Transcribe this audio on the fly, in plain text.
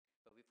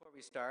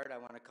Before we start, I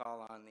want to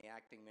call on the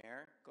acting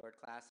mayor, Gord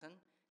Klassen,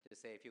 to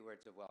say a few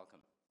words of welcome.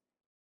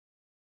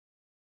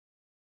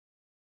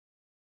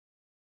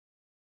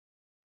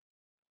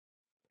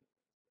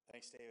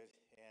 Thanks, David.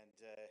 And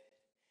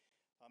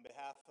on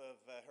behalf of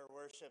Her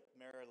Worship,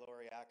 Mayor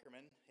Laurie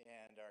Ackerman,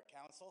 and our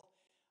council,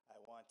 I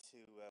want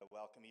to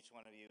welcome each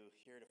one of you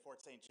here to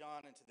Fort St.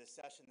 John and to this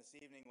session this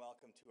evening.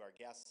 Welcome to our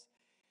guests.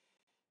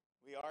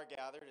 We are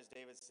gathered, as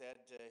David said,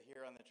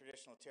 here on the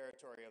traditional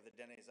territory of the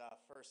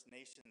Denizah First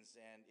Nations,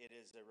 and it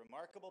is a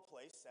remarkable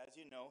place, as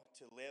you know,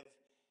 to live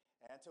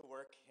and to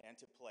work and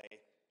to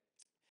play.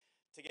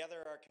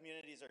 Together, our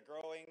communities are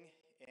growing,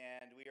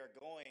 and we are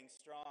going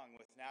strong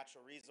with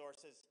natural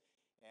resources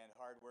and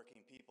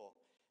hardworking people.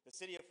 The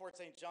City of Fort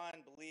St.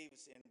 John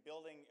believes in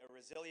building a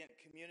resilient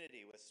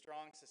community with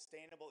strong,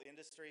 sustainable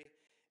industry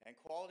and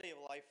quality of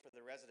life for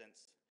the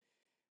residents.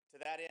 To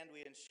that end,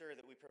 we ensure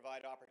that we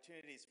provide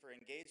opportunities for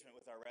engagement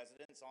with our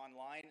residents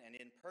online and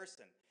in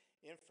person.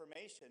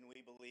 Information,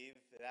 we believe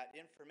that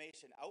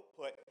information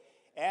output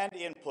and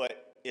input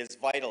is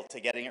vital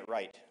to getting it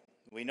right.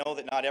 We know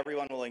that not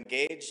everyone will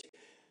engage,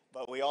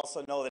 but we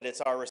also know that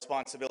it's our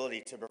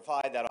responsibility to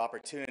provide that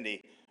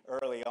opportunity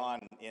early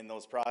on in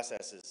those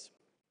processes.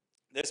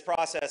 This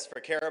process for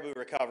caribou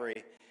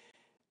recovery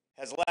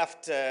has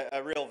left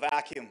a real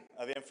vacuum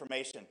of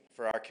information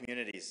for our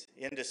communities,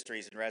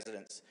 industries, and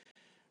residents,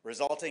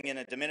 resulting in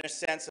a diminished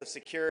sense of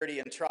security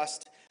and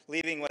trust,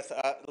 leaving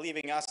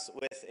us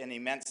with an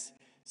immense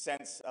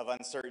sense of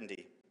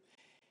uncertainty.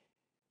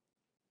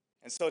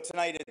 And so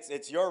tonight,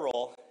 it's your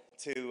role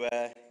to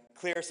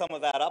clear some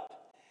of that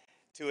up,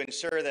 to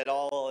ensure that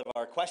all of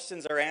our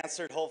questions are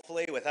answered,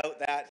 hopefully. Without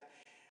that,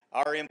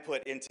 our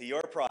input into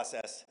your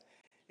process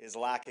is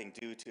lacking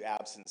due to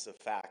absence of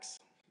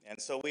facts.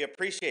 And so we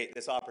appreciate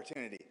this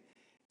opportunity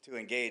to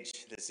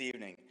engage this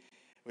evening.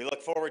 We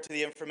look forward to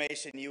the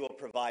information you will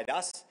provide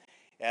us,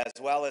 as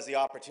well as the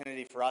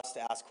opportunity for us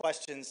to ask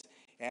questions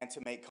and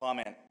to make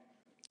comment.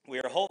 We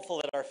are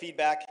hopeful that our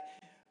feedback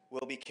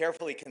will be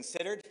carefully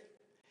considered,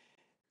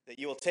 that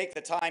you will take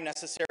the time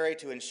necessary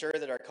to ensure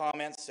that our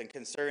comments and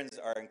concerns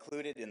are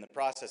included in the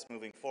process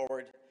moving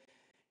forward.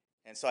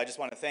 And so I just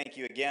want to thank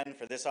you again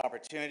for this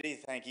opportunity.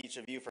 Thank each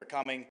of you for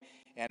coming,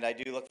 and I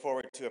do look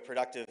forward to a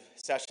productive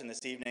session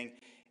this evening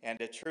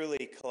and a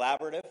truly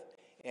collaborative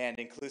and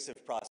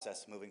inclusive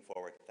process moving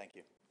forward. Thank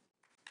you.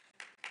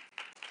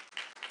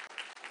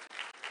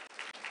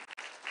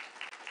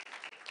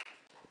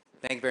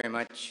 Thank you very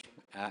much,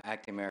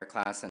 Acting Mayor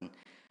Klassen.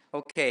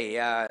 Okay,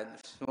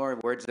 some more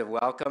words of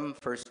welcome.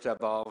 First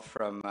of all,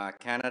 from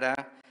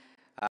Canada,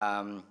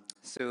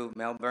 Sue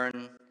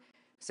Melbourne,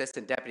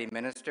 Assistant Deputy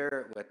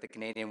Minister with the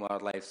Canadian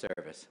Wildlife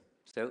Service.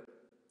 Sue?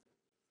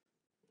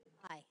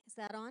 Hi, is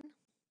that on?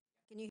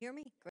 Can you hear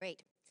me?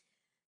 Great.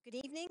 Good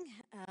evening.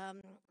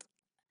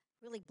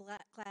 Really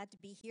glad to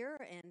be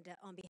here, and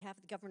on behalf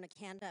of the Government of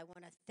Canada, I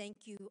want to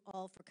thank you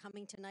all for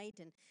coming tonight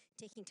and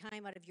taking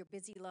time out of your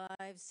busy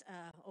lives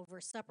over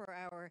supper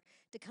hour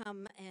to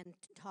come and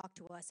talk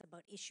to us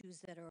about issues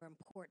that are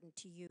important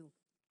to you.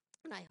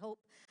 And I hope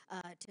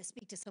to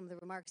speak to some of the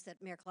remarks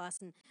that Mayor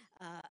Klassen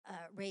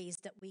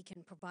raised, that we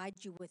can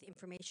provide you with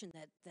information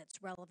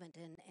that's relevant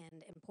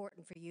and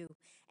important for you,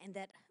 and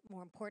that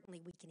more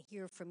importantly we can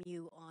hear from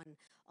you on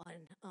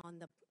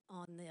the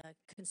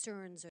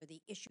concerns or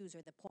the issues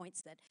or the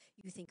points that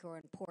you think are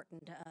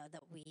important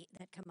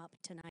that come up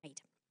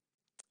tonight.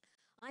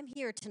 I'm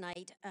here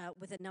tonight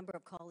with a number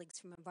of colleagues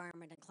from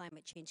Environment and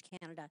Climate Change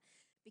Canada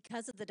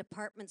because of the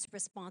department's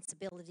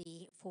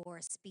responsibility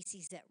for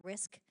species at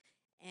risk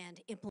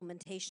and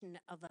implementation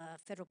of a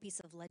federal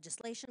piece of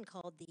legislation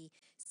called the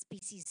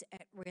Species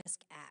at Risk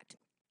Act.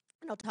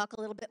 And I'll talk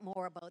a little bit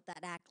more about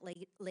that act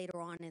later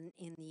on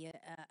in the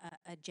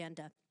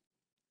agenda.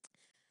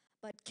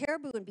 But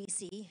caribou in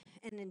BC,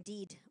 and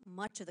indeed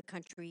much of the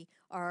country,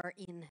 are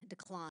in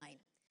decline.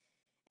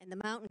 And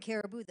the mountain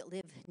caribou that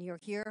live near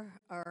here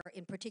are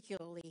in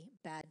particularly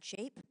bad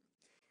shape.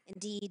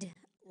 Indeed,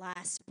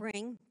 last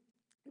spring,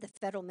 the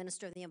federal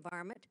Minister of the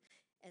Environment,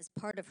 as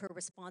part of her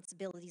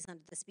responsibilities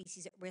under the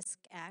Species at Risk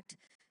Act,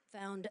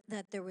 found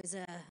that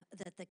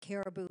that the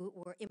caribou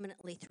were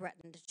imminently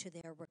threatened to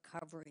their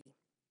recovery.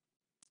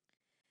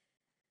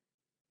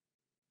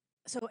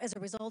 So as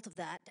a result of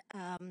that,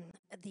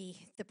 the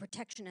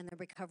protection and the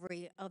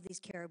recovery of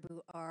these caribou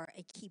are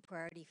a key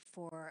priority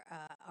for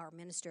our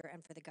minister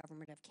and for the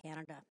Government of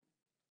Canada.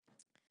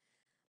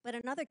 But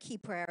another key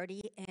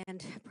priority,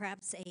 and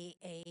perhaps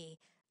a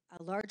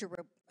larger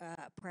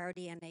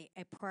priority, and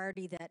a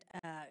priority that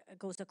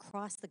goes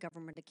across the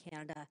Government of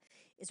Canada,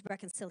 is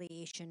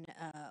reconciliation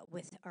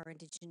with our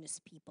Indigenous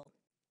people.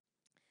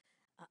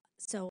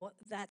 So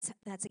that's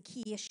a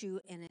key issue,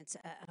 and it's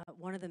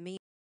one of the main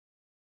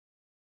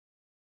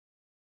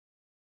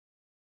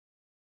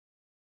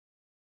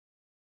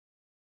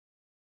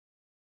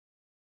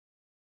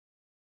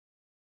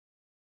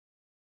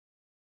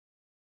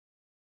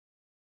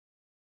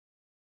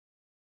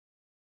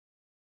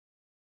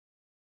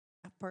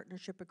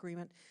partnership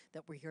agreement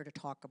that we're here to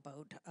talk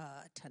about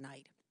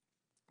tonight.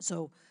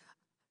 So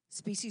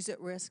Species at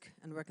risk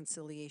and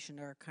reconciliation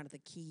are kind of the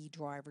key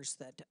drivers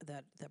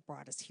that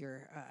brought us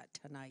here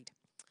tonight.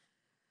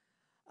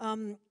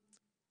 I'm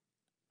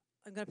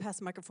going to pass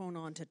the microphone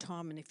on to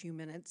Tom in a few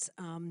minutes.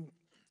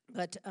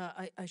 But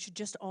I should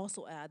just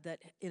also add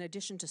that in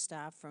addition to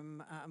staff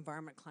from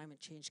Environment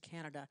Climate Change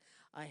Canada,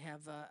 I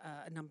have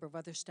a number of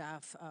other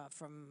staff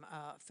from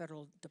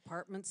federal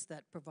departments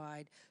that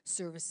provide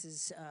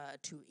services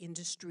to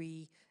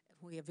industry.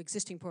 We have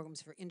existing programs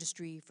for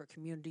industry, for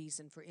communities,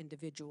 and for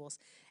individuals.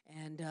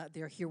 And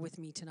they're here with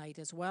me tonight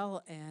as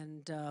well.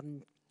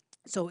 And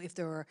so if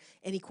there are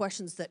any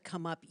questions that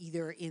come up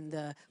either in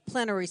the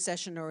plenary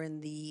session or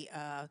in the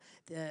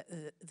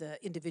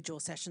individual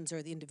sessions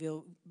or the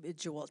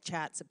individual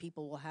chats that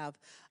people will have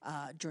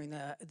during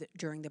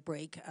the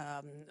break,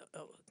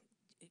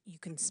 you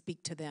can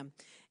speak to them.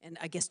 And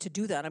I guess to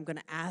do that, I'm going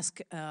to ask,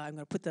 I'm going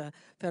to put the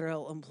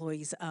federal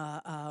employees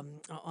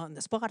on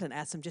the spot and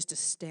ask them just to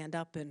stand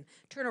up and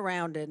turn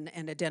around and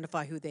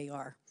identify who they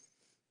are.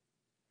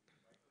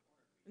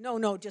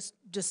 No,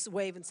 just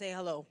wave and say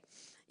hello.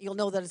 You'll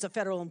know that it's a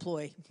federal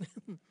employee.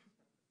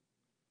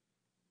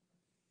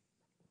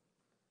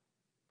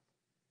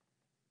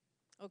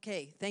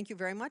 Okay, thank you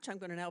very much. I'm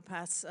going to now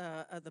pass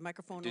the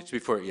microphone. Just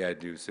before, yeah, I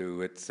do.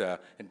 So it's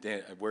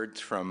words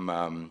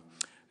from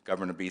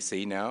Governor of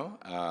B.C. now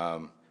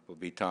will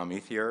be Tom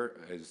Ethier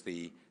as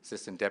the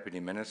Assistant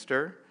Deputy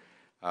Minister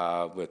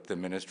with the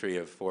Ministry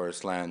of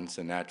Forest, Lands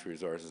and Natural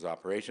Resources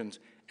Operations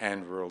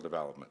and Rural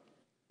Development.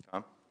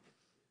 Tom?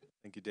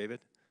 Thank you, David.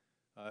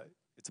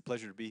 It's a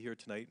pleasure to be here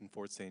tonight in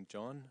Fort St.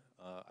 John.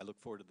 I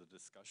look forward to the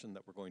discussion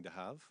that we're going to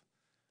have.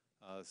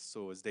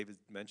 So as David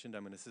mentioned,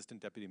 I'm an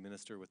Assistant Deputy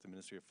Minister with the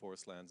Ministry of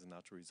Forest, Lands and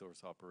Natural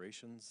Resource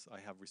Operations. I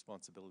have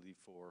responsibility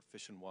for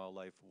fish and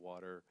wildlife,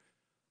 water,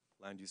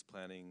 land use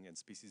planning, and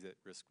species at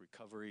risk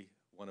recovery,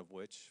 one of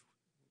which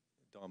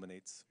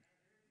dominates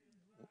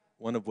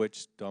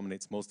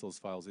most of those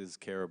files is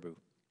Caribou.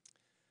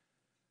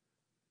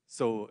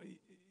 So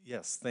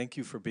yes, thank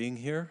you for being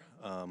here.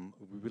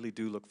 We really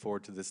do look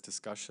forward to this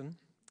discussion.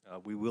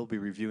 We will be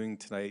reviewing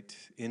tonight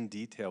in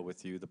detail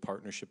with you the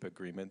partnership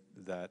agreement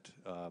that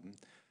a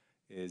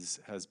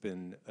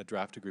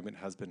draft agreement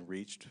has been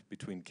reached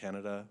between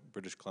Canada,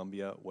 British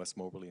Columbia, West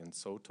Moberly, and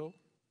Soto.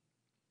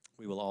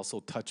 We will also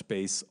touch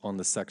base on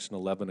the Section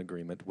 11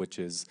 agreement, which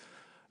is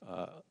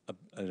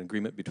an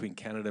agreement between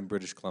Canada and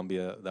British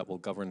Columbia that will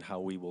govern how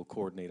we will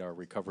coordinate our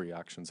recovery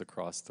actions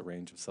across the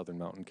range of southern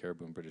mountain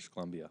caribou in British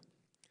Columbia.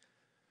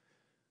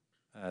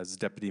 As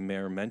Deputy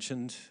Mayor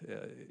mentioned,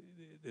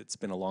 it's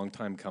been a long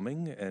time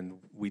coming, and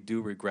we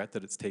do regret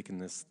that it's taken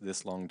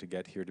this long to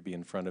get here to be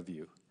in front of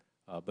you.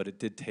 But it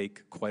did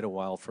take quite a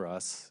while for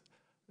us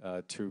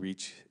to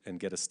reach and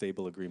get a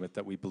stable agreement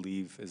that we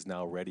believe is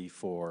now ready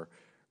for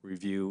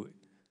review,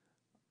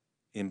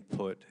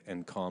 input,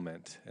 and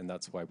comment, and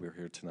that's why we're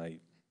here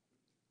tonight.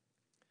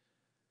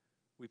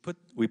 We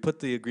put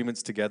the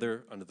agreements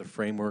together under the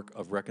framework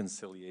of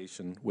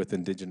reconciliation with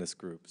Indigenous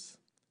groups.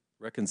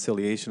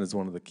 Reconciliation is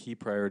one of the key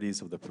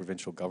priorities of the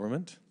provincial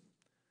government.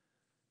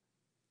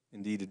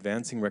 Indeed,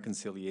 advancing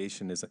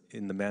reconciliation is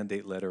in the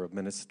mandate letter of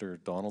Minister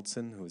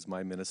Donaldson, who is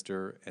my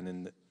minister, and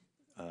in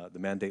the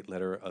mandate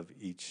letter of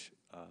each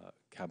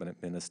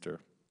cabinet minister.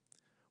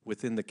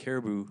 Within the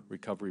Caribou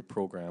Recovery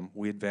Program,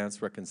 we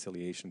advance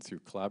reconciliation through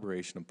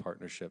collaboration and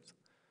partnerships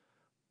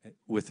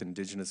with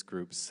Indigenous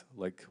groups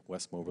like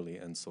West Moberly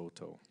and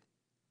Soto.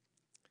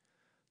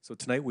 So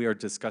tonight we are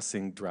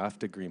discussing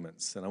draft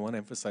agreements, and I want to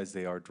emphasize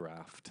they are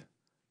draft.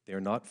 They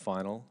are not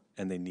final,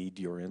 and they need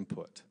your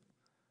input.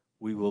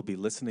 We will be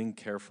listening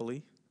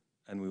carefully,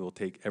 and we will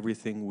take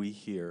everything we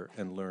hear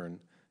and learn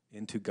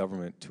into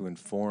government to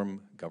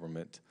inform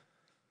government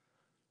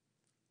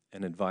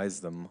and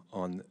advise them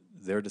on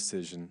their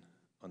decision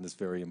on this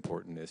very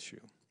important issue.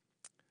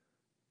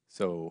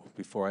 So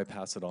before I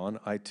pass it on,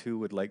 I too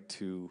would like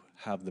to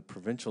have the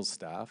provincial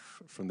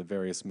staff from the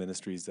various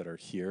ministries that are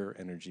here,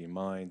 Energy and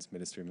Mines,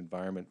 Ministry of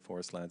Environment,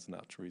 Forest, Lands and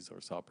Natural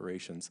Resource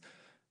Operations,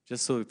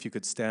 just so if you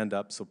could stand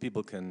up so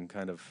people can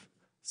kind of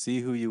see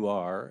who you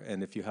are,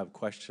 and if you have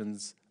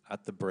questions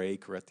at the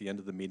break or at the end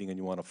of the meeting and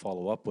you want to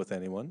follow up with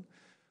anyone,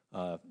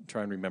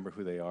 try and remember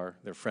who they are.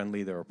 They're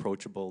friendly, they're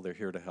approachable, they're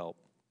here to help.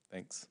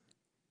 Thanks.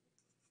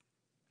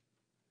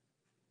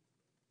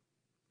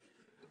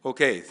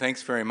 Okay,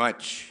 thanks very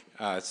much,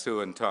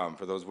 Sue and Tom,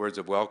 for those words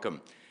of welcome.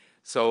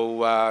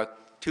 So,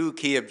 two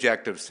key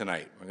objectives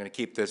tonight. We're going to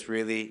keep this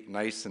really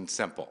nice and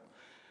simple.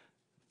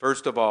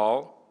 First of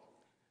all,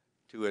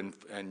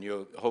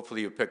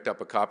 hopefully you picked up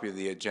a copy of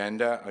the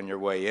agenda on your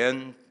way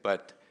in,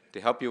 but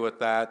to help you with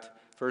that,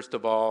 first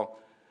of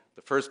all,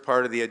 the first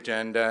part of the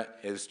agenda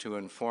is to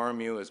inform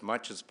you as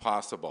much as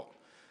possible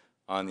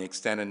on the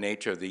extent and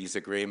nature of these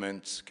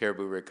agreements,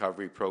 caribou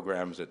recovery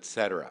programs,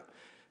 etc.,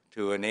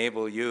 to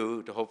enable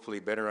you to hopefully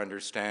better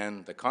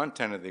understand the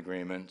content of the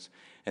agreements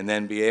and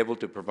then be able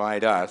to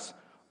provide us,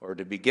 or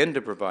to begin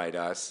to provide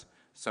us,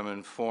 some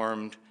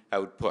informed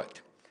output.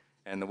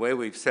 And the way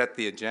we've set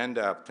the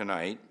agenda up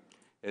tonight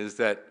is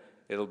that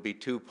it'll be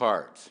two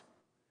parts.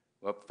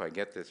 Whoop, if I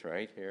get this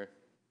right here.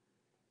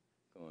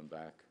 Going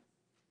back.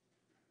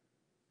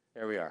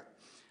 There we are.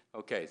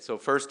 Okay, so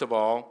first of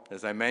all,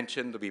 as I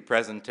mentioned, there'll be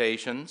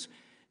presentations,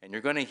 and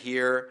you're going to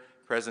hear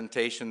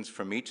presentations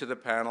from each of the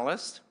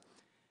panelists,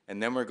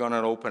 and then we're going to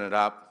open it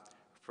up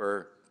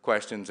for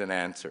questions and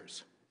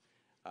answers.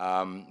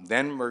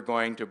 Then we're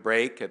going to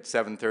break at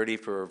 7:30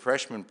 for a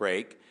refreshment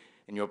break,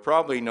 and you'll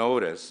probably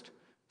noticed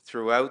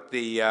throughout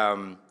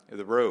the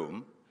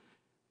room,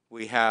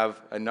 we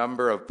have a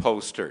number of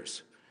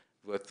posters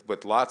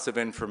with lots of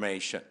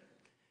information.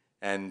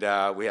 And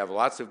we have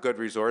lots of good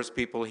resource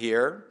people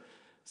here,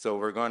 so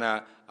we're going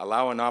to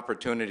allow an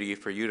opportunity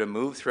for you to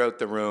move throughout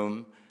the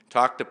room,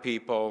 talk to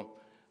people,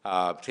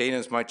 obtain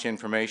as much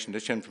information,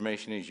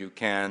 as you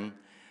can,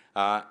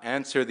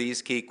 answer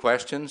these key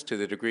questions to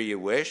the degree you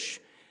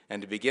wish,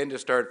 and to begin to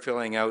start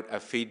filling out a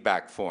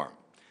feedback form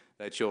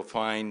that you'll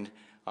find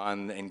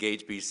on the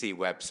Engage BC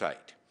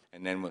website.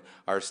 And then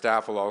our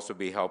staff will also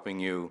be helping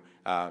you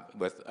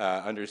with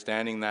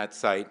understanding that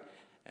site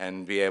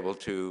and be able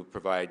to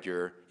provide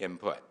your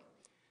input.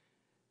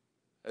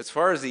 As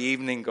far as the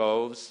evening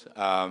goes,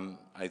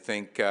 I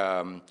think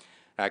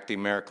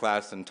Acting Mayor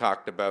Klassen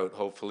talked about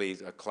hopefully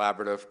a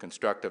collaborative,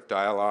 constructive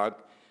dialogue.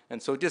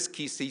 And so just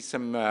see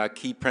some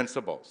key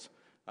principles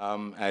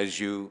as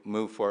you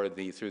move forward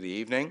through the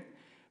evening.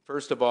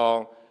 First of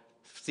all,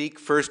 seek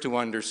first to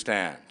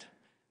understand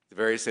the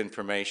various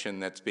information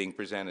that's being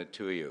presented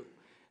to you,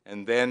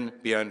 and then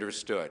be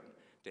understood,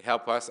 to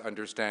help us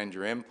understand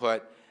your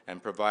input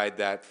and provide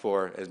that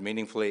for as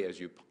meaningfully as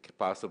you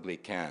possibly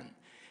can.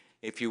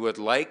 If you would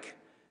like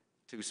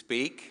to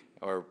speak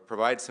or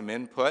provide some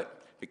input,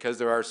 because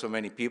there are so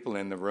many people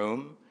in the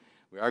room,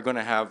 we are going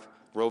to have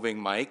roving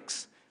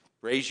mics.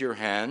 Raise your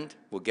hand.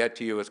 We'll get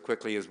to you as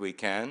quickly as we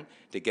can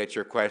to get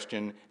your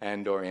question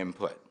and or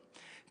input.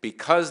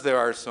 Because there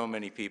are so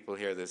many people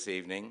here this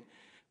evening,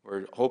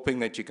 we're hoping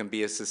that you can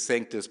be as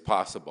succinct as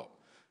possible.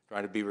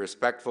 Try to be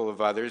respectful of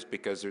others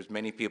because there's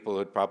many people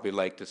who'd probably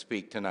like to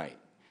speak tonight.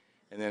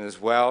 And then as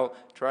well,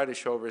 try to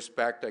show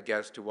respect, I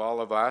guess, to all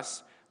of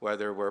us,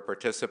 whether we're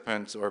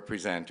participants or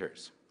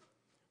presenters.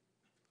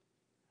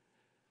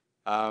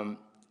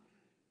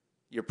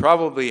 You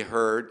probably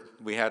heard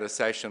we had a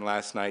session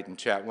last night in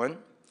Chetwynd.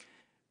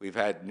 We've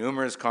had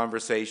numerous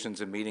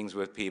conversations and meetings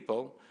with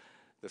people.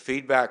 The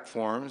feedback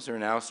forms are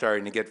now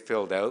starting to get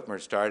filled out. We're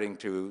starting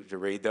to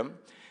read them.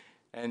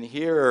 And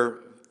here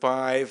are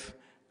 5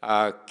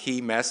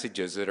 key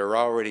messages that are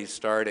already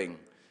starting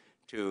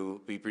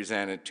to be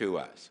presented to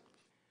us.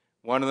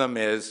 One of them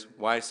is,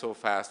 why so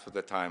fast with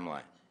the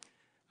timeline?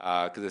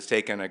 Because it's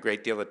taken a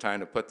great deal of time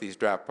to put these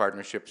draft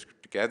partnerships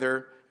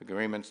together,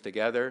 agreements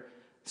together,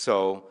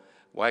 so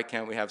why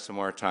can't we have some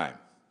more time?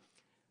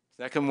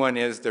 Second one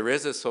is, there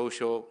is a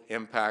social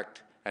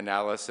impact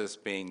analysis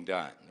being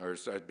done, or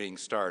being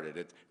started.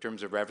 In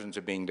terms of reference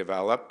are being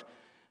developed.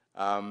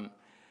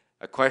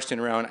 A question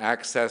around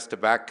access to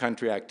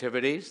backcountry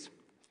activities.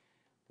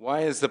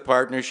 Why is the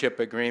partnership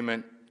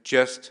agreement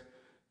just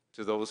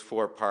to those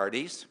 4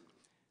 parties?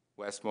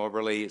 West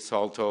Moberly,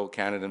 Salto,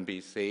 Canada, and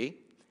BC.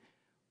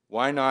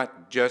 Why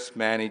not just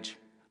manage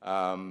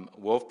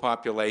wolf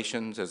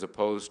populations as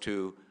opposed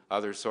to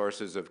other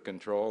sources of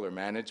control or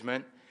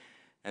management?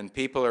 And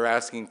people are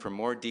asking for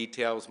more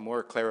details,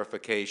 more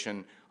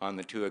clarification on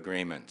the 2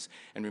 agreements.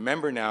 And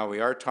remember now, we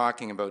are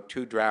talking about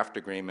 2 draft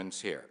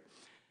agreements here.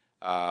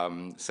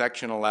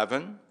 Section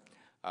 11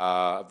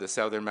 of the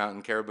Southern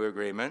Mountain Caribou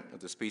Agreement of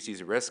the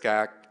Species Risk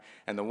Act,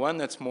 and the one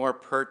that's more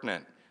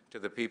pertinent to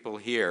the people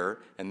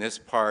here in this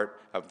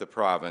part of the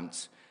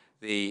province,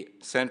 the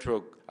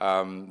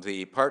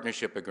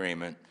partnership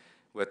agreement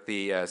with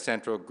the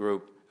central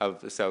group of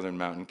the Southern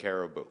Mountain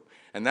Caribou.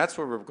 And that's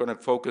what we're going to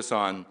focus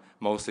on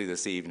mostly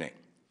this evening.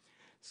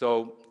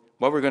 So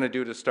what we're going to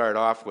do to start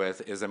off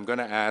with is I'm going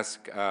to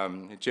ask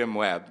Jim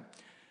Webb,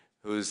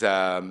 who's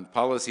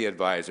policy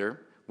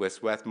advisor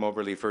with West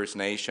Moberly First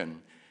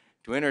Nation,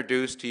 to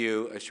introduce to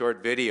you a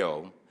short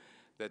video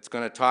that's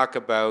going to talk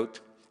about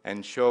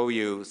and show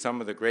you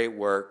some of the great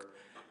work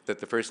that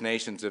the First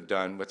Nations have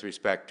done with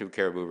respect to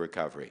caribou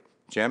recovery.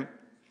 Jim?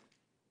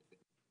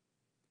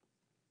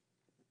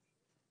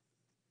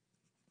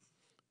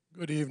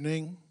 Good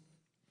evening.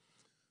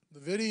 The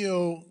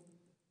video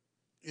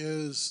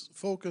is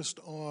focused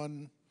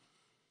on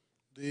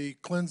the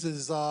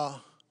Cleanses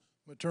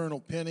maternal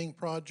penning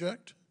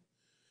project,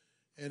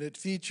 and it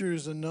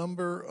features a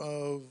number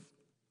of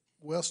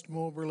West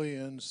Moberly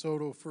and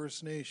Saulteaux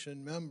First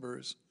Nation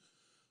members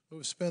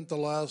who've spent the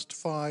last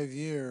 5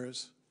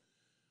 years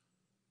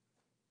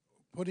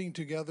putting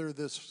together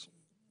this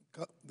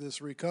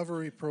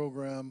recovery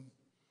program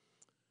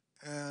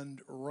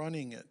and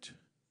running it.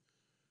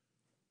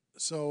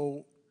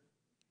 So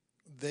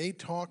they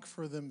talk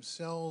for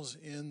themselves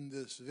in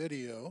this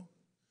video,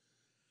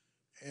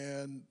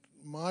 and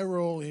my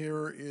role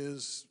here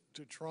is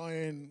to try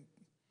and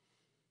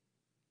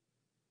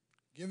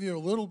give you a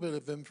little bit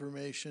of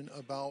information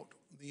about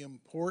the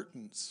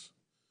importance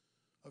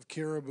of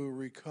caribou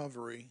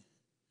recovery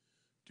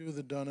to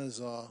the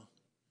Dunaza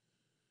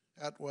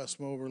at West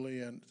Moberly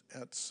and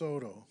at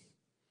Saulteaux.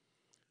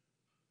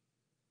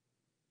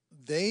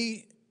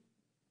 they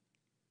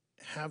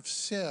have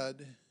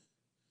said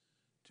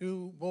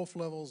to both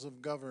levels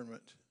of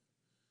government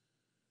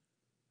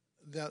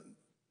that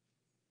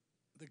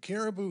the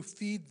caribou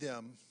feed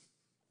them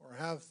or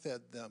have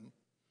fed them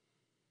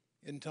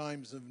in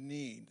times of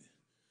need.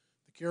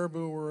 The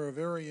caribou were a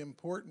very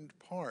important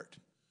part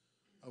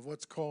of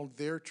what's called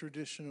their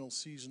traditional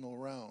seasonal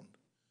round.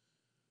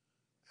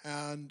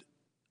 And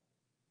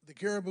the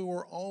caribou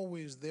were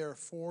always there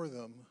for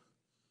them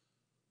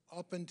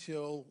up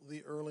until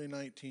the early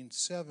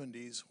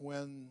 1970s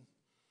when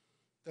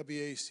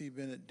W.A.C.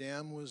 Bennett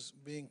Dam was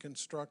being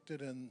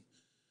constructed and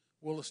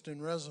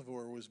Williston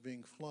Reservoir was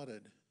being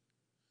flooded.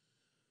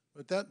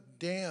 But that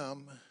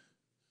dam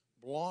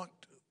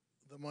blocked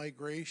the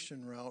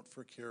migration route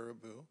for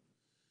caribou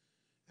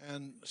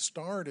and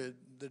started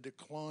the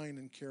decline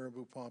in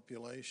caribou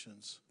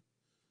populations.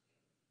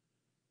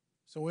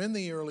 So in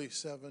the early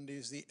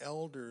 70s, the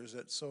elders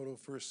at Soto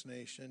First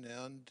Nation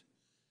and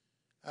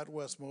at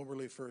West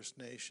Moberly First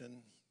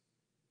Nation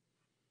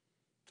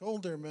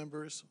told their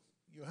members,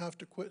 you have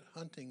to quit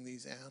hunting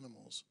these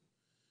animals.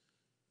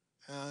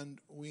 And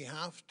we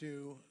have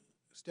to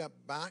step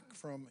back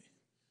from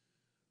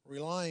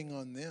relying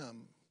on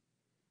them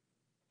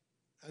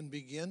and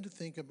begin to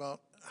think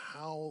about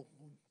how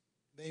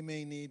they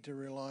may need to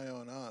rely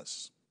on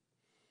us.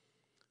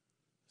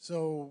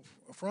 So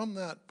from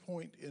that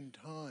point in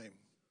time,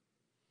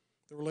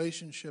 the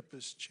relationship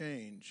has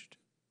changed.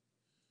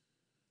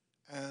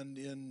 And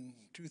in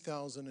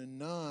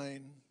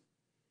 2009,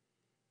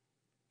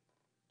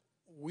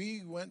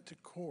 we went to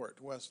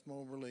court, West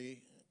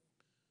Moberly,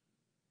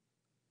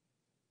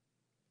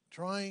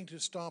 trying to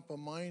stop a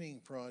mining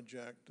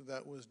project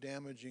that was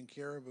damaging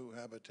caribou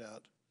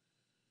habitat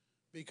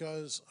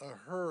because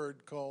a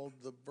herd called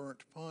the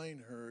Burnt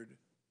Pine herd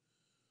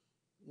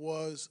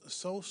was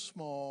so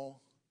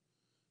small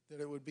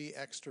that it would be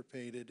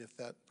extirpated if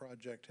that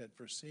project had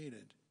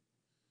proceeded.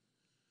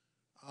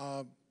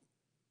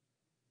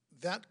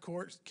 That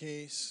court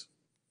case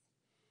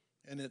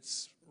and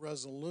its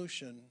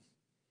resolution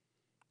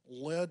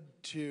led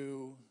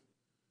to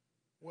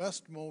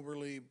West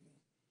Moberly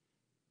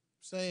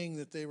saying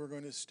that they were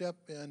going to step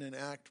in and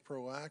act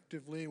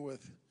proactively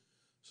with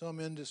some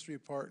industry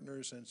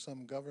partners and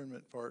some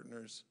government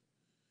partners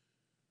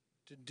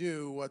to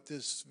do what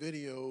this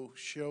video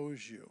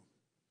shows you.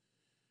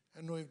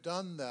 And we've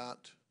done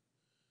that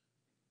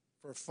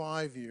for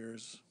 5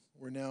 years.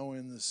 We're now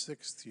in the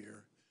 6th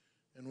year.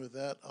 And with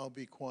that, I'll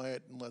be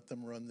quiet and let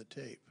them run the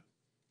tape.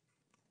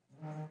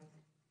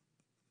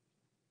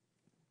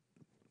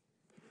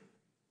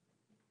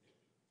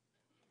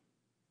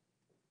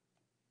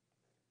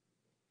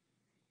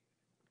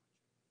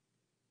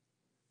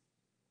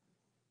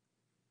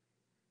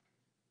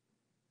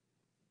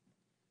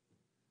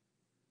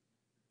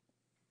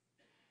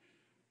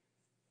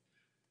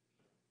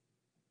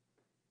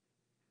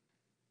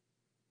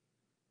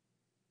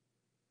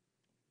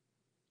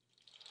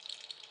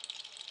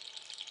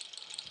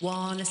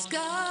 Wanna ska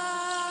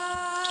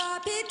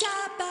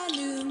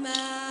pitapanuma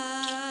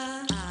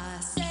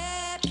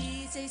ase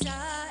pisisa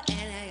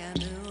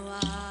enagamua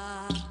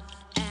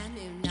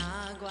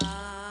emunagua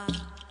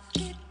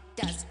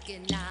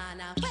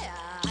kitaskinana wea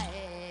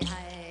hey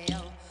hey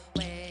oh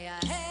wea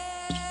hey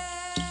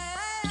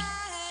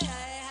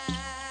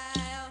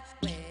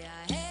wea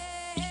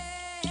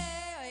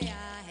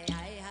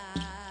hey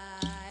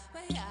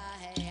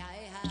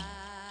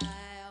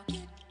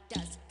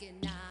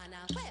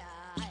kitaskinana wea.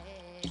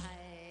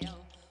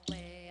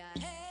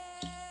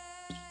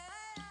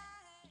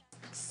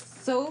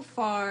 So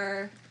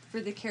far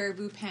for the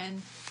Caribou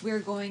Pen, we're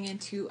going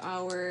into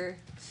our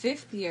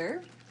 5th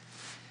year.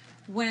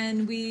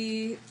 When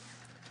we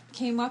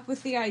came up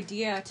with the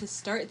idea to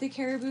start the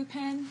Caribou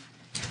Pen,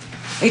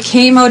 it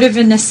came out of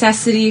a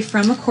necessity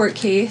from a court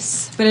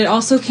case, but it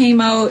also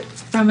came out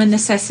from a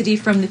necessity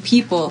from the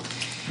people,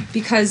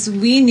 because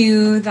we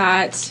knew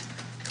that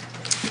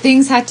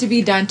things had to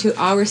be done to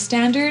our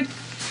standard.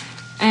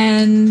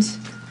 And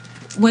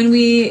when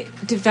we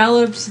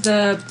developed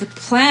the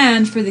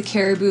plan for the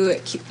Caribou,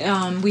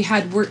 we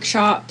had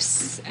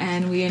workshops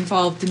and we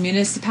involved the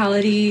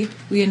municipality,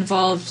 we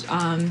involved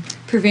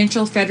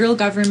provincial, federal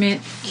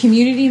government,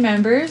 community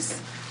members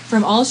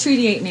from all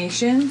Treaty 8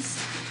 nations.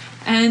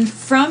 And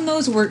from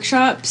those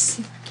workshops,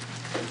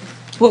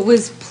 what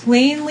was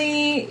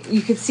plainly,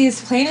 you could see as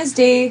plain as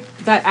day,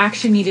 that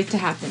action needed to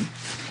happen.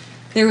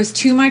 There was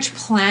too much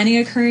planning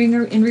occurring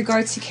in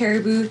regards to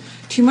caribou,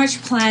 too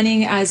much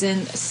planning as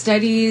in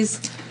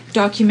studies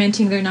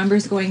documenting their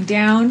numbers going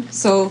down.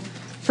 So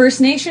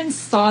First Nations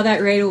saw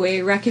that right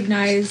away,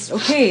 recognized,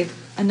 okay,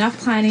 enough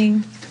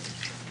planning,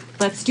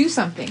 let's do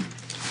something.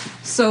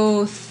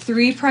 So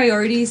 3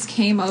 priorities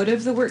came out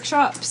of the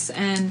workshops,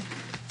 and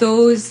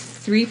those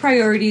 3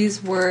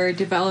 priorities were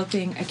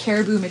developing a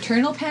caribou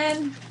maternal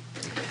pen,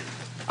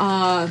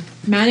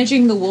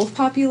 managing the wolf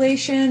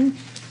population,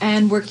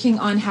 and working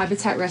on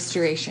habitat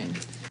restoration.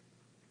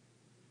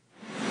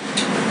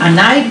 And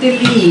I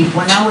believe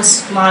when I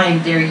was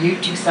flying there,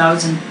 year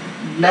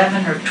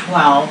 2011 or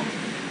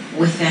 12,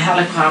 with the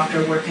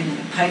helicopter working in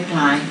the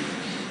pipeline,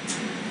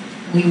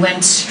 we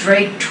went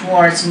straight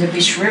towards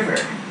Nibish River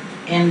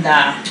in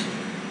the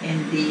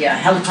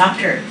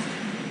helicopter.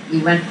 We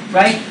went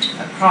right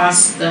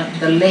across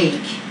the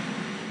lake,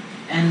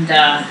 and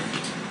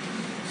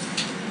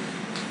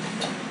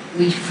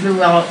we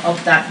flew out up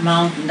that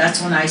mountain.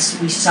 That's when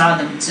we saw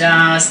them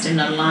just in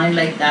a line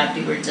like that.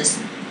 They were just,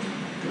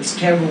 those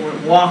caribou were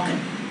walking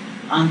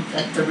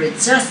at the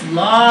ridge. Just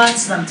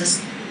lots of them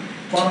just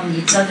following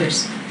each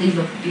other's. They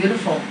looked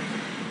beautiful.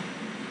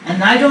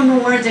 And I don't know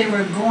where they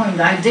were going.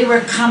 They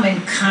were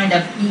coming kind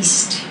of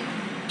east,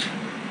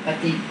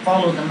 but they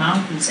followed the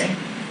mountains.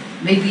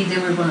 Maybe they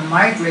were going to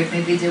migrate.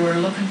 Maybe they were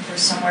looking for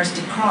somewhere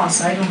to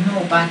cross. I don't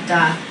know. But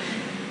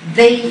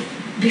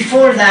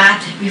before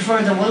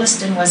the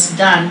Williston was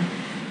done,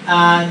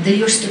 they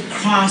used to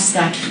cross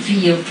that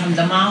field from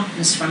the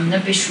mountains, from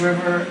Nibish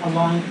River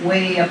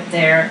way up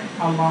there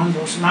along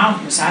those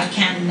mountains. I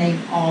can't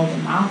name all the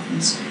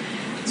mountains,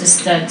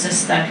 just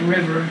that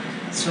river.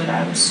 That's what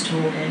I was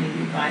told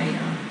anyway by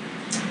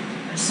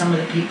some of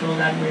the people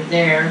that were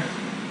there.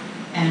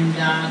 And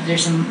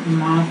there's some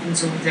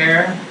mountains over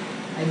there.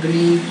 I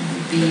believe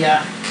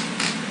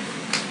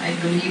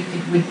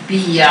it would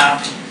be a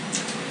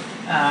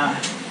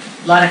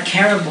lot of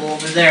caribou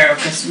over there,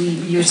 because we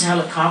used a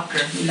helicopter.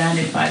 We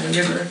landed by the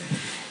river,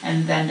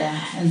 and then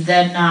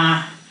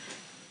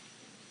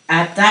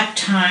at that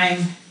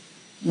time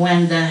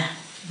when the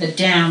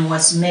dam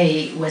was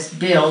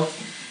built,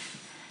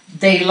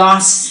 they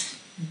lost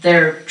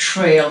their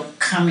trail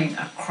coming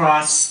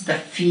across the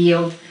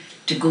field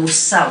to go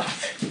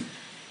south.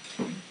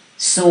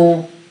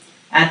 So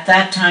at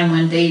that time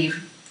when they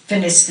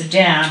finished the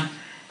dam,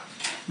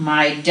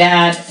 my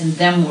dad and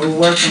them were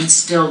working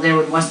still.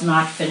 It was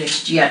not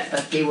finished yet,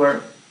 but they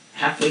were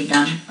halfway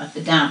done at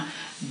the dam.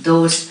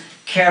 Those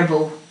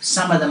caribou,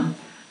 some of them,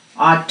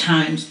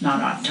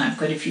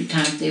 quite a few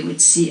times, they would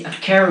see a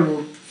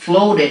caribou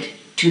floated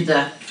to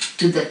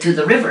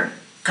the river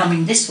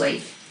coming this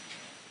way.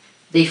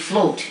 They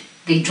float,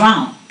 they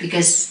drown,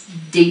 because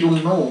they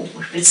don't know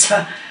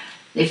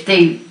if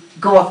they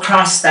go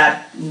across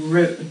the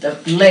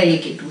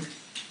lake, it would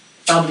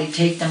probably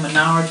take them an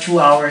hour, 2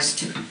 hours,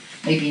 to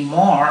maybe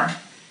more,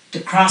 to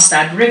cross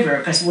that river,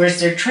 because where's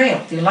their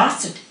trail? They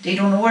lost it. They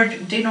don't know where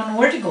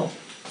to go,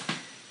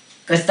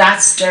 because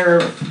that's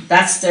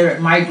their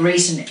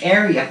migration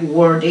area,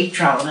 where they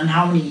travel. And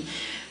how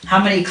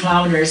many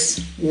kilometers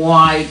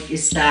wide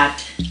is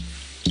that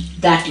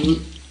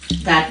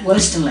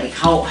Williston Lake?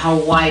 How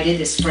wide it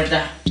is for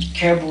the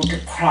caribou to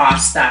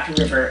cross that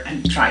river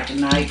and try to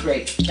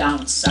migrate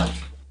down south.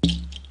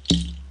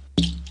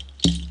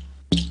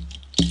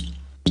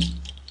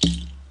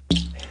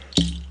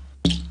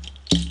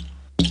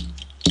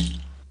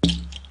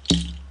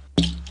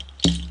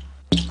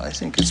 I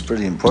think it's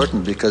pretty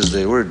important, because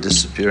they were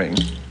disappearing,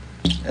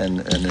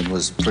 and it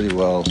was pretty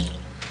well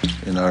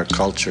in our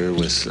culture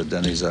with the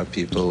Deniza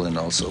people, and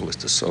also with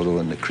the Soto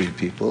and the Cree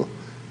people.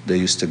 They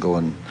used to go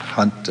and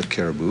hunt the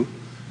caribou.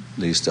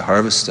 They used to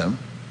harvest them,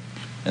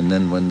 and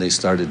then when they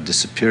started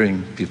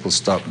disappearing, people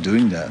stopped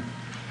doing that.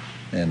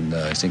 And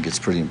I think it's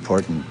pretty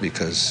important,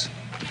 because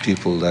the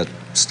people that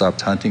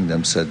stopped hunting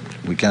them said,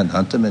 we can't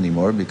hunt them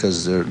anymore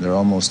because they're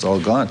almost all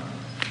gone.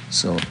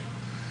 So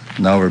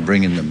now we're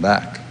bringing them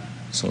back.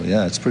 So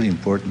yeah, it's pretty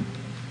important.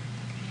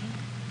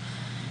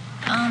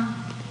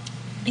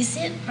 Is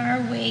it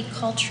our way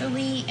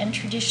culturally and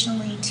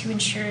traditionally to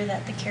ensure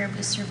that the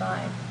caribou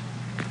survive?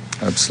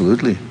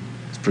 Absolutely,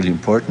 it's pretty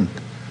important.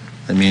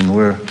 I mean,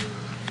 we're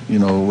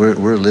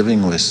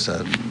living with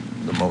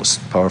the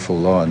most powerful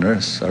law on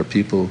earth. Our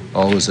people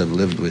always have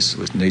lived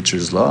with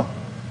nature's law,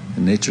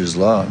 and nature's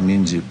law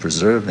means you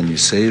preserve and you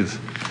save,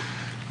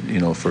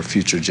 for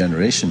future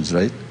generations,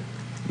 right?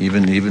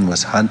 Even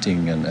with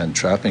hunting and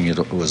trapping, it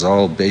was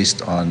all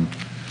based on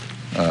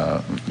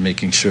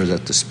making sure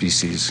that the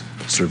species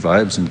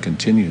survives and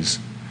continues.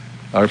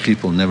 Our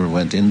people never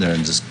went in there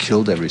and just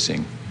killed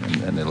everything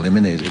and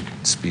eliminated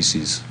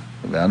species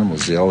of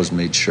animals. They always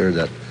made sure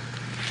that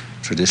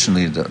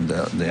traditionally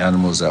the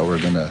animals that were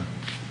going to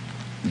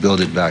build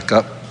it back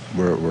up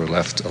were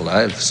left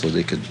alive, so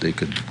they could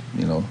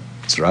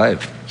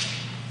thrive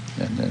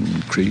and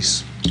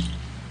increase.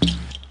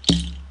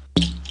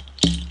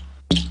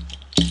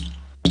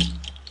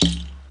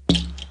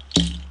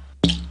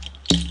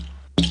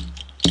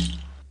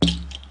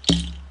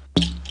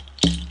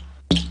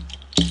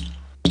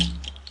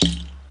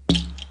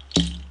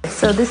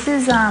 So this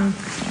is,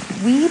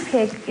 we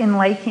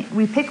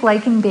pick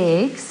lichen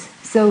bags.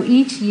 So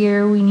each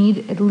year we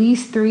need at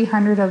least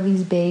 300 of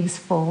these bags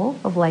full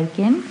of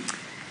lichen.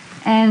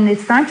 And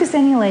it's not just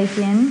any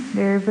lichen,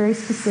 they're very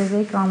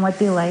specific on what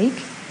they like.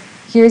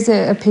 Here's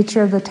a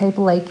picture of the type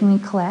of lichen we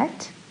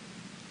collect.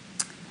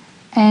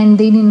 And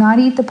they do not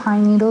eat the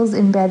pine needles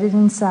embedded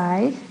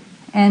inside.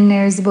 And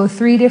there's about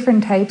 3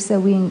 different types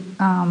that we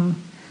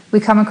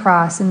come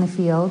across in the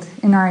field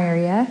in our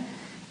area.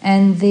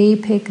 And they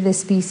pick the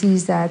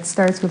species that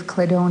starts with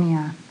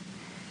cladonia.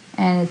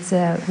 And it's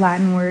a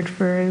Latin word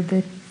for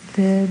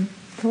the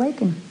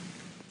lichen.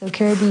 So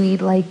caribou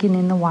eat lichen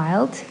in the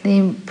wild.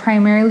 They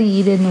primarily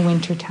eat it in the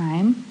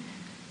wintertime.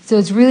 So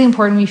it's really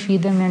important we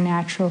feed them their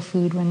natural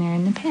food when they're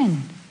in the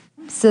pen.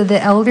 So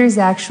the elders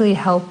actually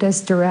helped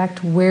us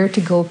direct where to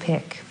go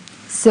pick.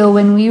 So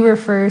when we were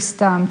first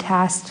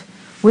tasked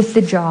with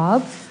the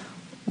job,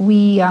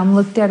 we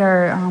looked at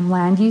our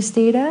land use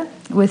data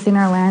within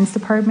our lands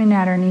department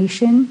at our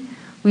nation.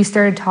 We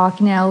started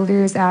talking to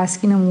elders,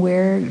 asking them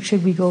where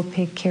should we go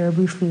pick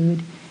caribou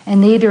food.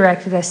 And they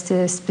directed us to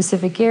a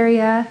specific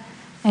area.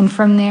 And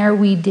from there,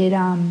 we did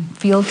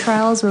field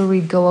trials where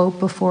we'd go out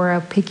before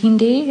a picking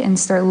day and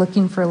start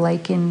looking for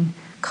lichen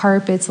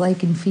carpets,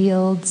 lichen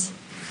fields.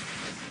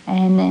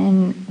 And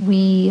then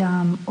we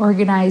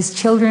organized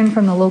children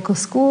from the local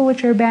school,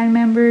 which are band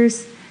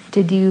members,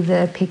 to do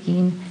the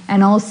picking,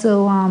 and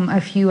also a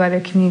few other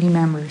community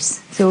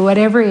members. So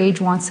whatever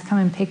age wants to come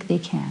and pick, they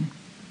can.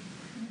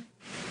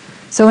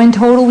 So in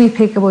total, we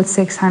pick about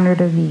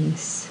 600 of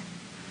these.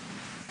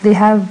 They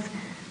have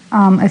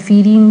a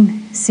feeding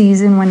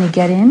season when they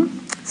get in.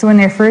 So when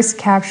they're first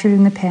captured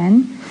in the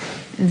pen,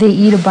 they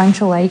eat a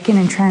bunch of lichen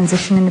and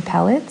transition into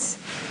pellets.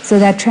 So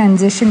that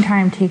transition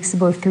time takes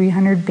about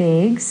 300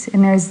 bags,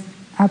 and there's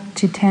up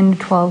to 10 to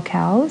 12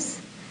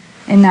 cows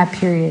in that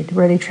period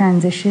where they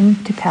transition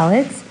to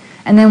pellets.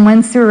 And then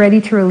once they're ready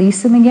to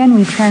release them again,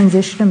 we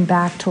transition them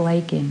back to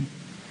lichen.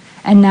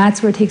 And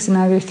that's where it takes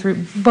another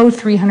about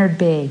 300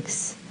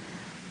 bags.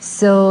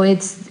 So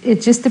it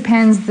just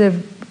depends.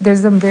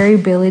 There's some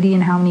variability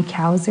in how many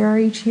cows there are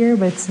each year,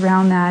 but it's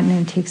around that,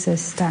 and it takes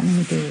us that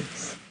many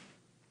bags.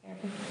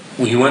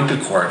 We went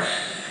to court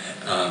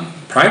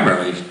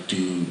primarily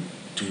to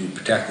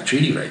protect the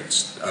treaty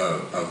rights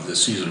of the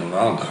seasonal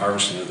round, the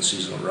harvesting of the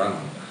seasonal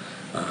round.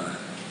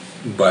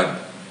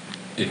 But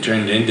it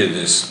turned into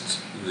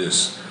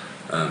this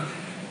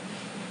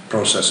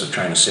process of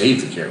trying to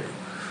save the caribou.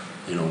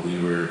 You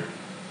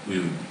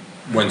know,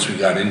 once we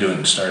got into it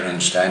and started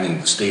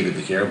understanding the state of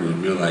the caribou, we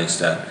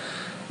realized that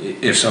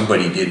if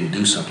somebody didn't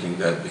do something,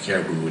 that the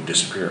caribou would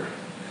disappear.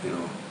 You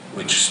know,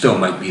 which still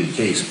might be the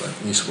case, but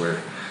at least we're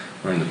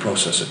in the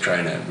process of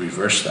trying to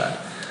reverse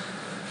that.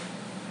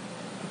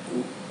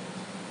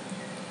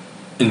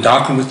 In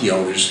talking with the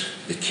elders,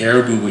 the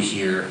caribou were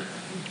here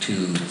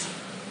to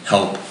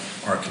help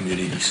our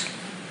communities.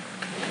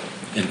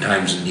 In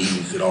times of need,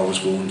 we could always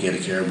go and get a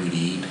caribou to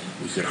eat.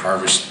 We could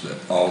harvest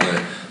all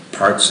the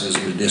parts as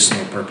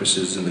medicinal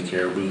purposes in the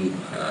caribou.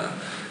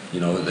 You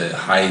know, the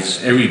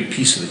hides, every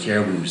piece of the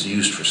caribou was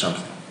used for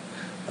something.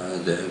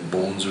 The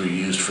bones were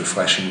used for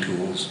fleshing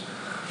tools.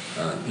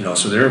 You know,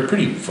 so they're a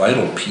pretty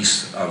vital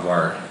piece of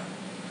our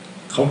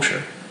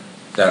culture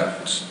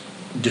that's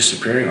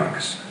disappearing on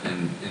us.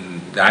 And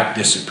that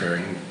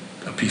disappearing,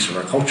 a piece of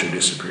our culture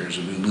disappears,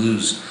 and we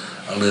lose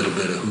a little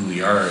bit of who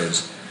we are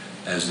as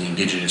the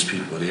indigenous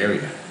people of the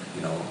area.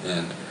 You know,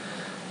 and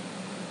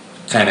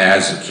kind of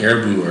as the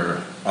caribou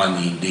are on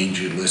the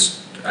endangered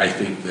list, I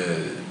think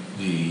the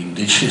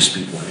indigenous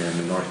people here in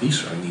the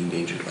Northeast are on the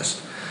endangered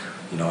list.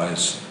 You know,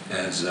 as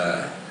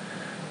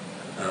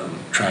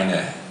trying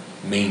to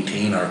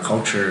maintain our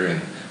culture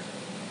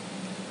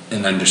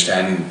and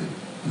understanding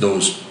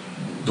those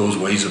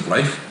ways of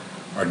life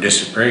are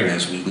disappearing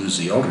as we lose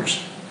the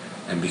elders.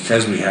 And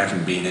because we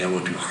haven't been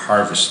able to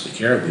harvest the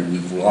caribou,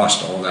 we've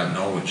lost all that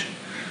knowledge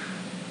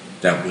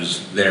that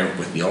was there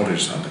with the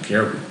elders on the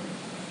caribou.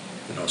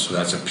 You know, so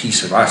that's a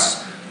piece of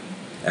us.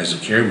 As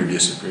the caribou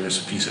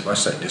disappears, a piece of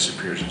us that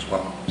disappears as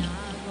well.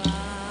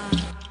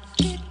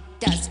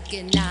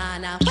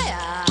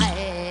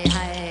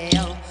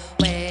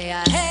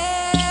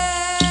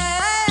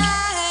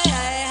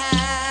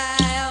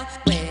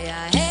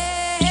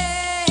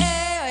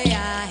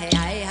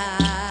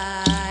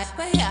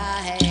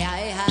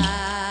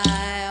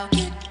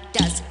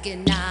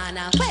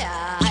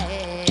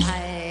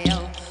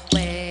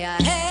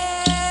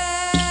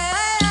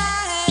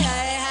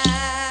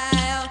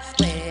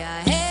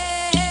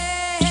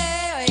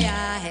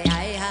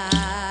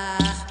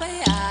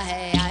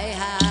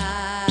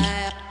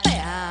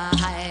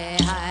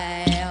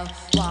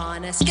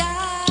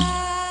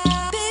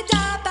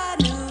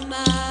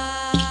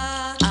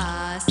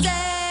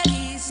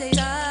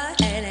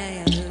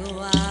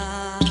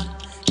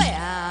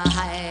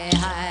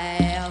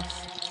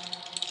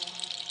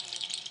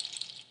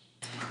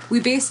 We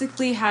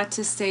basically had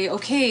to say,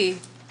 okay,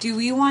 do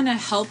we want to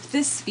help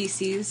this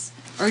species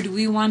or do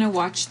we want to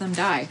watch them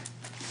die?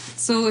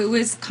 So it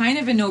was kind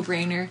of a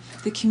no-brainer.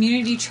 The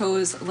community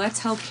chose, let's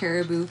help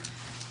caribou.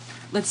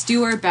 Let's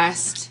do our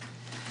best.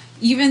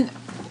 Even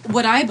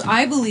what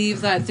I believe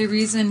that the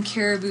reason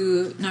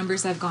caribou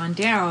numbers have gone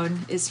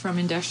down is from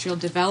industrial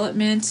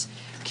development,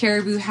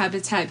 caribou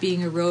habitat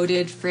being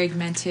eroded,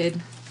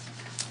 fragmented,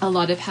 a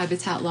lot of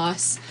habitat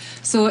loss.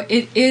 So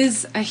it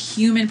is a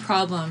human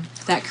problem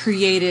that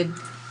created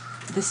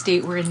the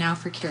state we're in now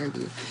for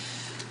caribou.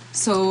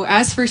 So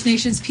as First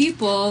Nations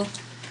people,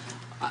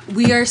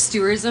 we are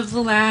stewards of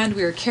the land,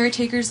 we are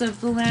caretakers of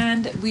the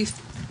land.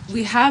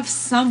 We have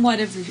somewhat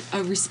of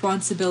a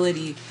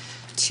responsibility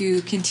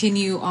to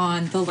continue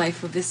on the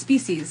life of this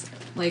species.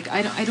 Like,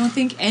 I don't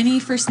think any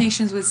First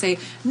Nations would say,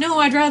 no,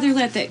 I'd rather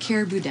let that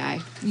caribou die.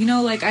 You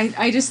know, like,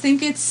 I just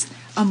think it's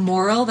a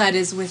moral that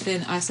is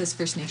within us as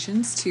First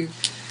Nations to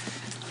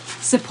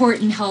support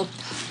and help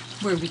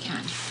where we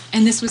can.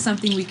 And this was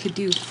something we could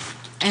do.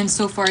 And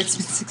so far it's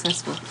been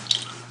successful.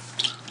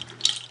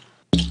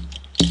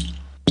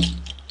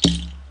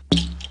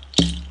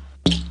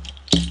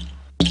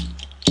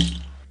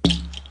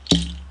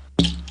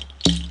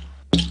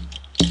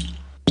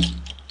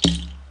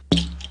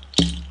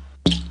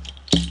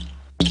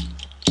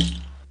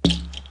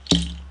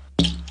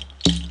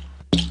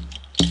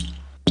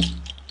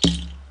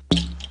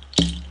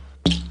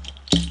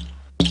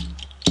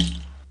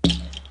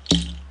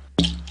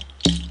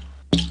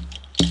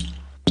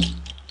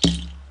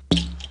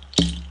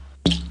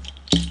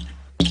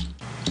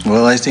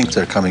 Well, I think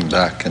they're coming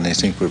back, and I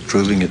think we're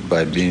proving it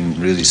by being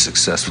really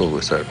successful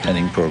with our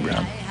penning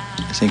program.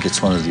 I think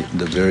it's one of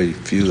the very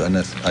few, and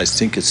I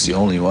think it's the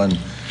only one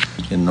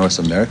in North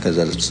America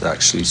that it's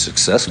actually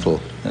successful,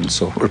 and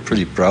so we're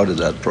pretty proud of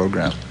that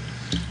program.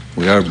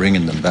 We are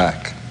bringing them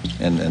back,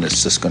 and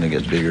it's just going to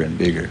get bigger and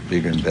bigger,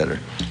 bigger and better.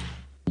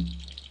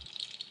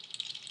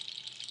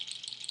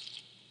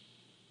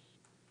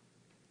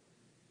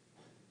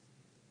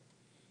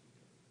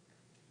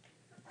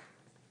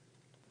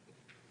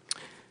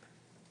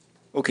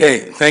 Okay,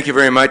 thank you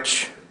very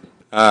much,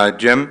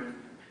 Jim.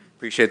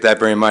 Appreciate that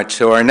very much.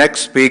 So our next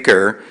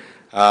speaker,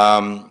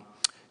 to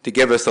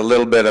give us a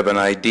little bit of an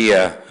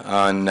idea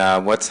on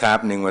what's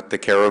happening with the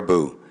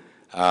caribou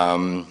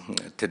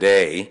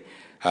today,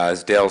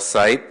 is Dale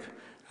Sipe.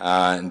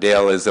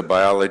 Dale is a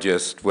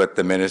biologist with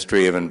the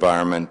Ministry of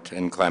Environment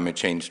and Climate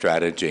Change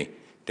Strategy.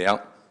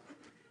 Dale?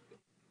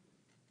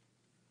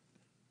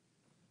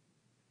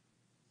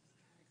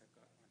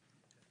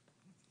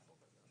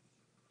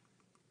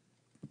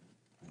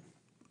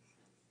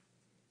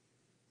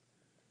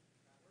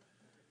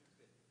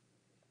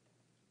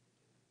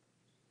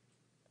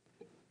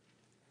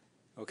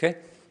 Okay.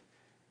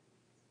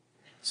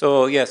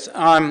 So yes,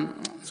 I'm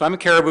a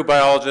caribou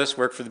biologist,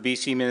 work for the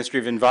BC Ministry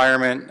of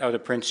Environment out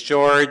of Prince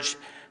George.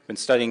 Been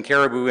studying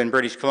caribou in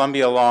British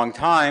Columbia a long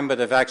time,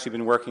 but I've actually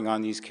been working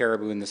on these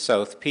caribou in the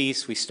South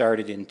Peace. We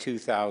started in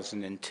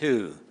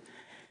 2002.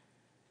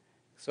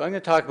 So I'm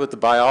going to talk about the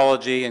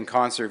biology and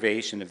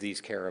conservation of these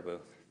caribou.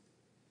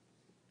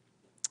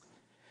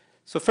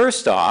 So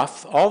first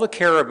off, all the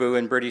caribou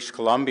in British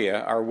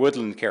Columbia are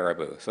woodland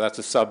caribou, so that's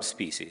a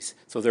subspecies.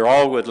 So they're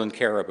all woodland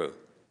caribou.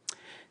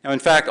 Now, in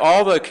fact,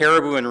 all the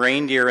caribou and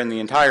reindeer in the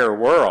entire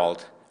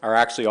world are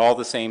actually all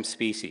the same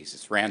species.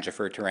 It's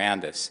Rangifer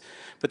tarandus.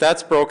 But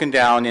that's broken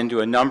down into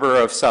a number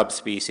of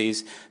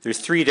subspecies. There's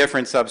 3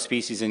 different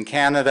subspecies in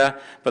Canada,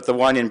 but the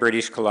one in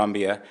British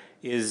Columbia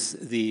is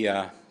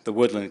the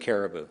woodland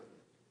caribou.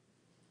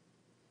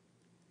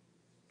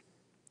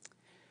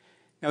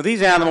 Now,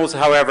 these animals,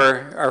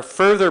 however, are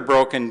further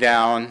broken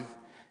down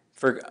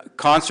for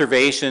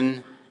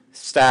conservation,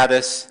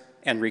 status,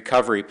 and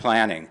recovery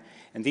planning.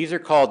 And these are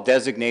called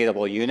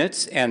designatable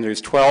units, and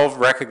there's 12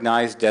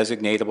 recognized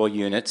designatable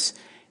units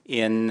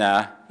in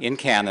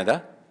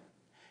Canada.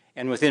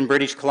 And within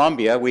British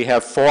Columbia, we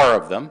have 4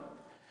 of them.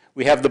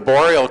 We have the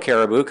boreal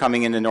caribou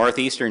coming into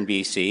northeastern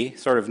BC,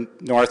 sort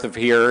of north of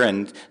here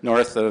and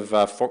north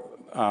of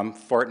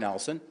Fort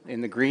Nelson,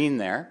 in the green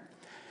there.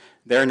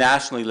 They're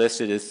nationally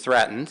listed as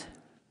threatened.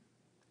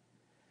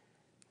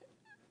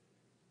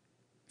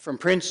 From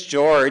Prince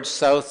George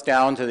south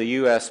down to the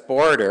U.S.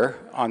 border,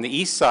 on the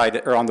east side,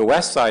 or on the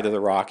west side of the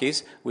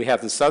Rockies, we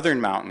have the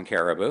southern mountain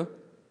caribou.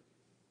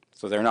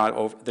 So they're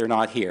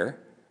not here.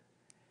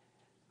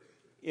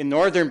 In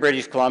northern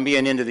British Columbia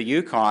and into the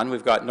Yukon,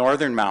 we've got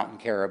northern mountain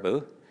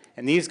caribou.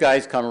 And these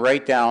guys come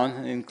right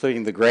down,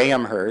 including the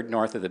Graham herd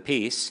north of the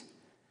Peace.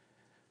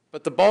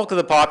 But the bulk of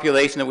the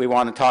population that we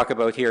want to talk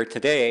about here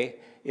today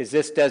is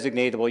this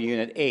designatable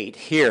unit 8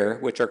 here,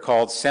 which are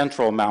called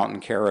central mountain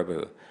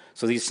caribou.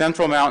 So these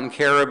central mountain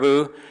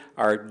caribou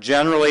are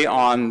generally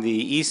on the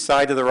east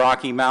side of the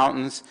Rocky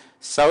Mountains,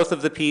 south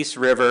of the Peace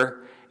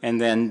River,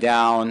 and then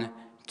down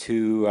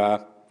to,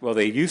 well,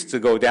 they used to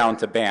go down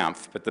to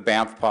Banff, but the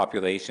Banff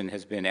population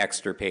has been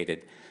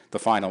extirpated. The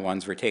final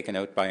ones were taken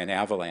out by an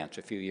avalanche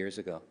a few years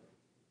ago.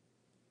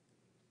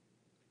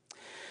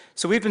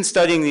 So we've been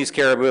studying these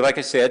caribou, like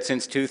I said,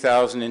 since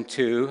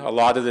 2002. A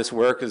lot of this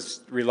work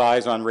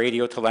relies on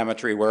radio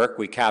telemetry work.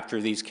 We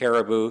capture these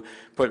caribou,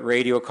 put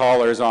radio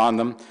collars on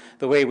them.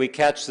 The way we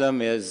catch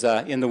them is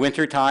in the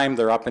wintertime,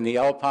 they're up in the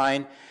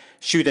alpine,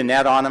 shoot a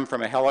net on them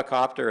from a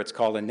helicopter. It's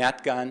called a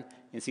net gun.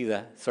 You see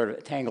the sort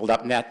of tangled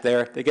up net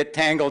there. They get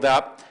tangled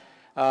up,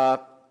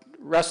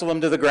 wrestle them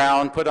to the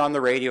ground, put on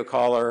the radio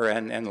collar,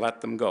 and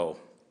let them go.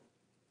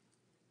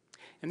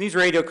 And these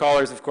radio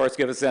collars, of course,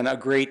 give us then a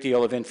great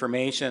deal of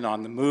information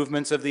on the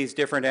movements of these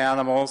different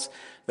animals,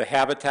 the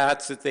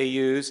habitats that they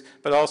use,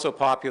 but also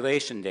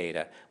population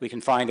data. We can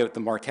find out the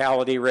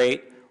mortality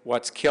rate,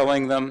 what's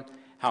killing them,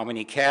 how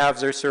many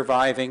calves are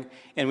surviving,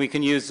 and we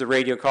can use the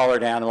radio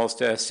collared animals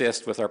to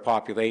assist with our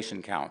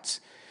population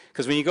counts.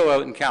 Because when you go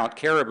out and count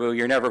caribou,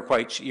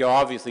 you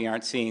obviously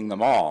aren't seeing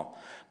them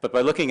all. But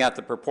by looking at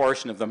the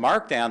proportion of the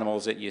marked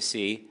animals that you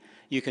see,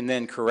 you can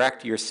then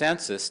correct your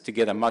census to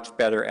get a much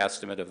better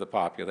estimate of the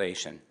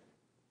population.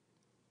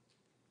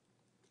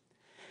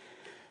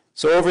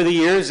 So over the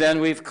years then,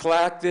 we've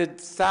collected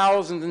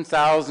thousands and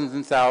thousands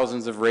and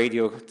thousands of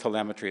radio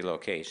telemetry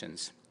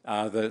locations.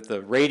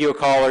 The radio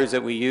collars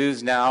that we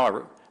use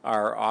now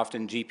are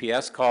often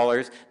GPS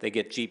collars. They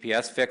get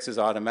GPS fixes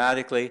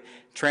automatically,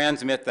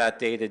 transmit that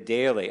data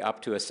daily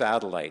up to a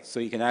satellite. So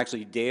you can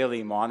actually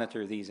daily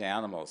monitor these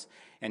animals.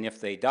 And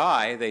if they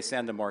die, they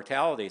send a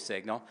mortality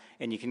signal,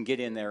 and you can get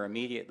in there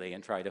immediately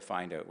and try to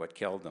find out what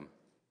killed them.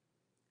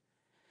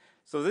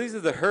 So these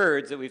are the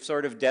herds that we've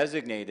sort of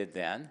designated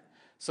then.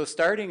 So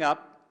starting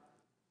up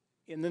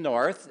in the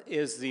north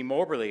is the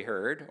Moberly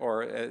herd,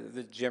 or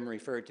that Jim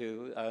referred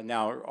to,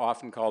 now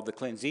often called the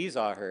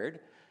Clinziza herd.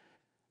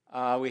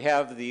 We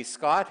have the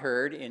Scott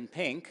herd in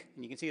pink,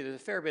 and you can see there's a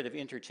fair bit of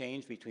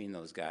interchange between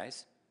those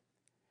guys.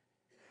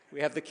 We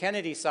have the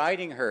Kennedy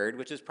siding herd,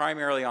 which is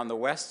primarily on the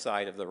west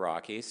side of the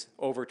Rockies,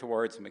 over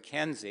towards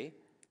Mackenzie.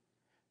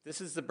 This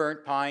is the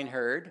Burnt Pine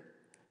herd.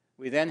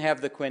 We then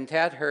have the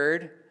Quintet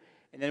herd,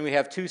 and then we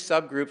have two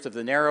subgroups of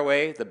the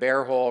Narroway, the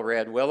Bear Hole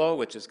Red Willow,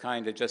 which is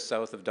kind of just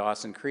south of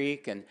Dawson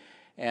Creek and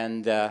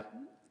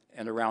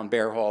around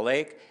Bear Hole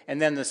Lake,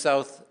 and then the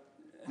South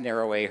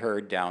Narroway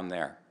herd down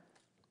there.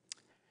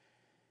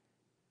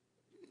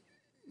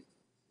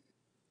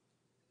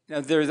 Now,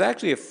 there's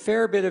actually a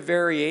fair bit of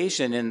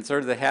variation in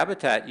sort of the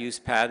habitat use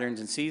patterns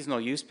and seasonal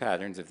use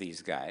patterns of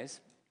these guys.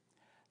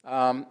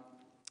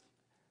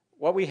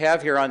 What we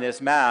have here on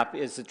this map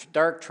is the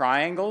dark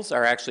triangles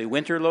are actually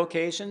winter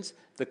locations.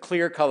 The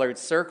clear colored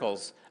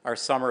circles are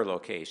summer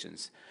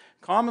locations.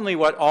 Commonly,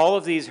 what all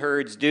of these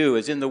herds do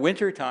is in the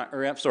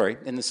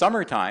in the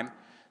summertime,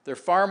 they're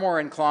far more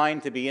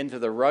inclined to be into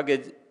the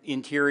rugged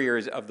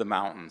interiors of the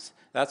mountains.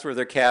 That's where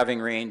their calving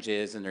range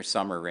is and their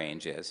summer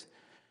range is.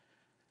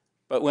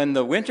 But when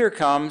the winter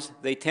comes,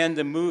 they tend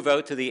to move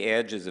out to the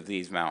edges of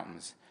these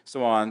mountains.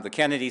 So on the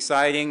Kennedy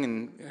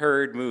siding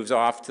herd moves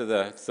off to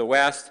the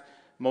west,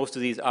 most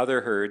of these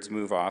other herds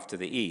move off to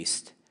the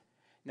east.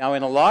 Now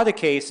in a lot of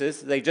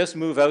cases, they just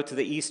move out to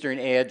the eastern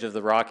edge of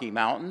the Rocky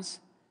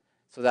Mountains.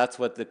 So that's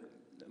what the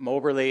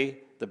Moberly,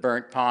 the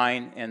Burnt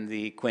Pine, and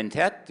the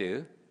Quintet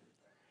do.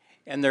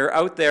 And they're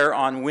out there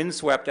on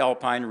windswept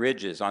alpine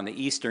ridges on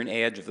the eastern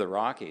edge of the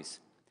Rockies.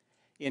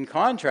 In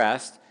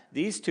contrast,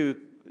 these two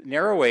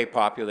Narroway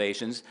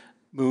populations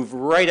move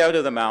right out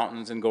of the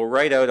mountains and go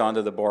right out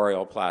onto the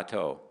boreal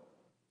plateau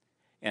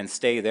and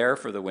stay there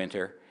for the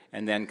winter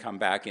and then come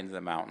back into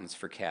the mountains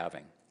for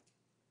calving.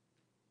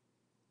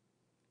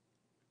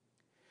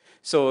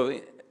 So,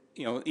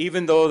 you know,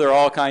 even though they're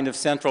all kind of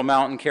central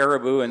mountain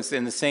caribou and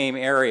in the same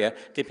area,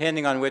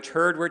 depending on which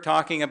herd we're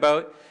talking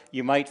about,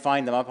 you might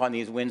find them up on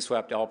these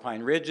windswept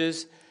alpine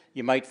ridges,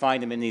 you might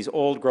find them in these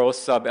old-growth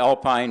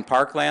subalpine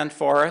parkland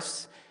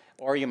forests,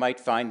 or you might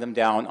find them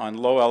down on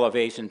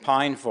low-elevation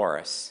pine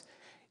forests.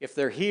 If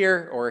they're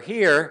here or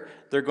here,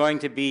 they're going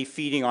to be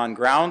feeding on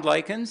ground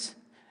lichens.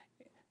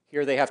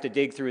 Here they have to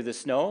dig through the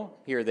snow.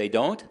 Here they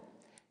don't.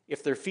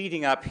 If they're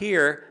feeding up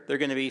here, they're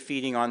going to be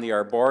feeding on the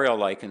arboreal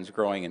lichens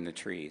growing in the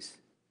trees.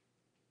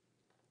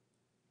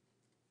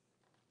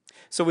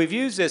 So we've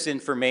used this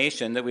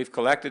information that we've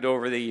collected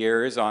over the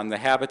years on the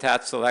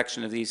habitat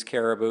selection of these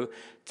caribou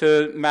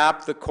to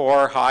map the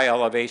core high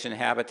elevation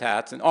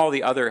habitats and all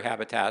the other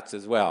habitats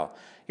as well.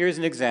 Here's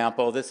an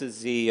example. This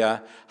is the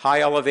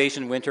high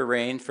elevation winter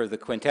range for the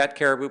Quintet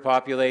caribou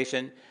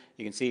population.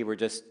 You can see we're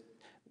just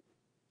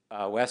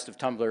west of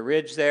Tumbler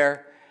Ridge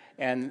there.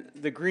 And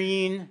the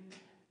green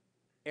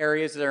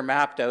areas that are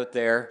mapped out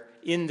there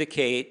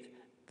indicate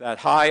that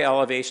high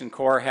elevation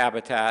core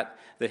habitat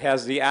that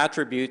has the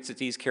attributes that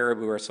these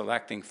caribou are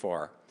selecting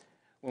for.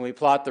 When we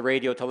plot the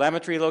radio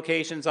telemetry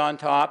locations on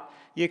top,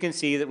 you can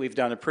see that we've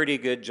done a pretty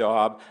good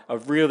job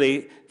of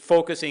really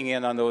focusing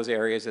in on those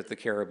areas that the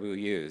caribou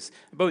use.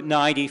 About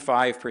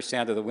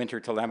 95% of the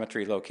winter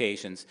telemetry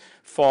locations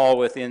fall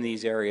within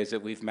these areas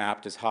that we've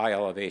mapped as high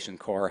elevation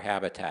core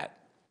habitat.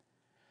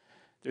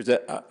 There's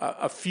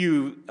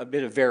a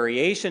bit of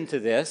variation to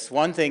this.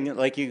 One thing,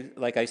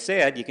 like I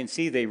said, you can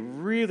see they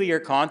really are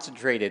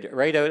concentrated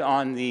right out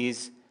on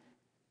these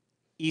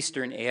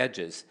eastern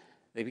edges.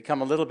 They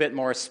become a little bit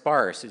more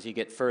sparse as you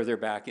get further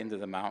back into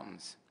the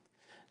mountains.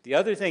 The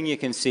other thing you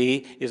can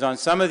see is on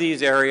some of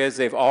these areas,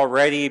 they've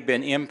already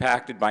been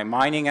impacted by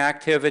mining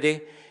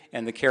activity,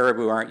 and the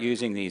caribou aren't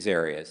using these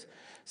areas.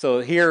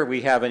 So here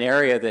we have an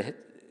area that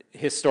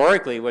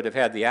historically would have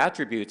had the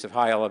attributes of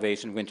high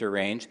elevation winter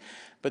range,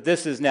 but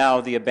this is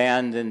now the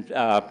abandoned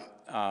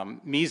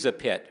Mesa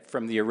pit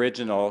from the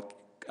original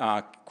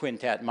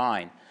Quintet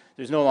mine.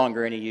 There's no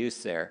longer any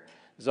use there.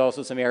 There's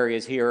also some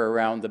areas here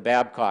around the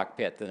Babcock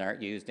pit that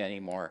aren't used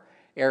anymore.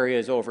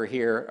 Areas over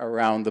here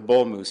around the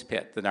Bull Moose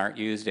pit that aren't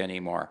used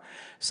anymore.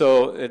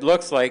 So it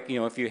looks like, you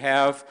know, if you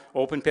have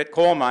open pit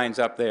coal mines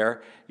up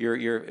there,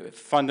 you're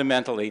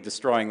fundamentally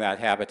destroying that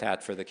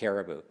habitat for the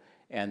caribou.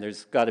 And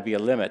there's got to be a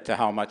limit to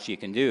how much you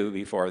can do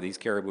before these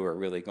caribou are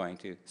really going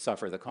to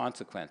suffer the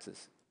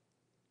consequences.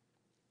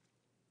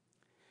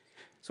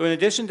 So in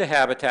addition to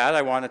habitat,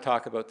 I want to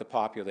talk about the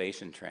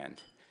population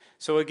trend.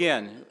 So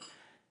again,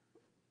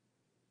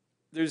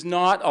 there's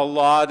not a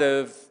lot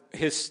of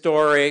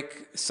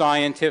historic,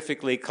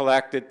 scientifically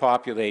collected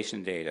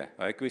population data.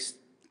 Like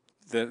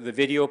the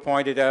video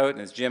pointed out,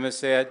 and as Jim has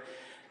said,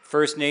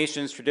 First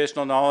Nations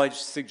traditional knowledge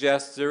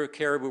suggests the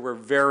caribou were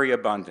very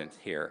abundant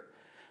here.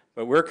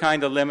 But we're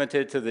kind of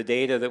limited to the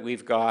data that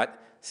we've got,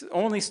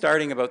 only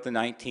starting about the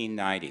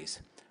 1990s.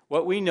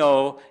 What we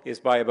know is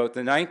by about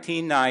the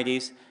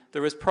 1990s,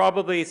 there was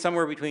probably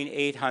somewhere between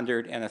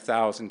 800 and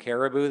 1,000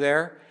 caribou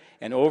there.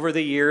 And over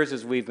the years,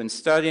 as we've been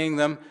studying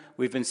them,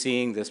 we've been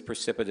seeing this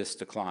precipitous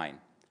decline.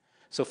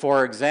 So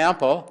for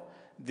example,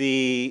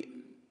 the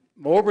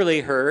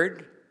Moberly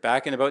herd,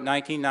 back in about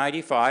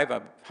 1995,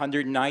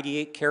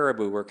 198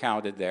 caribou were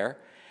counted there.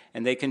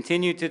 And they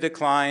continued to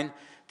decline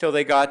till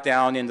they got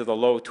down into the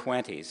low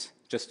 20s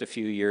just a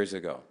few years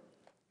ago.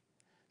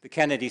 The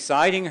Kennedy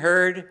siding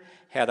herd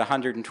had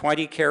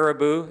 120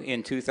 caribou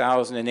in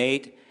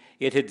 2008.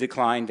 It had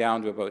declined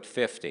down to about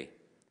 50.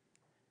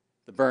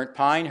 The burnt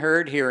pine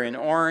herd here in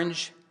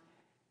orange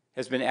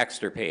has been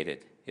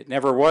extirpated. It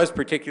never was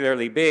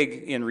particularly big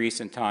in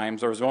recent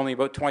times. There was only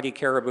about 20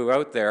 caribou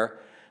out there,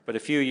 but a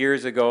few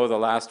years ago, the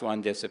last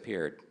one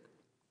disappeared.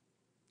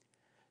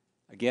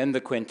 Again,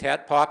 the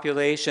quintet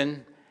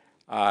population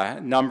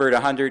numbered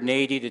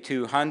 180 to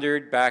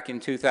 200 back in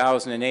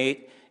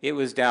 2008. It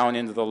was down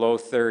into the low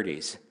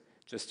 30s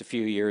just a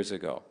few years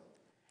ago.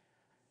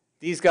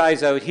 These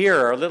guys out here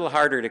are a little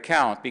harder to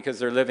count because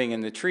they're living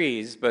in the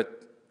trees, but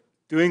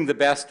doing the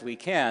best we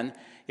can,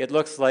 it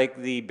looks like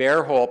the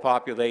bear hole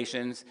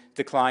populations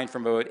declined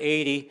from about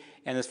 80,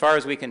 and as far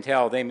as we can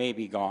tell, they may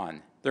be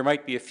gone. There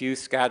might be a few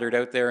scattered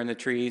out there in the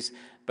trees,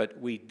 but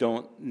we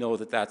don't know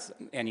that that's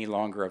any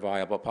longer a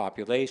viable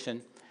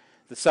population.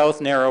 The South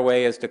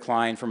Narrowway has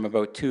declined from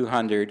about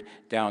 200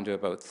 down to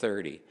about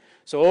 30.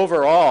 So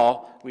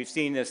overall, we've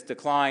seen this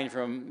decline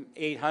from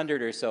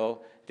 800 or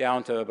so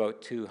down to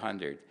about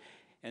 200.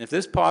 And if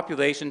this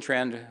population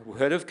trend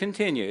would have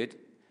continued,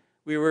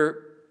 we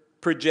were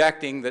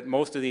projecting that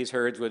most of these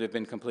herds would have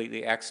been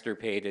completely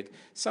extirpated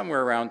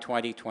somewhere around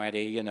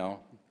 2020, you know,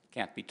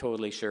 can't be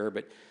totally sure,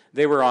 but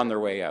they were on their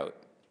way out.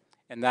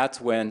 And that's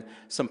when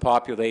some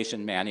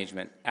population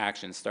management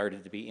actions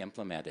started to be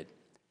implemented.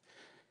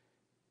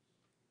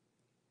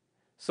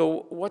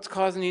 So what's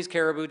causing these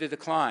caribou to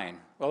decline?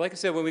 Well, like I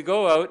said, when we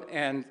go out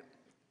and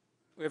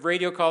we have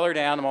radio-collared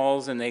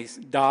animals and they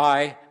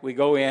die, we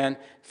go in,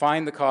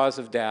 find the cause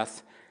of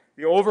death.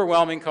 The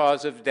overwhelming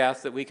cause of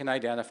death that we can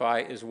identify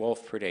is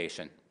wolf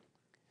predation.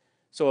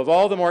 So of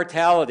all the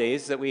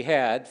mortalities that we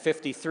had,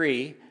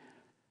 53,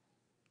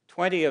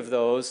 20 of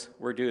those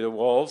were due to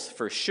wolves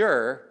for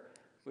sure.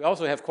 We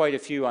also have quite a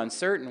few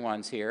uncertain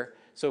ones here.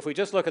 So if we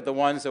just look at the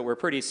ones that we're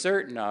pretty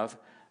certain of,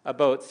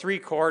 about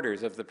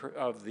 3/4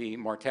 of the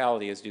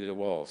mortality is due to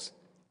wolves.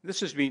 This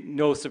should be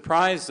no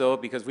surprise, though,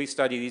 because we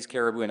study these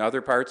caribou in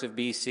other parts of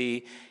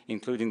BC,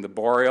 including the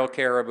boreal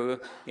caribou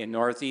in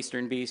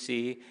northeastern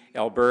BC,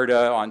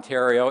 Alberta,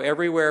 Ontario.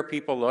 Everywhere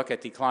people look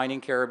at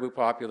declining caribou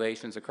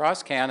populations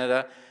across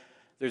Canada,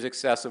 there's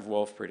excessive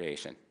wolf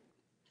predation.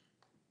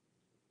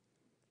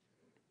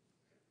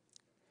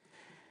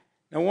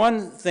 Now,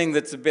 one thing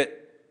that's a bit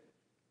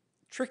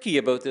tricky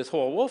about this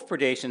whole wolf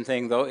predation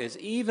thing, though, is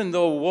even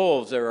though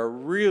wolves are a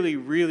really,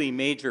 really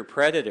major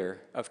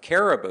predator of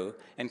caribou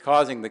and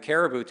causing the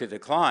caribou to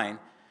decline,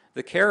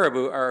 the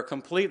caribou are a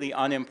completely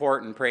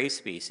unimportant prey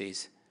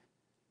species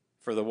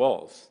for the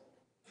wolves.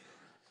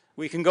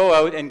 We can go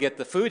out and get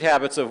the food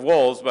habits of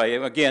wolves by,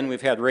 again,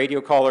 we've had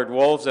radio-collared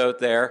wolves out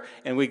there,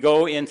 and we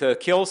go into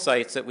kill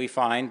sites that we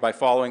find by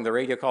following the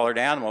radio-collared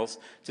animals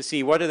to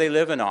see what are they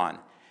living on.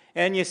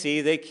 And you see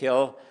they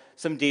kill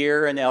some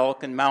deer and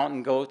elk and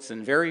mountain goats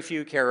and very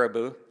few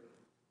caribou.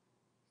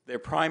 They're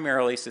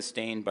primarily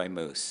sustained by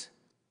moose.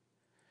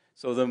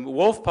 So the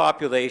wolf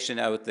population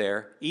out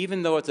there,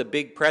 even though it's a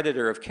big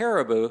predator of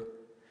caribou,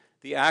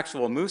 the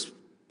actual moose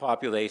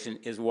population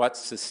is what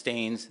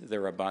sustains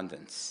their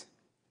abundance.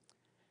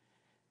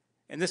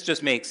 And this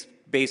just makes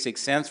basic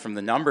sense from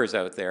the numbers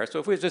out there. So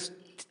if we just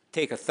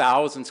take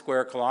 1,000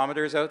 square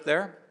kilometers out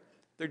there,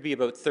 there'd be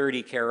about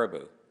 30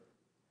 caribou.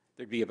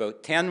 There'd be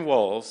about 10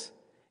 wolves,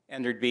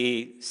 and there'd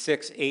be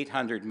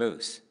 600-800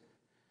 moose.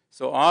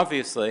 So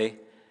obviously,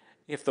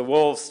 if the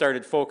wolves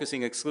started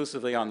focusing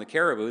exclusively on the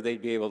caribou,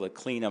 they'd be able to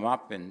clean them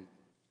up, and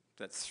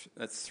that's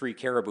 3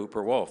 caribou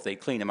per wolf.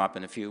 They'd clean them up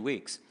in a few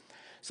weeks.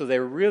 So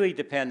they're really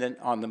dependent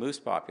on the moose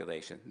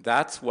population.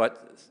 That's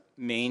what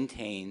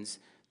maintains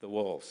the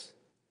wolves.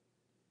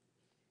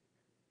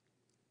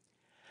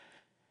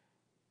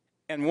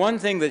 And one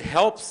thing that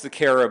helps the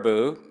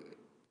caribou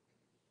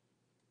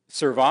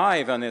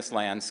survive on this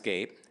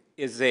landscape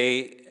is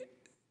they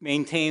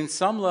maintain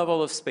some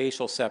level of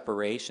spatial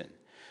separation.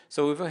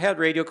 So we've had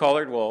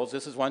radio-collared wolves.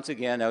 This is once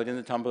again out in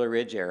the Tumbler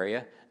Ridge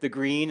area. The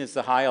green is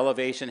the high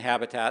elevation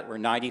habitat where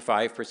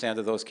 95%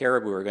 of those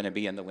caribou are going to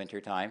be in the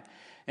wintertime.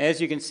 And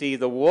as you can see,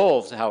 the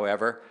wolves,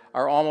 however,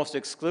 are almost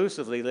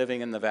exclusively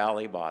living in the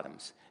valley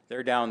bottoms.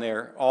 They're down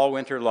there all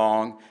winter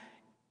long,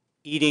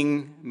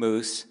 eating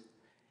moose,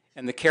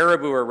 and the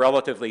caribou are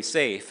relatively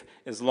safe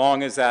as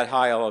long as that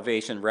high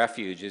elevation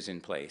refuge is in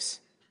place.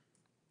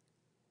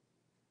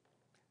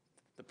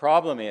 The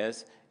problem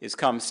is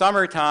come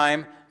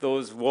summertime,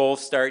 those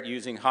wolves start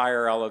using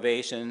higher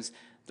elevations.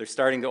 They're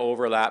starting to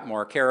overlap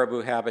more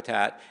caribou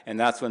habitat, and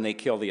that's when they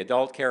kill the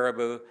adult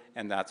caribou,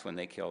 and that's when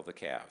they kill the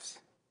calves.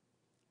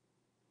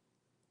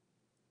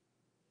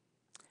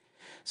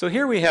 So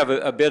here we have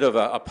a bit of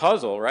a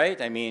puzzle, right?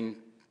 I mean,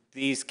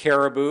 these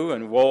caribou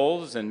and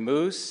wolves and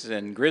moose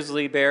and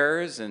grizzly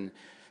bears and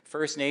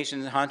First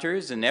Nations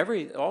hunters and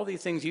all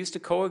these things used to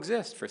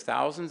coexist for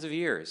thousands of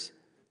years.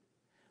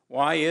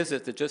 Why is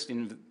it that just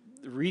in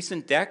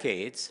recent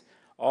decades,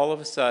 all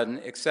of a sudden,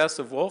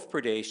 excessive wolf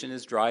predation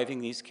is driving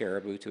these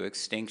caribou to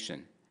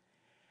extinction?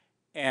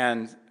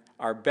 And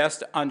our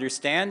best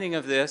understanding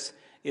of this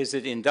is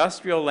that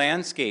industrial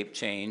landscape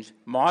change,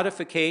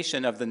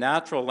 modification of the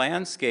natural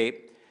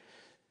landscape,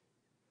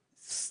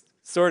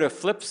 sort of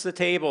flips the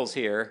tables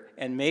here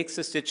and makes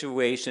the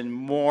situation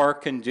more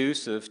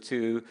conducive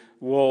to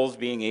wolves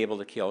being able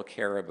to kill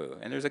caribou.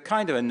 And there's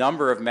a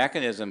number of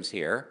mechanisms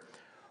here.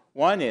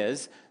 One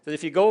is that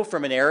if you go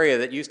from an area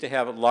that used to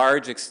have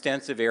large,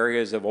 extensive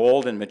areas of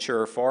old and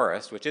mature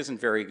forest, which isn't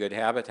very good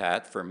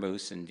habitat for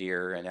moose and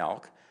deer and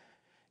elk,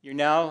 you're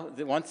now,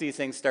 once these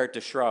things start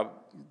to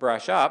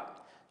brush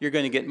up, you're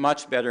going to get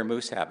much better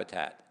moose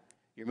habitat.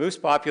 Your moose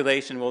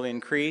population will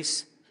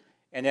increase,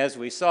 and as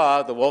we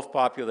saw, the wolf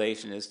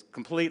population is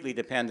completely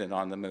dependent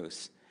on the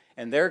moose.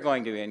 And they're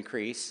going to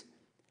increase,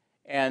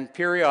 and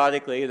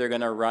periodically they're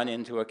going to run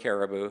into a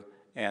caribou,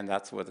 and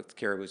that's what the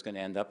caribou is going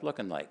to end up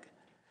looking like.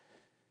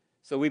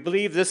 So we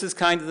believe this is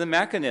kind of the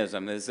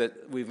mechanism, is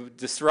that we've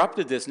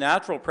disrupted this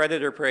natural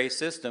predator-prey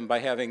system by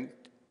having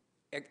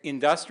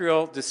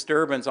industrial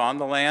disturbance on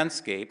the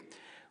landscape,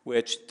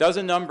 which does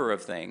a number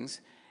of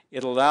things.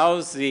 It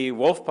allows the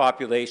wolf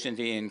population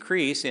to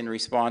increase in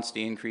response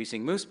to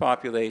increasing moose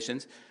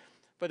populations,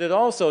 but it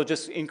also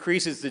just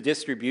increases the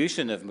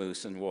distribution of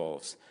moose and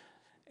wolves.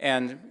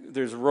 And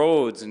there's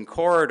roads and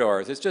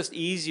corridors. It's just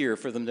easier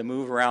for them to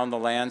move around the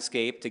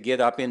landscape, to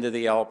get up into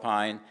the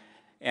alpine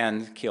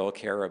and kill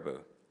caribou.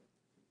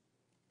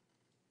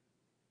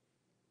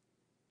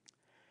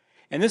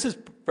 And this is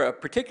a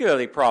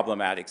particularly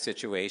problematic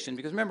situation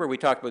because remember we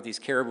talked about these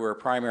caribou are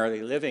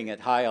primarily living at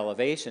high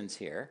elevations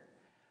here.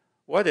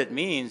 What it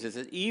means is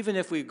that even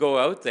if we go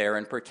out there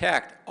and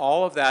protect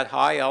all of that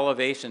high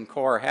elevation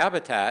core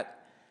habitat,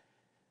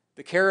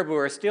 the caribou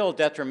are still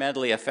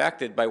detrimentally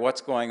affected by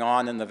what's going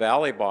on in the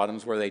valley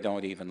bottoms where they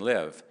don't even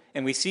live.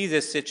 And we see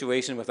this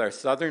situation with our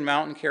southern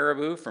mountain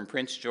caribou from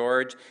Prince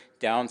George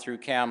down through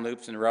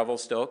Kamloops and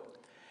Revelstoke.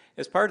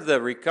 As part of the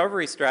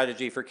recovery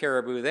strategy for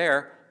caribou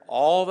there,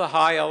 all the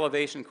high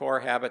elevation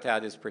core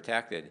habitat is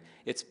protected.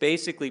 It's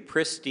basically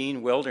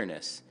pristine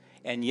wilderness.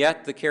 And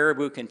yet the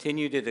caribou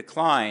continue to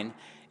decline,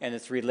 and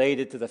it's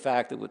related to the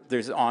fact that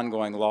there's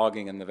ongoing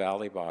logging in the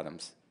valley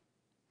bottoms.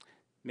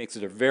 Makes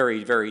it a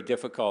very, very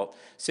difficult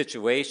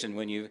situation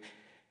when you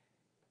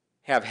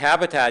have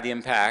habitat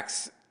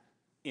impacts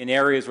in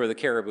areas where the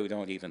caribou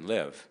don't even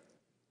live.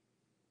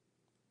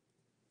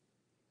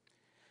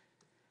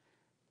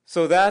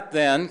 So that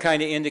then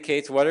kind of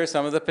indicates what are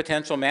some of the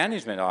potential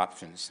management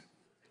options.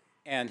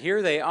 And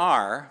here they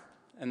are.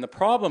 And the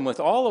problem with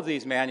all of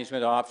these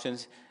management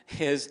options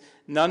is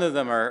none of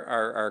them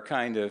are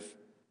kind of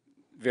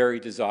very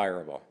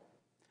desirable.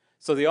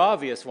 So the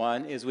obvious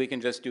one is we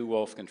can just do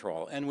wolf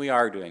control, and we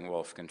are doing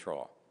wolf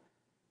control.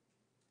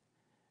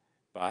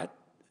 But,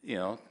 you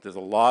know, there's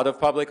a lot of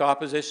public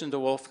opposition to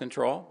wolf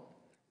control.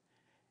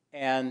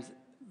 And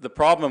the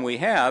problem we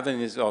have,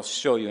 and as I'll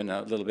show you in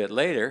a little bit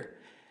later,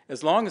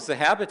 as long as the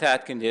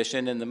habitat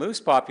condition and the moose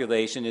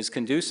population is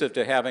conducive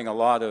to having a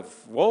lot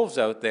of wolves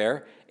out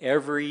there,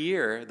 every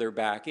year they're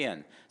back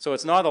in. So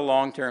it's not a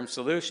long-term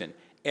solution.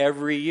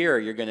 Every year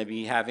you're going to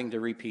be having to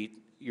repeat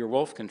your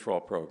wolf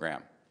control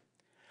program.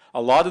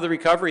 A lot of the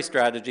recovery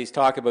strategies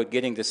talk about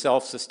getting to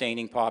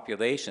self-sustaining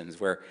populations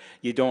where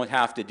you don't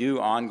have to do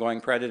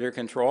ongoing predator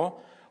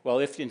control. Well,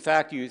 if in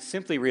fact you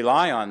simply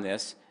rely on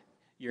this,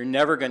 you're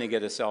never going to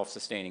get a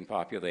self-sustaining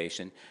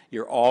population.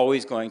 You're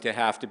always going to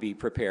have to be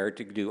prepared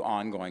to do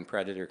ongoing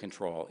predator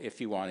control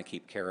if you want to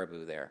keep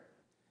caribou there.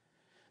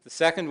 The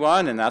second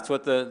one, and that's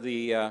what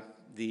the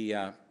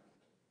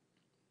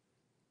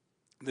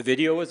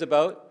video was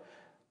about,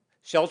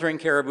 sheltering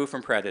caribou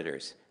from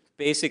predators.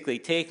 Basically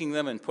taking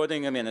them and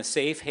putting them in a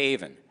safe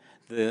haven.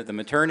 The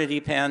maternity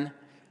pen,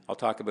 I'll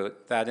talk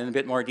about that in a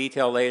bit more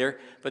detail later,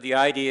 but the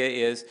idea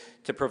is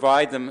to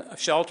provide them a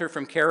shelter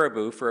from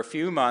caribou for a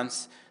few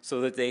months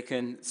so that they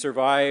can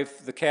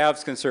survive, the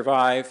calves can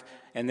survive,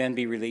 and then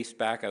be released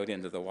back out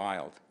into the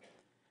wild.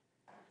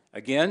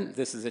 Again,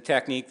 this is a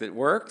technique that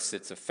works.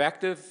 It's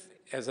effective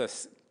as a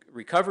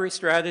recovery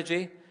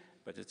strategy,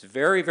 but it's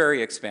very,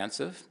 very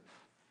expensive.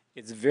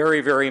 It's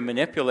very, very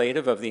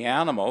manipulative of the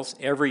animals.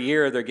 Every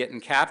year they're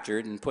getting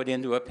captured and put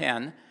into a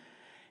pen.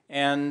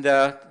 And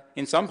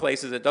in some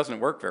places it doesn't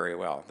work very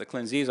well. The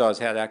Clinzizos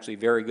had actually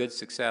very good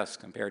success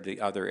compared to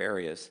the other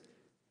areas.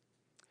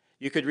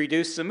 You could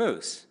reduce the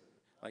moose.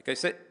 Like I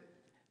said,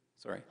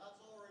 sorry.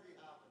 That's already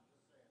happened,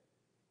 just saying.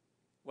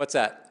 What's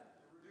that?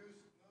 The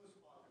reduced moose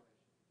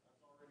population, that's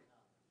already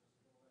happened,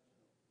 just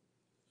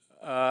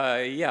to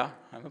let you know. Yeah,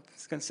 I'm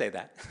just going to say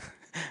that.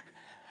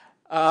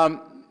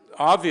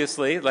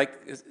 Obviously, like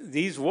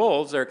these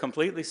wolves are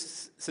completely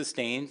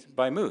sustained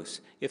by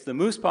moose. If the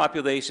moose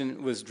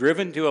population was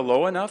driven to a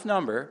low enough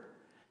number,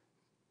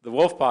 the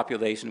wolf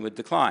population would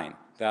decline.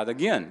 That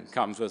again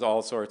comes with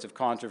all sorts of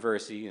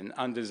controversy and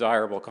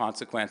undesirable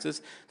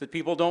consequences that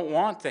people don't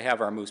want to have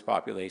our moose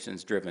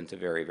populations driven to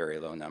very, very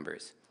low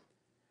numbers.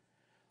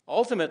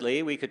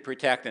 Ultimately, we could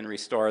protect and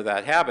restore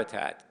that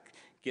habitat,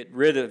 get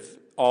rid of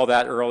all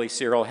that early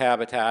cereal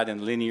habitat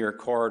and linear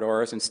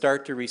corridors and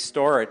start to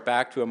restore it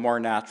back to a more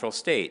natural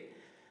state.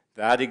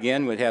 That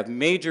again would have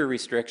major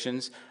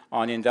restrictions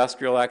on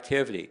industrial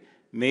activity,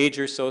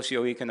 major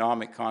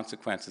socioeconomic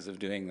consequences of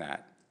doing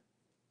that.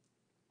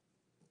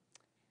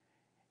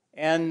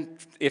 And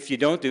if you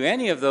don't do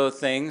any of those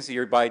things,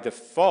 you're by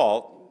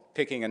default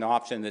picking an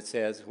option that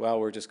says, well,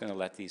 we're just going to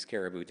let these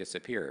caribou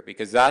disappear,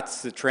 because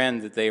that's the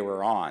trend that they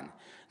were on.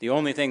 The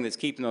only thing that's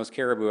keeping those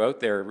caribou out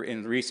there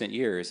in recent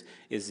years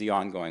is the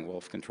ongoing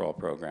wolf control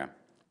program.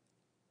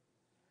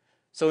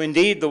 So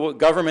indeed, the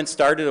government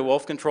started a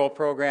wolf control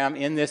program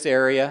in this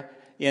area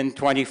in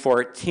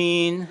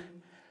 2014.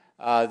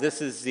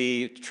 This is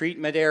the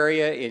treatment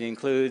area. It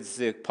includes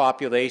the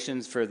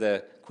populations for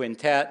the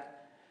Quintet,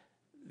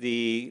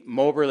 the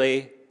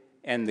Moberly,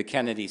 and the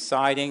Kennedy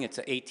siding. It's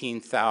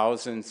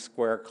 18,000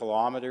 square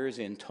kilometers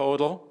in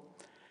total.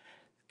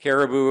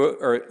 Caribou,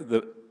 or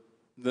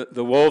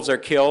the wolves are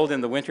killed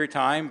in the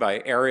wintertime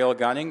by aerial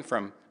gunning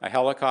from a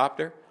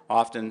helicopter.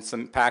 Often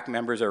some pack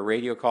members are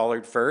radio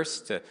collared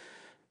first to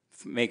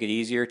make it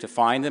easier to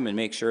find them and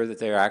make sure that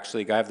they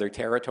actually have their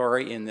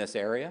territory in this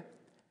area.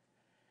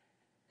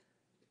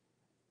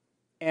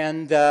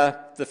 And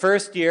the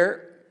first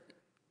year,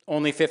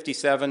 only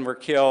 57 were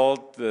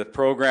killed. The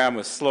program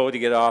was slow to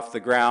get off the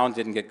ground,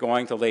 didn't get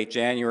going till late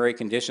January.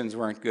 Conditions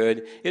weren't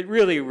good. It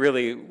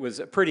really was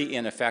pretty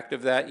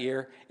ineffective that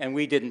year, and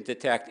we didn't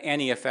detect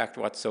any effect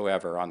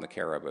whatsoever on the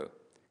caribou.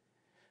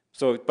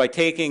 So by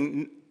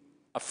taking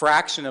a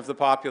fraction of the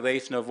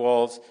population of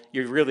wolves,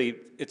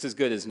 it's as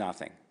good as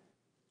nothing.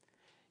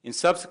 In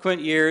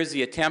subsequent years,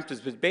 the attempt has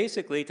been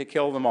basically to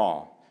kill them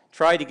all.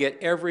 Try to get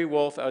every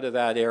wolf out of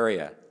that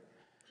area.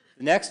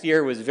 The next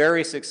year was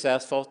very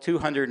successful,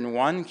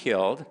 201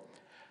 killed.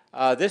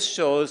 This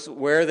shows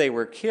where they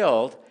were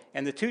killed,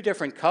 and the two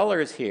different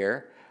colors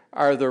here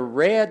are the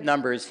red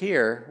numbers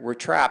here were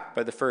trapped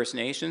by the First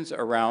Nations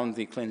around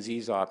the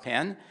Clinzizaw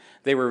pen.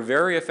 They were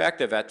very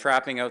effective at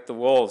trapping out the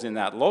wolves in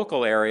that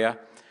local area,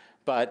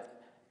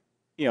 but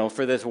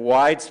for this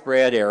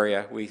widespread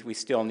area, we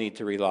still need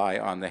to rely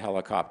on the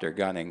helicopter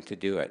gunning to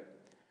do it.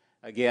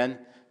 Again,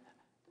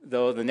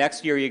 though the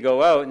next year you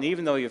go out, and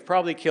even though you've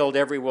probably killed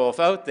every wolf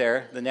out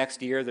there, the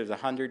next year there's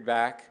 100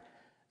 back.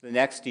 The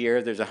next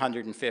year there's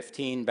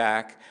 115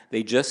 back.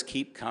 They just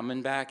keep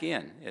coming back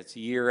in. It's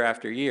year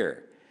after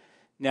year.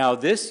 Now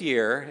this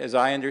year, as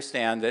I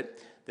understand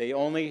it, they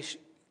only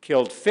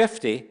killed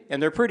 50,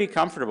 and they're pretty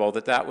comfortable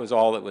that that was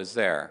all that was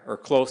there, or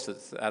close to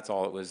that's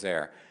all that was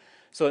there.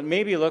 So it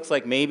maybe looks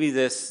like maybe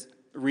this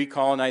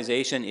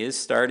recolonization is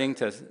starting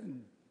to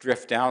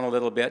drift down a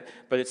little bit,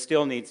 but it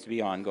still needs to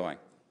be ongoing.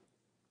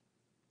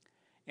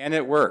 And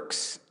it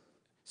works.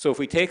 So if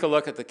we take a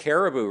look at the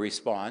caribou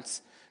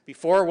response,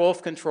 before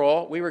wolf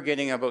control, we were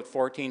getting about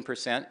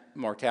 14%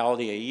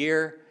 mortality a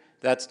year.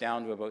 That's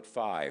down to about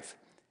 5.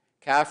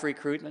 Calf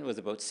recruitment was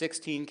about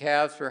 16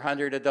 calves per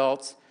 100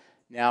 adults.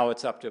 Now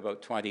it's up to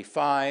about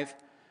 25.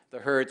 The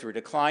herds were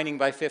declining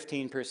by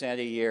 15%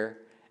 a year.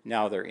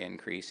 Now they're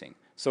increasing.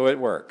 So it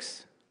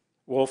works.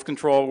 Wolf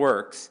control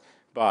works,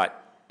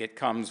 but it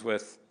comes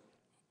with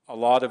a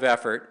lot of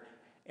effort,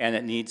 and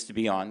it needs to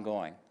be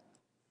ongoing.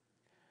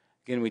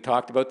 Again, we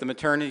talked about the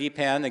maternity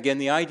pen. Again,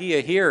 the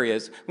idea here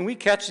is when we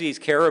catch these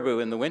caribou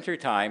in the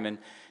wintertime and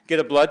get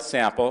a blood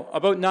sample,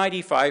 about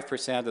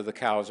 95% of the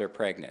cows are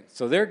pregnant.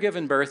 So they're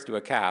giving birth to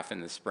a calf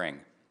in the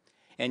spring.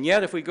 And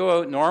yet, if we go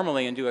out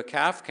normally and do a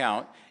calf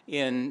count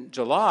in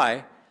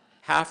July,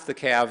 half the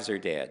calves are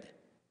dead.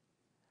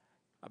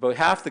 About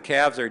half the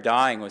calves are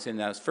dying within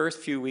those first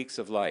few weeks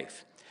of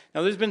life.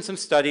 Now, there's been some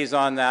studies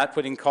on that,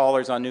 putting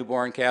collars on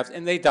newborn calves,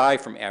 and they die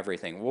from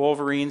everything.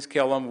 Wolverines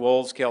kill them,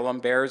 wolves kill them,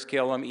 bears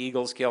kill them,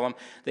 eagles kill them.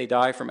 They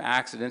die from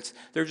accidents.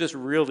 They're just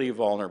really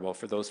vulnerable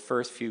for those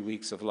first few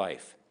weeks of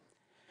life.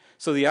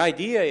 So the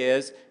idea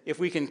is, if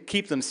we can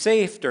keep them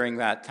safe during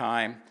that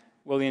time,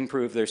 we'll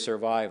improve their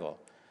survival.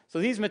 So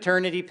these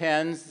maternity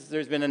pens,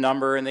 there's been a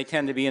number, and they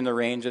tend to be in the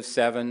range of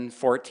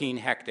 14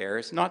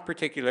 hectares, not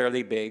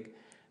particularly big,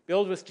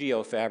 built with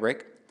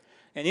geofabric.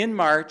 And in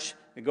March,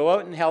 they go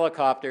out in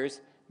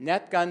helicopters,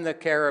 net gun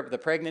the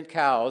pregnant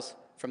cows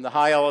from the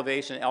high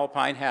elevation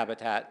alpine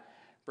habitat,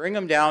 bring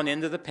them down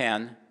into the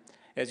pen.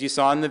 As you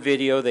saw in the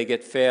video, they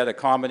get fed a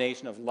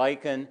combination of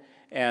lichen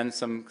and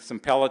some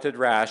pelleted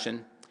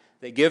ration.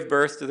 They give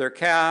birth to their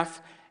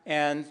calf,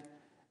 and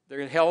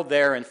they're held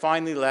there and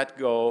finally let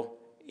go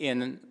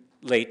in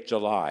late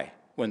July,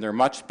 when they're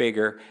much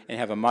bigger and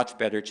have a much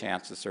better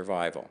chance of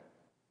survival.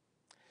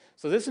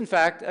 So this, in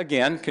fact,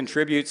 again,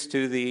 contributes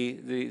to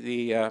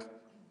the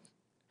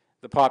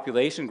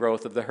population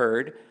growth of the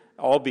herd,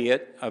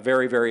 albeit a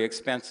very, very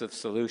expensive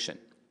solution.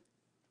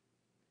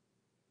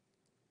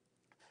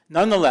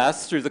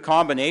 Nonetheless, through the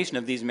combination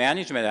of these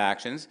management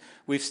actions,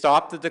 we've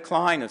stopped the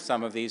decline of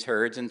some of these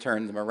herds and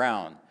turned them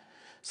around.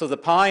 So the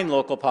Pine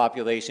local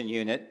population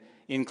unit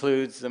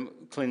includes the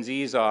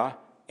Clinziza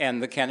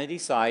and the Kennedy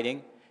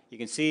siding. You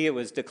can see it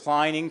was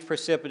declining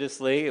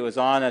precipitously. It was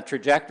on a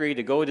trajectory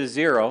to go to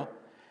zero,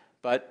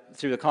 but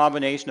through the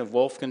combination of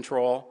wolf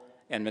control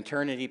and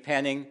maternity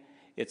penning,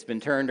 it's been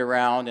turned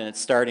around and it's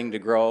starting to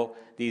grow.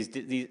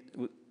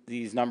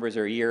 These numbers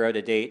are a year out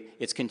of date.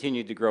 It's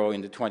continued to grow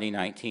into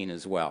 2019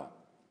 as well.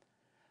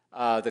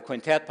 The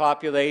quintet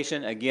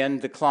population, again,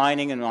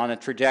 declining and on a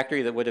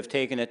trajectory that would have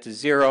taken it to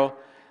zero.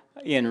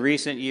 In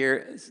recent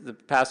years, the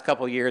past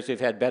couple of years, we've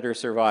had better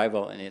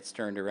survival, and it's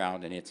turned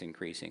around and it's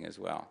increasing as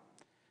well.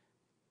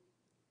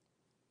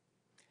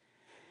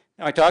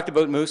 Now, I talked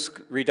about moose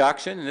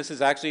reduction, and this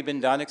has actually been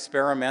done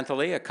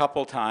experimentally a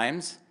couple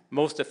times,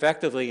 most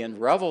effectively in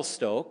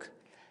Revelstoke.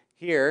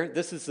 Here,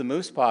 this is the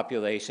moose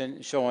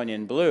population shown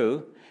in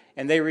blue,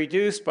 and they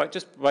reduced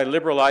just by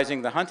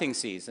liberalizing the hunting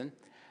season,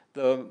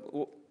 the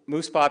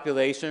moose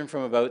population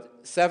from about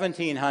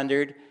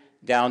 1,700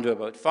 down to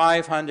about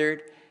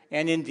 500,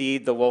 and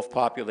indeed the wolf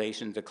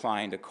population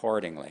declined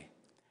accordingly.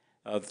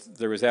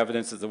 There was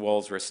evidence that the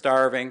wolves were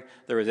starving.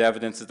 There was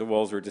evidence that the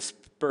wolves were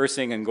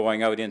dispersing and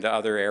going out into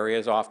other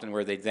areas, often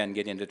where they'd then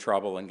get into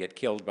trouble and get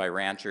killed by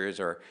ranchers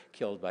or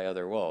killed by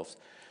other wolves.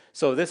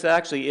 So this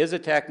actually is a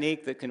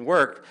technique that can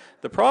work.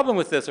 The problem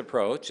with this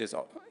approach is,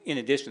 in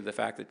addition to the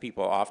fact that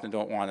people often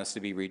don't want us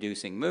to be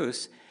reducing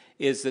moose,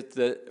 is that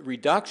the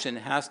reduction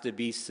has to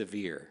be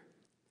severe.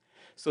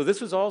 So this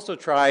was also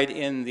tried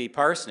in the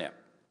parsnip,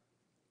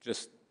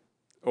 just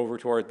over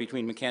toward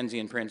between Mackenzie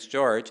and Prince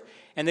George,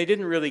 and they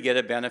didn't really get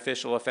a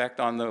beneficial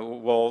effect on the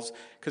wolves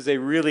because they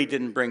really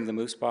didn't bring the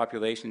moose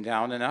population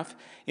down enough.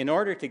 In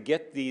order to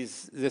get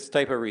this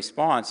type of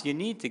response, you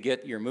need to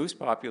get your moose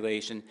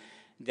population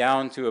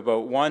down to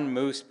about 1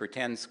 moose per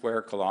 10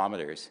 square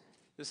kilometers.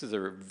 This is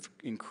an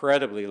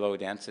incredibly low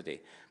density,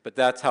 but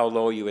that's how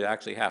low you would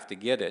actually have to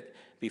get it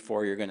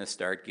before you're going to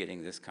start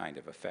getting this kind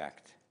of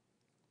effect.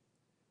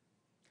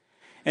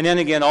 And then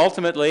again,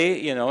 ultimately,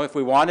 you know, if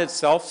we wanted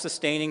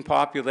self-sustaining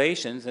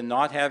populations and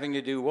not having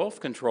to do wolf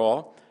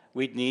control,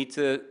 we'd need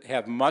to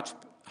have much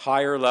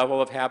higher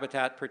level of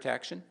habitat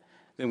protection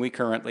than we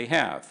currently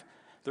have.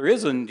 There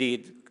is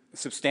indeed a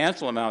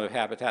substantial amount of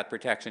habitat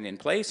protection in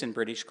place in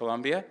British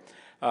Columbia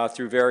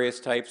through various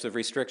types of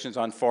restrictions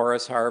on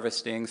forest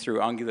harvesting, through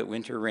ungulate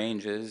winter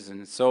ranges,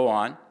 and so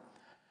on.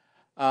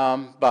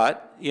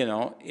 But, you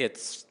know,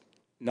 it's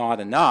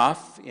not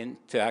enough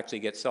to actually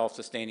get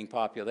self-sustaining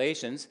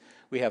populations.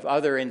 We have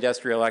other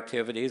industrial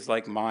activities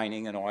like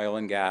mining and oil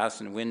and gas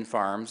and wind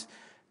farms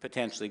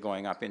potentially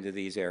going up into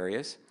these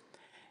areas.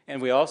 And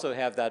we also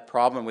have that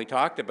problem we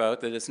talked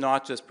about, that it's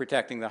not just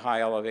protecting the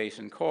high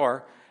elevation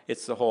core,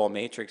 it's the whole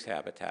matrix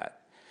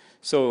habitat.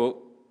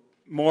 So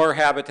more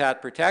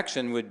habitat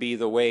protection would be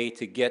the way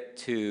to get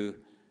to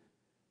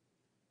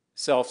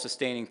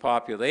self-sustaining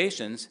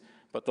populations,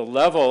 but the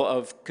level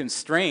of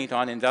constraint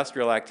on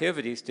industrial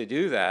activities to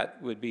do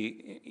that would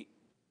be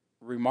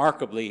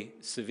remarkably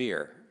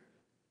severe.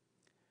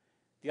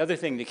 The other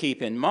thing to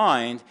keep in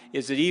mind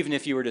is that even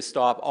if you were to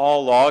stop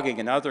all logging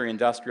and other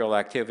industrial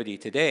activity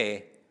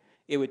today,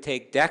 it would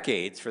take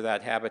decades for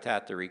that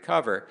habitat to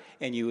recover,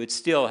 and you would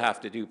still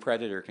have to do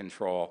predator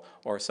control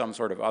or some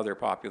sort of other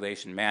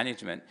population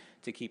management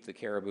to keep the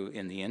caribou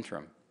in the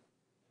interim.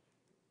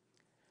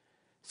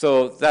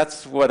 So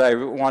that's what I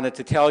wanted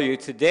to tell you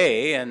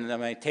today, and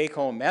my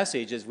take-home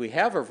message is we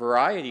have a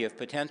variety of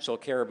potential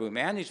caribou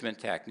management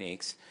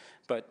techniques,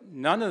 but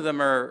none of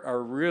them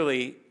are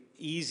really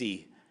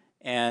easy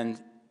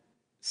and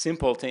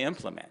simple to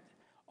implement.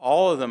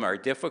 All of them are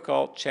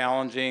difficult,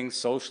 challenging,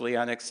 socially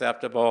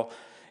unacceptable,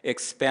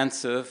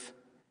 expensive.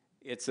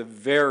 It's a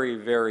very,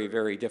 very,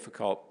 very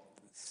difficult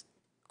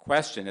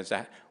question, is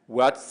that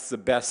what's the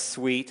best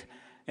suite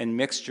and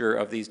mixture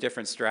of these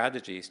different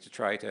strategies to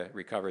try to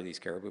recover these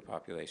caribou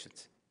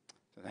populations.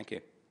 So thank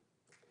you.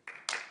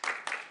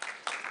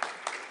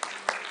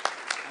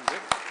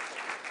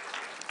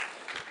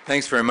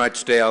 Thanks very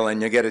much, Dale,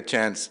 and you'll get a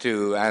chance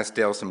to ask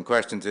Dale some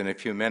questions in a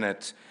few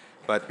minutes.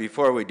 But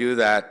before we do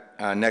that,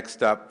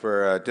 next up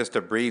for just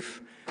a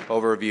brief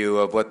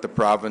overview of what the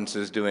province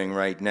is doing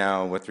right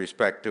now with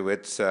respect to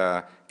its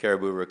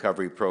caribou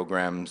recovery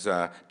programs,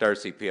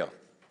 Darcy Peel.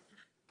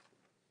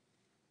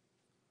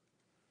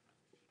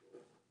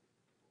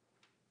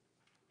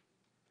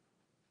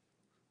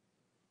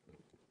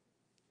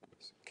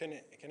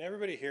 Can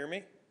everybody hear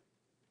me?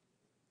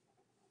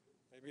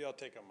 Maybe I'll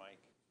take a mic.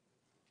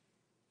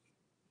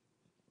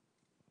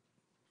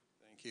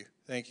 Thank you.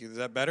 Thank you. Is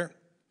that better?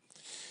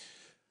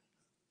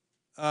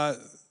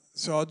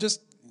 So I'll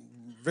just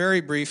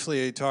very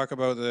briefly talk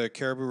about the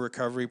Caribou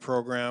Recovery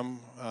Program.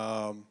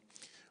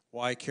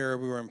 why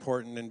caribou are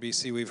important in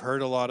BC. We've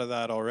heard a lot of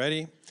that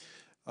already.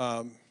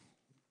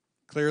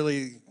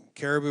 Clearly,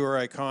 caribou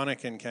are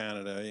iconic in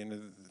Canada. You know,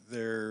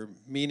 they're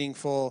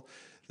meaningful.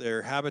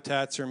 Their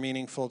habitats are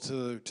meaningful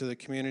to the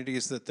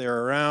communities that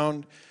they're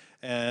around,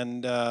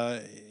 and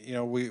you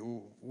know,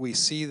 we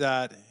see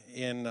that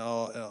in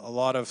a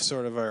lot of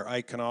sort of our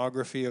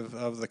iconography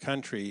of the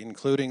country,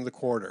 including the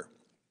quarter.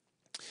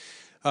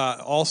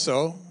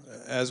 Also,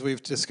 as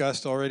we've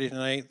discussed already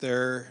tonight,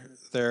 they're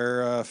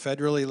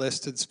federally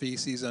listed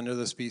species under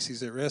the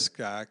Species at Risk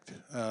Act,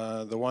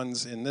 the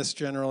ones in this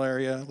general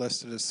area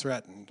listed as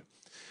threatened.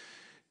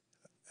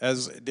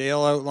 As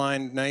Dale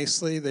outlined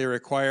nicely, they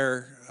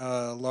require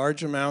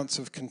large amounts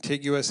of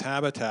contiguous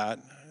habitat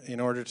in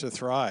order to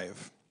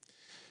thrive.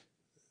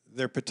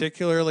 They're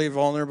particularly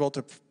vulnerable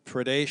to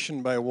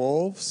predation by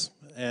wolves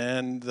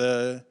and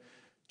the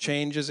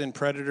changes in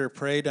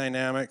predator-prey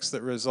dynamics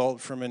that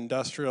result from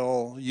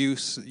industrial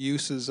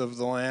uses of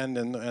the land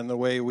and the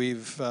way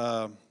we've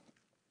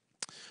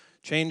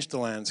changed the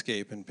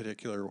landscape in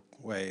particular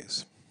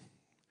ways.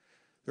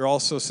 They're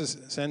also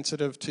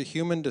sensitive to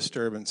human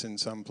disturbance in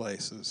some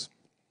places.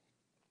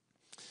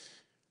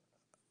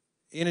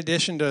 In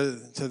addition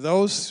to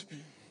those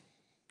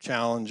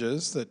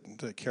challenges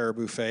that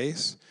caribou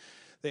face,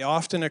 they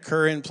often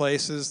occur in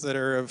places that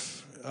are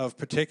of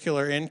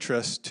particular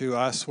interest to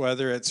us,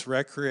 whether it's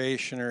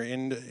recreation or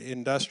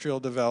industrial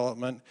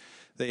development.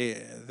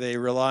 They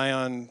rely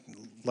on,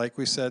 like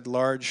we said,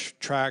 large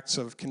tracts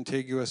of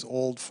contiguous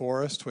old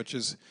forest, which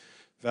is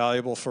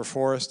valuable for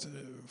forest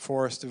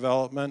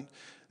development.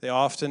 They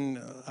often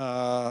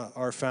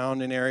are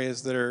found in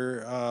areas that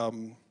are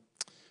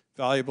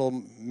valuable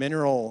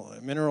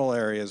mineral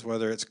areas,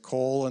 whether it's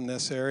coal in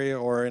this area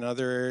or in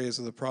other areas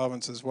of the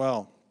province as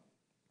well.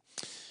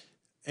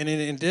 And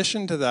in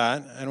addition to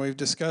that, and we've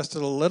discussed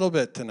it a little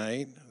bit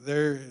tonight,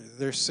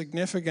 they're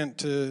significant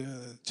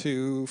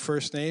to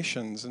First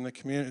Nations and the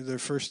community, their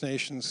First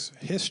Nations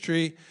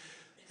history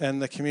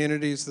and the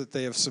communities that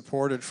they have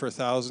supported for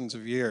thousands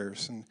of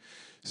years. And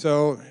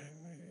so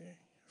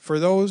for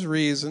those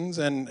reasons,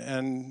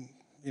 and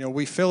you know,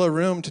 we fill a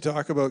room to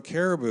talk about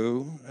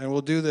caribou, and we'll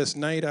do this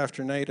night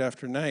after night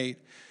after night.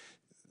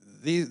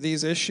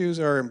 These issues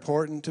are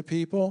important to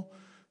people.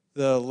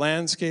 The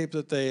landscape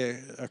that they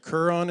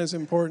occur on is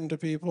important to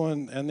people,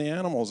 and the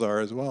animals are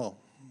as well.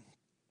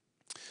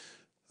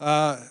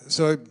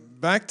 So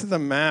back to the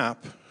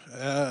map.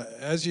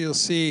 As you'll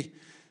see,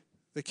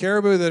 the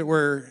caribou that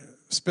we're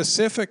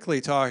specifically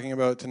talking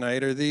about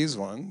tonight are these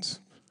ones.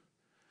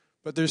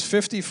 But there's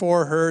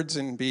 54 herds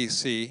in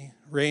BC,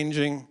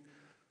 ranging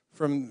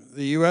from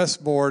the US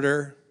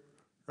border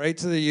right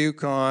to the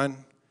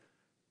Yukon,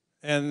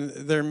 and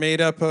they're made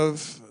up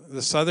of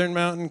the southern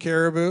mountain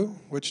caribou,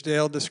 which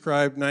Dale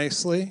described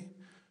nicely,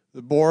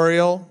 the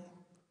boreal,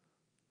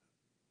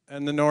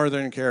 and the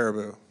northern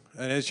caribou.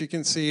 And as you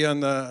can see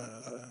on the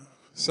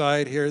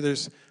side here,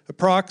 there's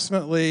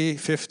approximately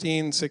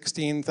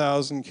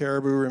 16,000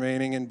 caribou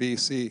remaining in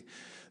BC.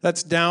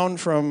 That's down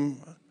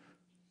from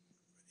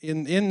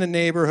in the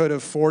neighborhood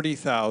of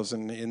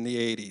 40,000 in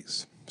the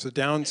 80s, so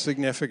down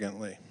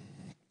significantly.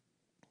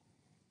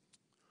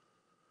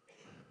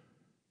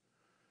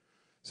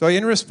 So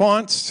in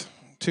response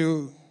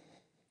to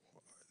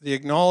the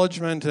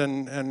acknowledgement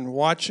and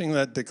watching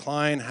that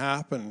decline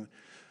happen,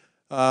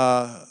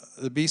 the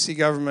BC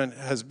government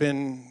has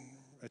been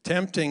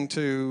attempting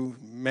to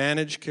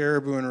manage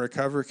caribou and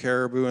recover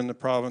caribou in the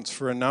province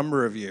for a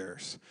number of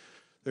years.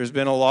 There's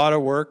been a lot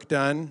of work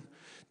done.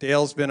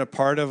 Dale's been a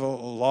part of a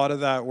lot of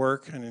that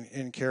work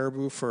in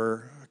caribou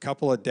for a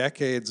couple of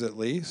decades at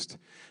least.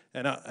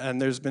 And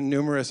there's been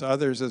numerous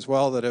others as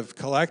well that have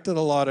collected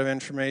a lot of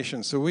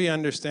information. So we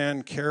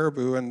understand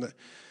caribou and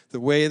the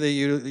way they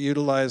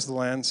utilize the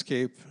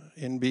landscape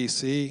in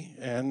BC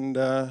and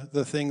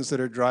the things that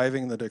are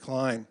driving the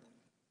decline.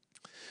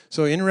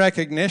 So in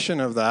recognition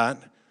of that,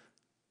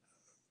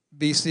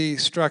 BC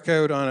struck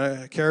out on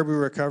a caribou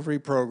recovery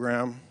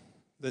program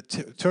that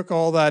took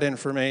all that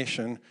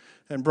information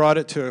and brought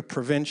it to a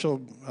provincial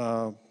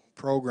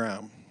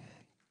program.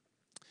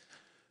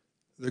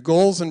 The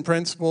goals and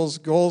principles,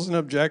 goals and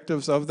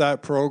objectives of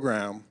that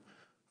program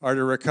are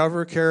to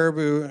recover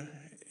caribou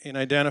in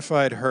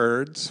identified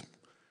herds,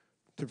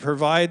 to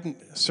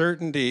provide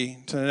certainty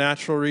to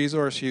natural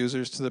resource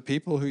users, to the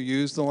people who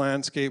use the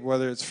landscape,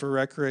 whether it's for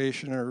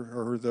recreation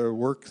or the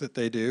work that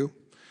they do,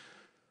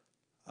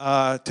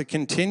 to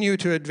continue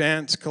to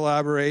advance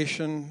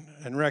collaboration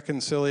and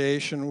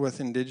reconciliation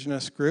with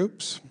Indigenous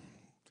groups,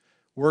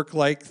 work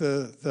like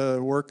the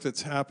work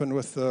that's happened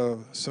with the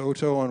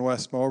Soto and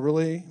West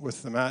Moberly,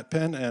 with the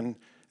Matpen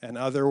and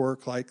other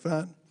work like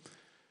that.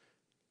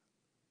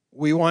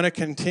 We want to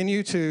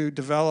continue to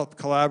develop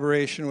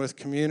collaboration with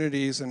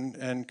communities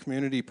and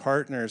community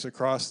partners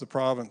across the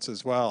province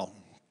as well.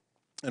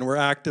 And we're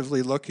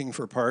actively looking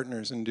for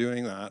partners in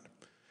doing that.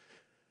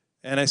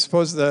 And I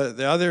suppose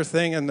the other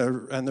thing and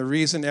the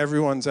reason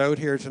everyone's out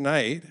here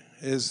tonight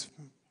is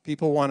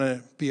people want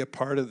to be a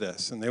part of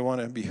this, and they want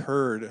to be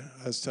heard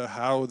as to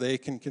how they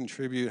can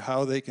contribute,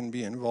 how they can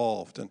be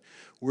involved. And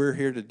we're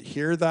here to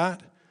hear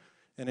that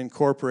and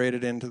incorporate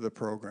it into the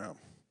program.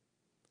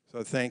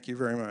 So thank you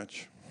very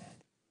much.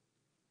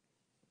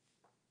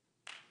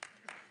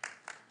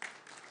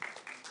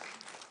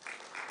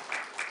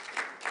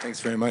 Thanks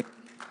very much.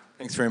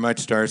 Thanks very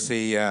much,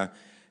 Darcy.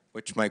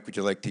 Which mic would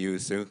you like to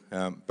use, Sue?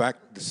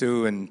 Back to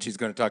Sue, and she's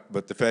going to talk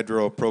about the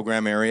federal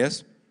program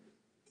areas.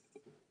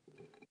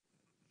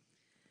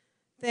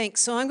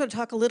 Thanks. So I'm going to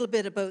talk a little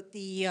bit about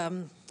the, I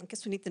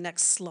guess we need the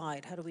next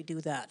slide. How do we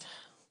do that?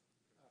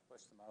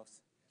 Push the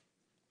mouse.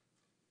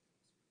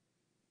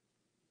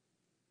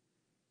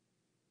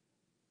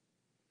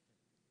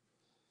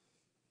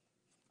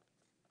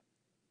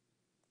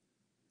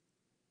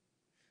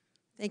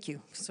 Thank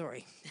you.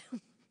 Sorry.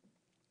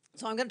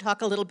 So I'm going to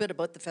talk a little bit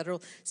about the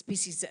Federal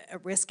Species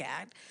at Risk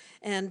Act,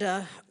 and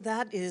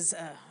that is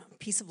a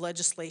piece of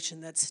legislation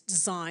that's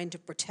designed to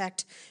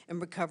protect and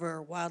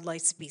recover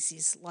wildlife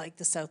species like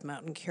the South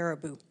Mountain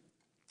caribou.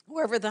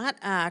 However, that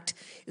act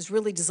is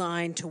really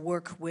designed to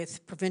work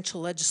with provincial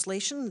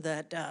legislation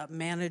that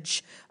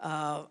manage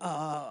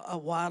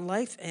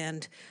wildlife,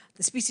 and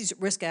the Species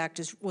at Risk Act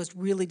was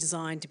really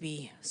designed to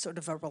be sort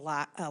of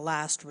a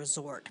last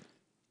resort.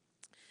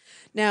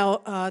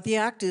 Now, the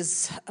act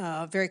is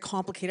a very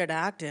complicated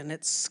act, and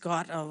it's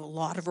got a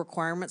lot of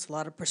requirements, a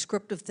lot of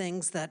prescriptive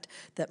things that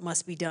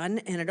must be done,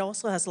 and it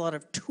also has a lot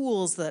of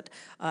tools that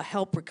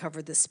help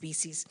recover the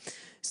species.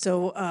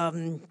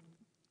 So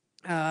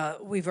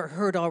we've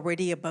heard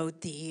already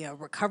about the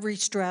recovery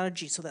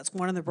strategy, so that's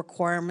one of the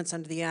requirements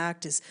under the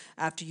Act is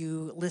after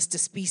you list a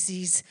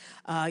species,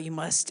 you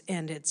must,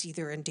 and it's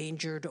either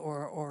endangered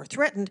or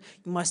threatened,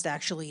 you must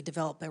actually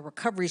develop a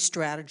recovery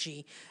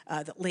strategy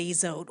that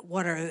lays out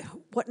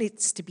what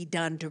needs to be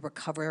done to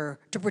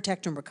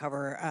protect and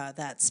recover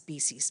that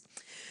species.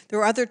 There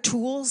are other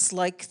tools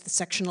like the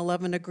Section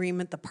 11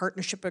 agreement, the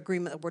partnership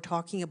agreement that we're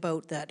talking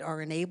about that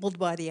are enabled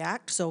by the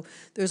Act, so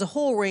there's a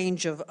whole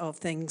range of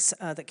things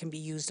that can be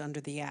used under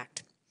the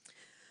Act.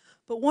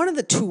 But one of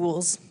the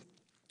tools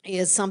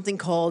is something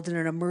called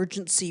an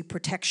emergency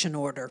protection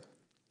order.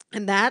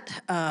 And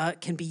that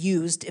can be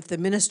used if the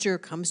minister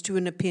comes to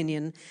an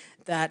opinion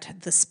that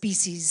the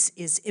species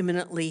is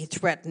imminently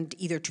threatened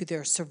either to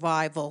their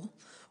survival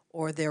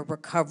or their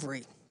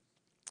recovery.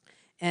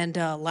 And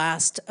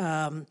last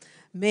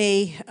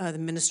May,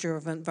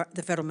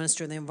 the Federal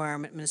Minister of the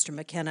Environment, Minister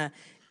McKenna,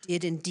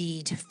 did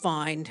indeed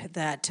find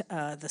that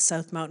the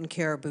South Mountain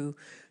caribou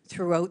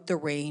throughout the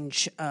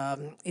range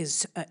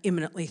is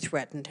imminently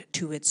threatened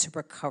to its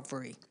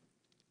recovery.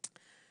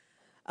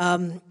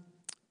 And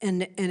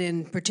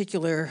in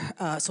particular,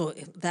 so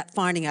that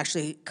finding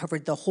actually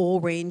covered the whole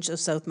range of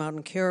South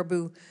Mountain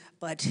caribou,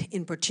 but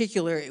in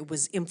particular it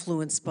was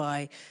influenced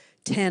by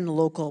 10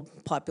 local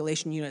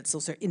population units.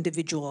 Those are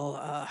individual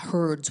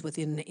herds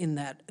within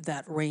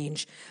that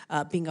range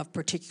being of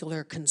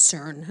particular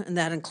concern, and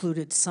that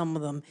included some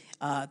of them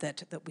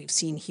that we've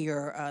seen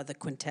here, the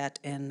Quintet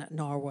and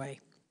Norway.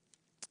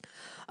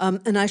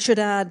 And I should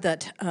add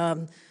that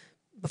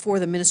before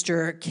the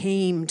minister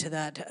came to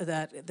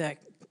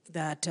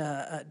that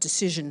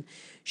decision,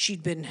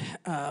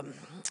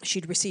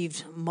 she'd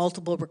received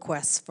multiple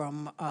requests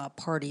from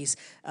parties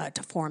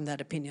to form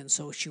that opinion.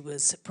 So she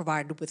was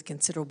provided with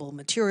considerable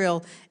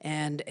material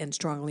and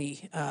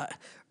strongly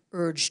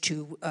urged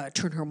to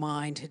turn her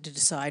mind to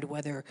decide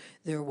whether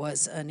there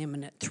was an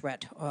imminent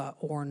threat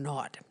or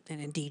not.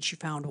 And indeed, she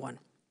found one.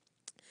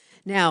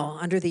 Now,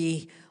 under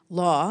the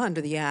law,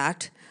 under the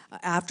Act,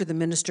 after the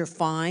minister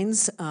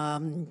finds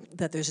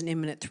that there's an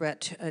imminent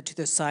threat to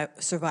the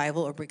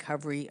survival or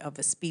recovery of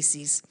a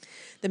species,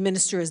 the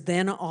minister is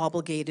then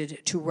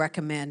obligated to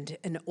recommend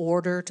an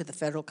order to the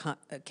federal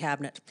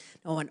cabinet.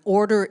 Now, an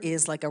order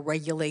is like a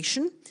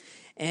regulation,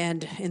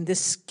 and in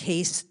this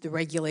case, the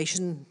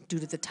regulation, due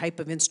to the type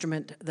of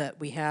instrument that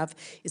we have,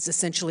 is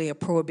essentially a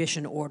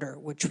prohibition order,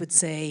 which would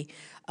say,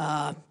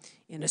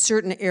 in a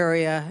certain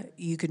area,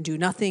 you can do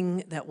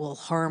nothing that will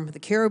harm the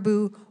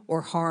caribou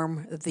or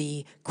harm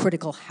the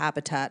critical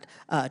habitat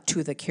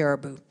to the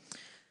caribou.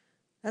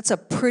 That's a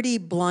pretty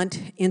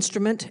blunt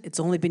instrument. It's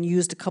only been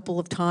used a couple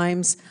of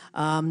times.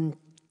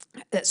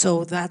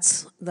 So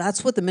that's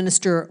what the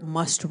minister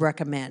must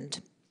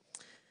recommend.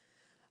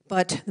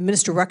 But the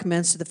minister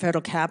recommends to the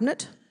federal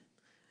cabinet,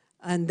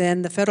 and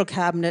then the federal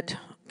cabinet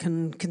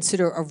can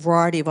consider a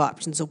variety of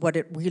options of what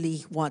it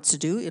really wants to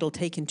do. It'll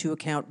take into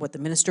account what the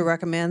minister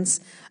recommends,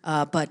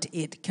 but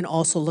it can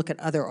also look at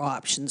other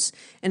options.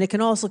 And it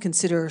can also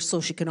consider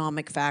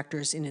socioeconomic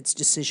factors in its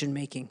decision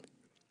making.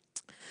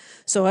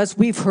 So as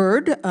we've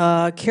heard,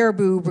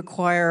 caribou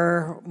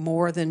require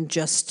more than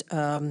just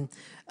a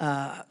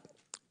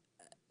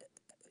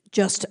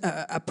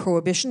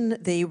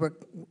prohibition.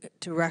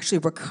 To actually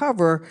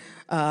recover,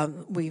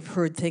 we've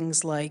heard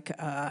things like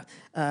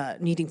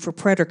needing for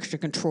predator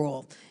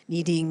control,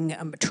 needing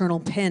maternal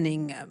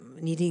penning,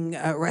 needing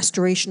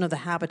restoration of the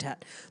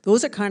habitat.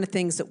 Those are kind of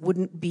things that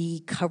wouldn't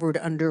be covered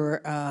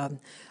under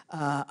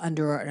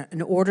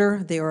an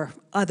order. There are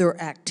other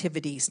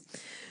activities.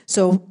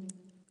 So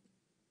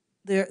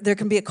there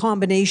can be a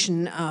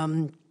combination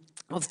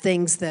of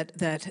things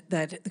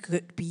that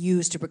could be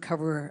used to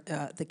recover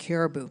the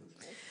caribou.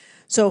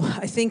 So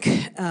I think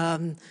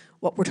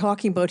what we're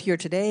talking about here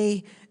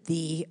today,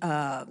 the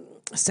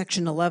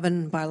Section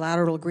 11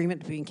 bilateral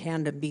agreement between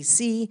Canada and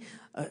BC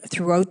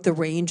throughout the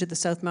range of the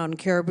South Mountain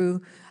caribou,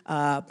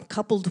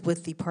 coupled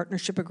with the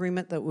partnership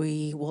agreement that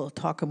we will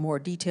talk in more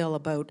detail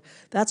about,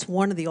 that's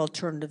one of the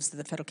alternatives that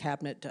the federal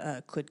cabinet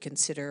could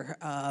consider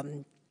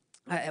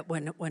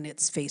when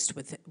it's faced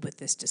with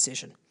this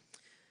decision.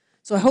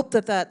 So I hope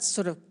that that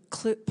sort of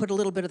put a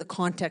little bit of the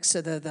context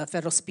of the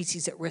Federal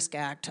Species at Risk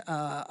Act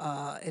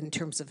in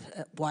terms of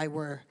why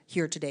we're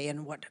here today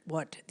and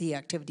what the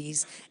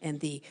activities and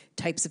the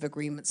types of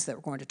agreements that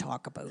we're going to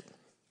talk about.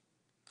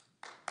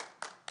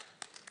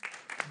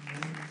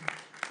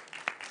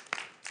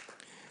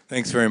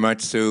 Thanks very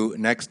much, Sue.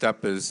 Next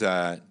up is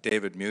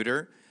David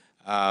Muter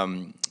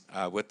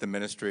with the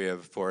Ministry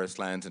of Forest,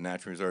 Lands and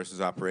Natural Resources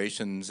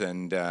Operations,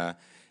 and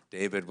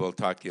David will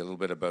talk to you a little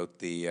bit about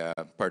the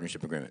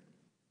partnership agreement.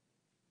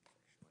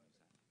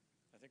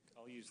 I think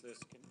I'll use this.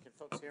 Can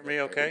folks hear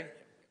me okay?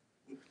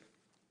 Is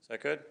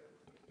that good?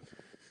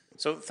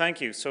 So thank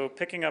you. So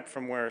picking up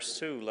from where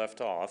Sue left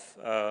off,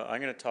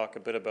 I'm going to talk a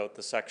bit about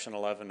the Section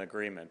 11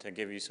 agreement and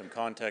give you some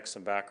context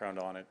and background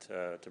on it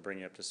to bring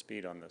you up to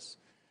speed on this.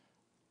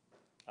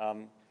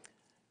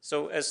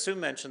 So as Sue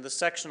mentioned, the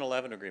Section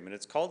 11 agreement,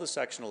 it's called the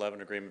Section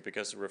 11 agreement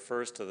because it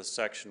refers to the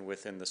section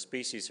within the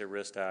Species at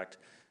Risk Act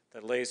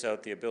that lays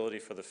out the ability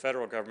for the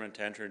federal government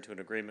to enter into an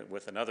agreement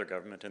with another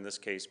government, in this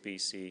case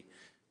BC,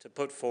 to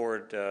put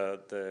forward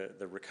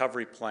the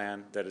recovery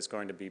plan that is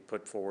going to be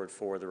put forward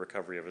for the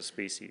recovery of a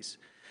species.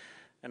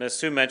 And as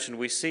Sue mentioned,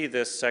 we see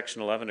this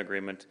Section 11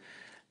 agreement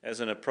as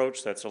an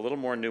approach that's a little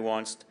more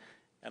nuanced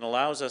and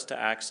allows us to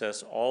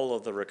access all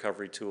of the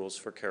recovery tools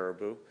for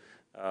caribou,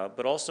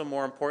 but also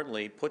more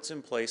importantly, puts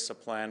in place a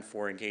plan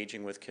for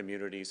engaging with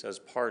communities as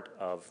part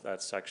of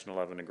that Section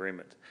 11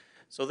 agreement.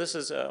 So this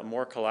is a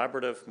more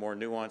collaborative, more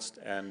nuanced,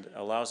 and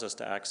allows us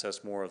to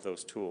access more of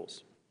those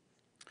tools.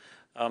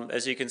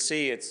 As you can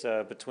see, it's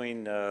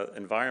between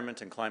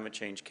Environment and Climate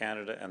Change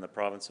Canada and the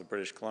Province of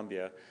British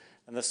Columbia.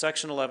 And the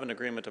Section 11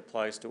 agreement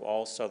applies to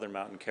all southern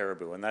mountain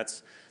caribou, and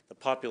that's the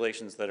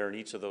populations that are in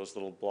each of those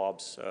little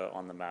blobs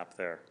on the map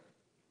there.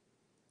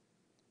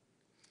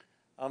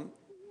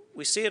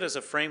 We see it as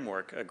a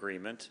framework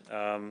agreement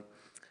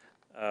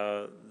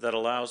that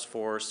allows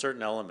for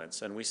certain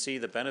elements, and we see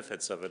the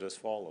benefits of it as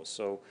follows.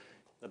 So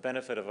the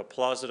benefit of a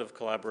positive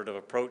collaborative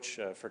approach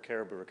for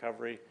caribou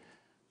recovery.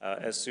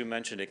 As Sue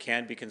mentioned, it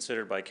can be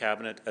considered by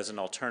Cabinet as an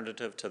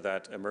alternative to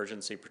that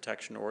emergency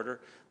protection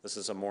order. This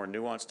is a more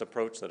nuanced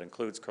approach that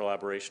includes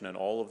collaboration in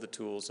all of the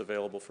tools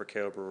available for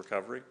caribou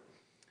recovery.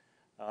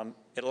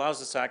 It allows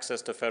us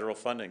access to federal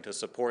funding to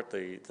support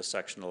the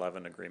Section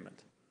 11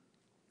 agreement.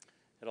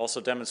 It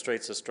also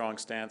demonstrates a strong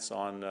stance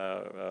on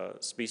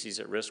species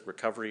at risk,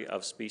 recovery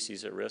of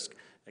species at risk,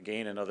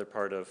 again another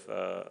part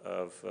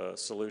of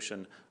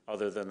solution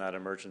other than that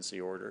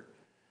emergency order.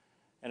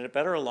 And it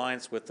better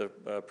aligns with the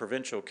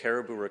provincial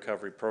caribou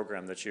recovery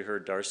program that you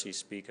heard Darcy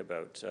speak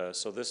about.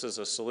 So this is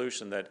a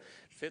solution that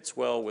fits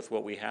well with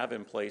what we have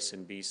in place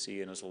in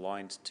BC and is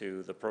aligned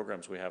to the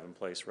programs we have in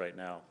place right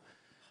now.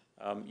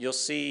 You'll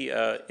see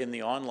in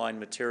the online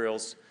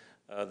materials,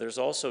 there's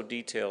also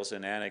details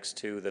in Annex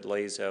 2 that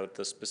lays out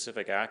the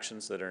specific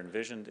actions that are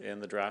envisioned in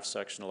the draft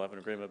Section 11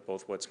 agreement,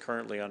 both what's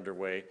currently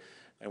underway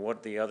and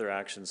what the other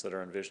actions that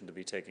are envisioned to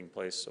be taking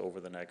place over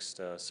the next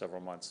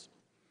several months.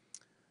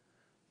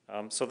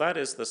 So that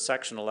is the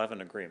Section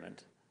 11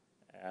 agreement.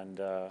 And,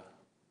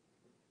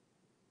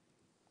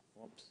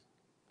 whoops,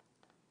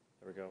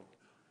 there we go.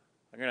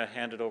 I'm going to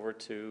hand it over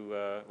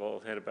to, well, I'll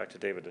hand it back to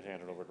David to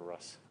hand it over to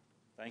Russ.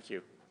 Thank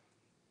you.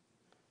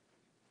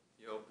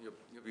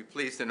 You'll be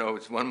pleased to know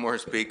it's one more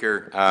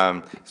speaker.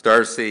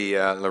 Darcy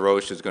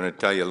LaRoche is going to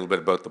tell you a little bit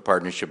about the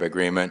partnership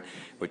agreement,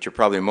 which you're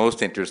probably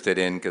most interested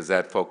in because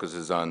that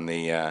focuses on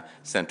the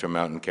Central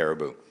Mountain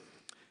caribou.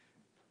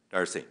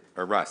 Darcy,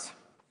 or Russ.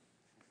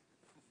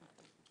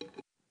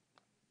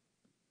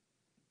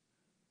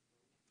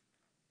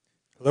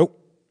 Hello,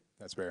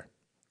 that's better.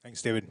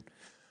 Thanks, David.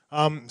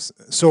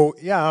 So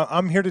yeah,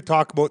 I'm here to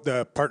talk about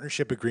the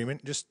partnership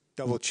agreement. Just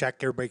double check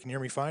everybody can hear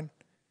me fine.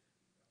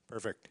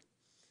 Perfect.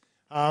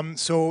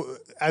 So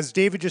as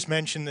David just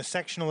mentioned, the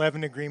Section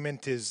 11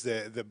 agreement is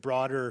the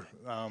broader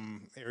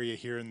area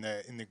here in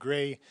the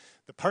gray.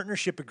 The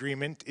partnership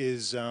agreement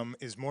is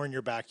more in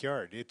your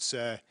backyard.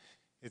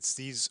 It's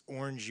these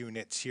orange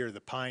units here,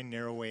 the Pine,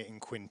 Narrowway,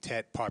 and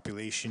Quintet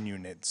population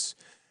units.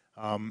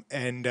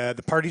 And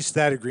the parties to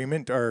that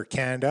agreement are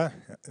Canada,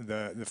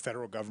 the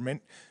federal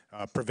government,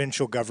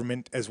 provincial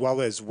government, as well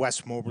as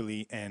West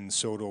Moberly and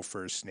Saulteaux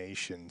First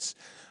Nations.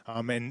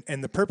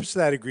 And the purpose of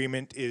that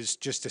agreement is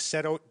just to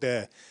set out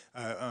the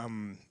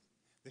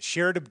the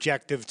shared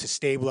objective to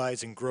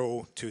stabilize and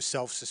grow to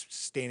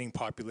self-sustaining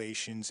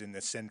populations in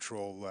the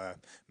central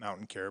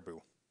mountain caribou.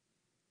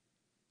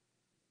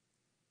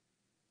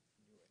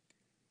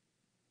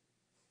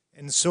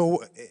 And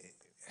so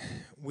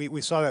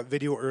we saw that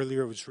video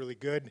earlier. It was really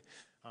good.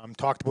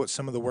 Talked about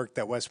some of the work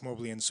that West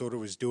Moberly and SOTA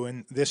was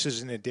doing. This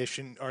is an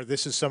addition, or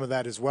this is some of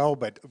that as well,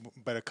 but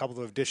a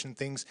couple of addition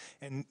things.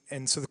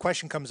 And so the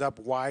question comes up,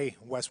 why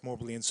West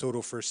Moberly and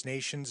SOTA First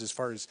Nations as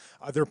far as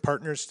other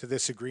partners to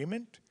this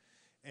agreement?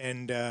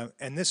 And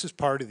this is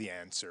part of the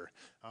answer.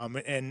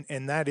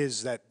 And that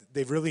is that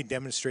they've really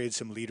demonstrated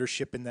some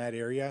leadership in that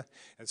area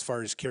as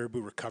far as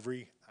caribou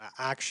recovery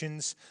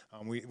actions.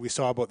 We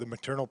saw about the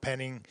maternal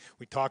penning.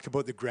 We talked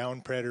about the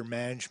ground predator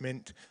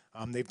management.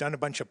 They've done a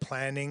bunch of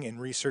planning and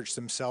research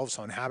themselves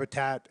on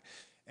habitat.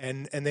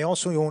 And they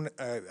also own,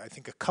 I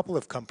think, a couple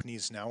of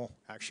companies now,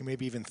 actually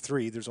maybe even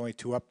 3, there's only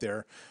 2 up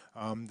there,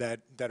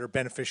 that are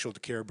beneficial to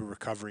caribou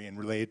recovery and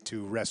related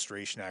to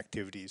restoration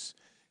activities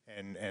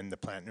and the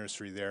plant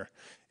nursery there.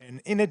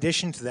 And in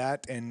addition to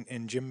that,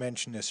 and Jim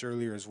mentioned this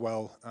earlier as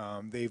well,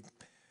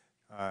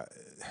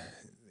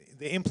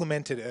 they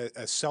implemented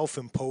a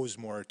self-imposed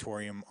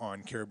moratorium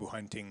on caribou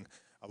hunting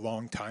a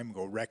long time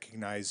ago,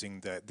 recognizing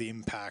the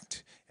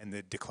impact and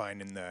the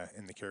decline in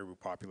the caribou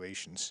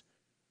populations.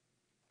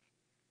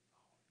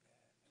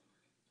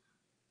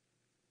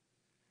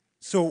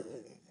 So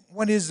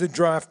what is the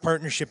draft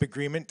partnership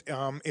agreement?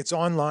 It's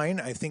online.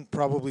 I think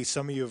probably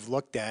some of you have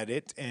looked at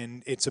it,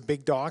 and it's a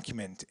big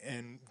document.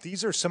 And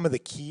these are some of the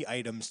key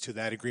items to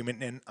that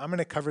agreement. And I'm going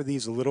to cover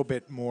these a little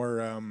bit more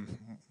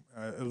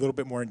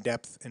in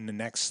depth in the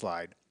next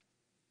slide.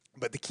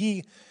 But the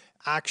key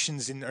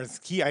actions or the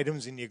key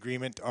items in the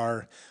agreement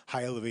are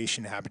high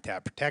elevation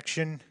habitat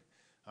protection,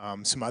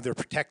 some other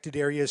protected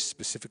areas,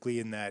 specifically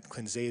in that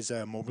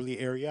Clinzeza-Moberly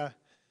area,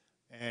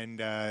 and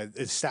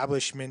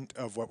establishment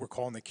of what we're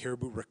calling the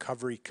Caribou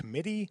Recovery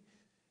Committee,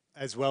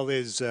 as well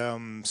as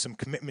some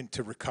commitment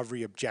to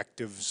recovery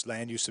objectives,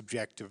 land use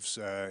objectives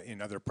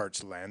in other parts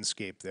of the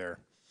landscape there.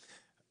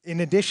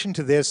 In addition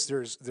to this,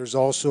 there's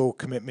also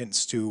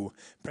commitments to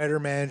predator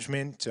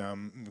management,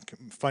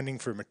 funding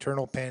for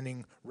maternal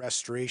penning,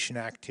 restoration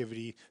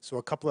activity, so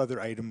a couple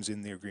other items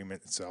in the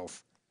agreement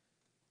itself.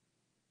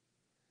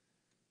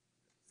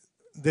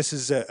 This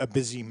is a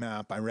busy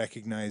map, I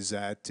recognize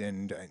that,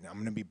 and I'm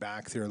going to be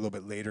back there a little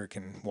bit later,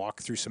 can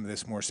walk through some of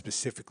this more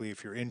specifically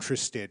if you're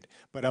interested,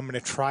 but I'm going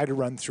to try to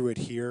run through it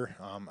here.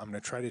 I'm going to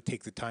try to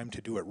take the time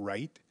to do it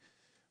right.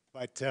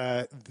 But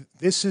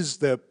this is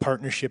the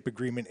partnership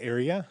agreement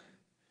area.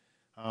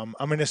 I'm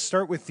going to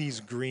start with these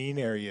green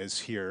areas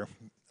here.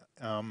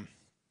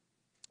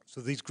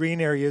 So these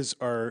green areas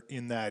are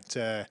in that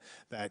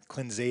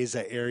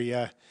Clinzeza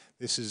area.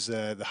 This is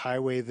the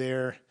highway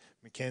there,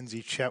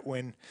 Mackenzie,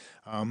 Chetwynd.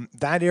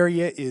 That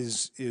area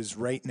is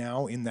right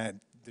now in the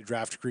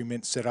draft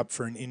agreement set up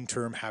for an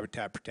interim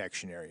habitat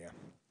protection area.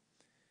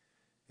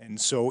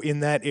 And so in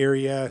that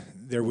area,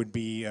 there would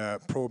be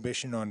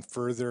prohibition on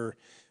further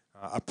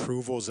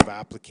approvals of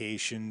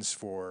applications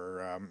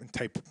for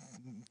type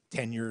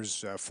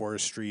tenures,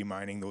 forestry,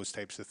 mining, those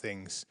types of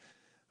things.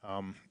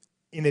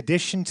 In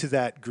addition to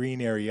that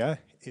green area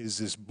is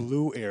this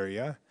blue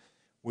area,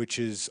 which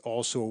is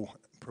also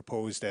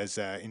proposed as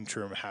an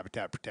interim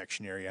habitat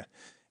protection area.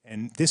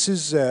 And this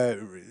is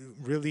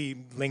really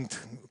linked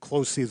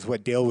closely with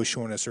what Dale was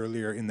showing us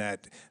earlier in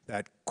that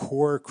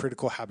core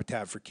critical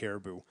habitat for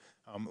caribou.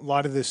 A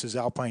lot of this is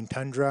alpine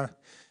tundra,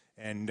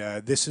 and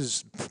this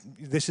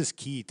is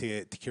key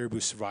to caribou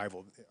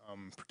survival,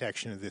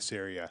 protection of this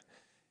area.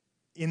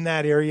 In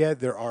that area,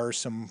 there are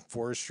some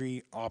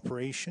forestry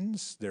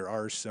operations, there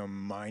are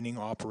some mining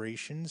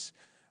operations,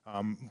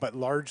 but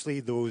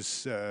largely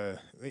those,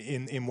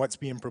 in what's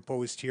being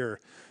proposed here,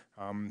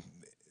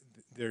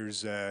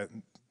 there's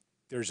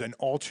an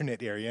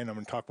alternate area, and I'm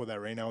going to talk about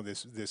that right now,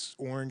 this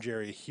orange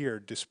area here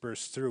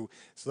dispersed through.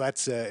 So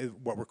that's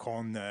what we're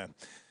calling the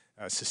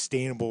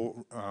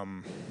sustainable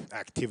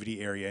activity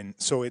area. And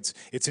so it's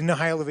in the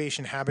high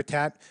elevation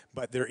habitat,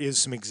 but there is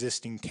some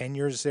existing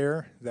tenures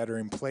there that are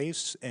in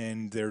place,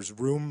 and there's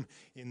room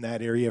in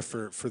that area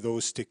for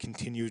those to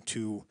continue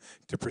to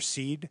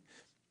proceed.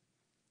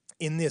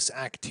 In this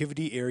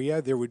activity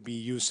area, there would be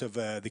use of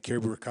the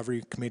Caribou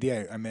Recovery Committee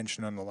I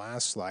mentioned on the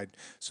last slide.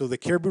 So the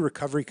Caribou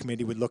Recovery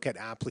Committee would look at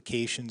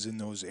applications in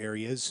those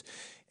areas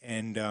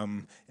and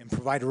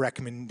provide a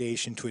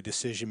recommendation to a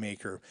decision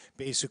maker.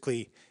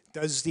 Basically,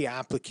 does the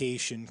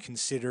application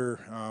consider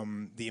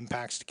the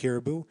impacts to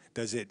caribou?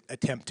 Does it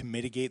attempt to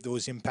mitigate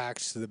those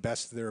impacts to the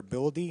best of their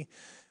ability?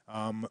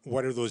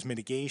 What are those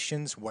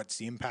mitigations? What's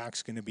the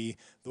impacts going to be?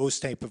 Those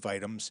type of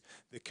items.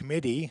 The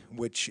committee,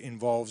 which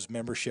involves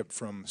membership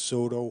from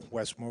SOTA,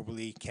 West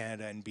Moberly,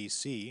 Canada, and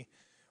BC,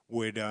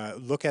 would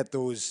look at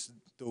those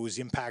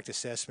impact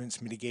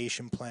assessments,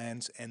 mitigation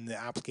plans, and the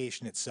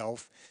application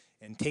itself,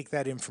 and take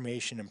that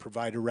information and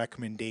provide a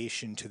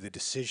recommendation to the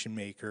decision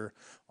maker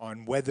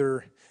on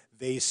whether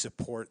they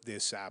support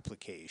this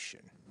application.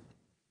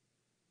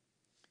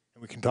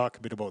 And we can talk a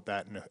bit about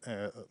that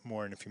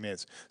more in a few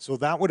minutes. So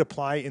that would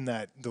apply in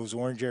those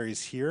orange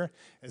areas here,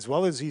 as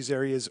well as these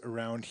areas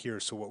around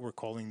here, so what we're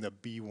calling the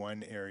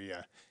B1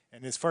 area.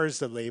 And as far as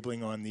the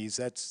labeling on these,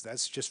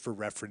 that's just for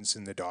reference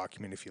in the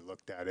document if you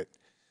looked at it.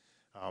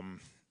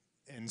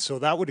 And so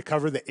that would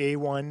cover the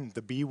A1,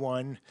 the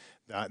B1,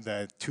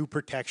 the 2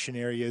 protection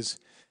areas.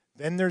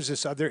 Then there's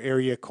this other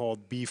area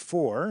called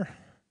B4,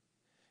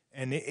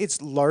 and it's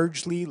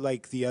largely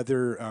like the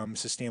other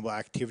sustainable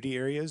activity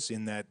areas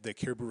in that the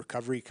Caribou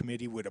Recovery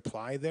Committee would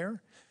apply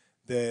there.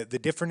 The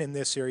different in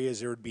this area is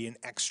there would be an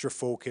extra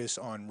focus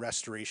on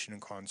restoration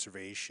and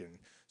conservation.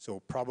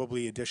 So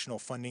probably additional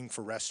funding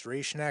for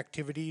restoration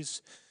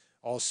activities,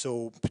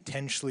 also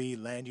potentially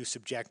land use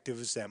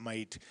objectives that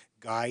might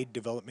guide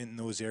development in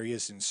those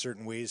areas in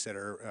certain ways that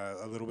are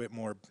a little bit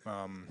more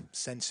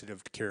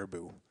sensitive to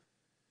caribou.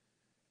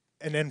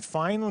 And then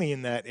finally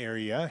in that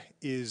area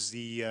is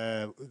this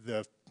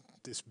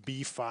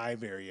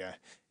B5 area.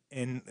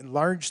 And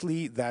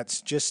largely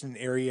that's just an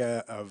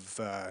area of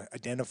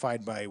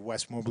identified by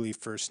West Moberly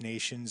First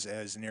Nations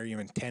as an area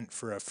of intent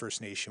for a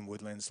First Nation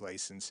woodlands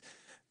license.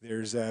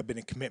 There's been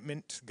a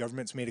commitment,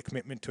 government's made a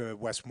commitment to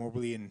West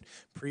Moberly in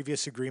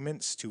previous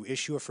agreements to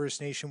issue a First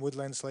Nation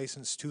woodlands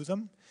license to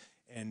them.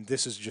 And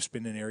this has just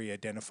been an area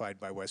identified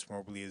by West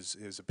Moberly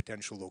as a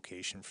potential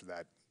location for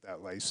that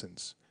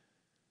license.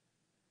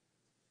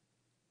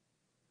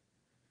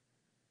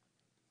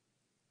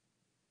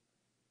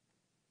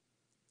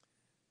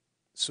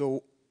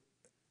 So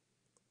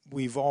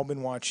we've all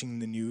been watching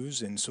the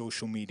news and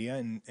social media,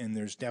 and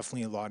there's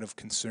definitely a lot of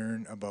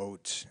concern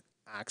about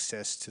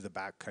access to the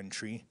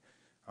backcountry.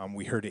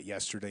 We heard it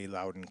yesterday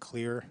loud and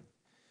clear.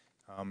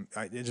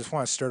 I just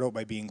want to start out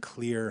by being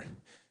clear.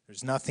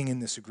 There's nothing in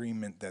this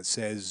agreement that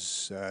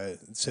says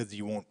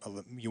you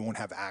won't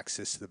have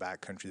access to the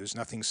backcountry. There's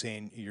nothing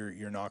saying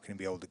you're not going to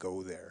be able to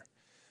go there.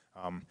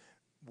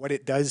 What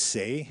it does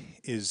say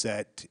is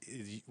that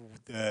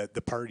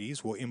the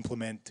parties will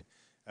implement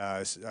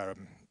a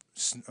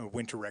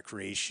winter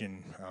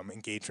recreation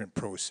engagement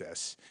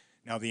process.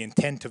 Now the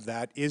intent of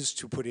that is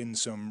to put in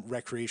some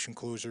recreation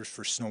closures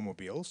for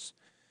snowmobiles.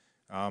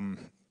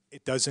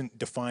 It doesn't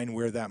define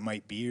where that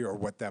might be or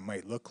what that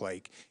might look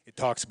like. It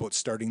talks about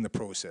starting the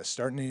process,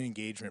 starting an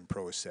engagement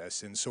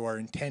process. And so our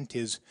intent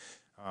is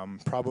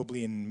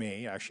probably in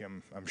May,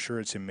 actually I'm sure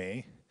it's in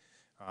May,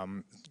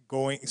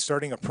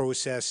 starting a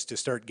process to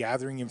start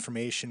gathering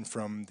information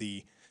from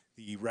the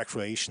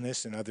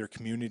recreationists and other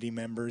community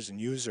members and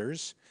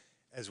users,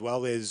 as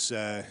well as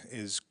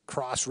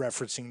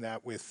cross-referencing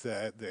that with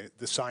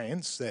the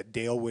science that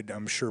Dale would,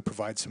 I'm sure,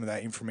 provide some of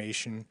that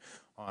information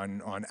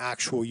on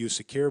actual use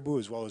of caribou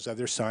as well as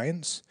other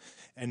science.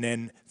 And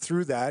then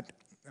through that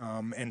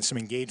and some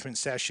engagement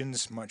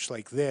sessions, much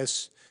like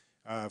this,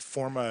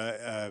 form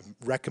a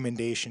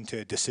recommendation to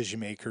a decision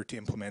maker to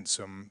implement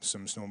some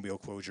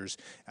snowmobile closures,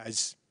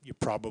 as you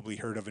probably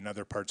heard of in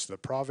other parts of the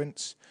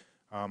province.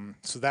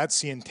 So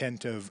that's the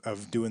intent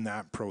of doing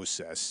that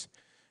process.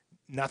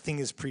 Nothing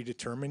is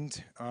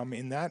predetermined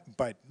in that,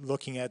 but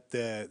looking at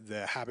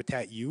the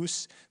habitat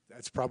use,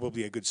 that's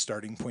probably a good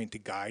starting point to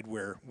guide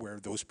where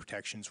those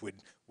protections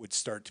would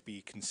start to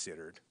be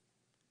considered.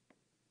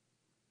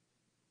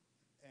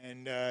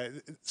 And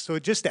so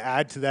just to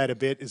add to that a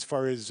bit, as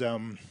far as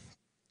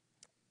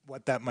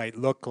what that might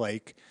look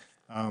like,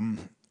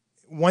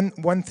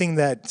 one thing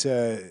that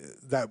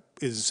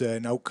is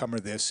an outcome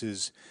of this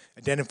is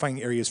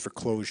identifying areas for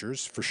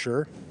closures, for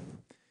sure.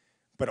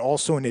 But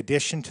also in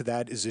addition to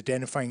that is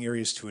identifying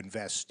areas to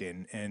invest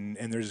in. And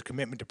there's a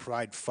commitment to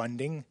provide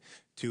funding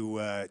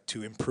to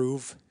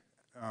improve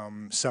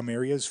some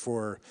areas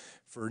for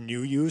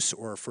new use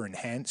or for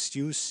enhanced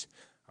use.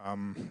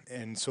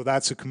 And so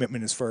that's a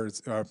commitment as far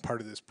as part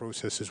of this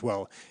process as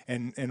well.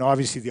 And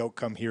obviously the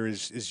outcome here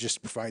is just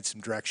to provide some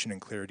direction and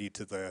clarity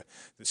to the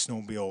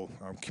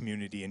snowmobile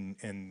community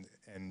and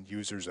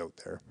users out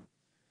there.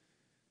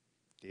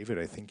 David,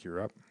 I think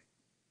you're up.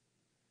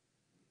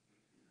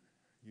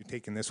 You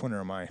taking this one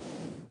or am I?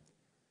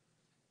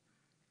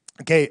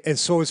 Okay, and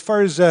so as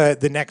far as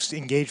the next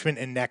engagement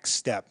and next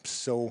steps,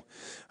 so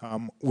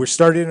we're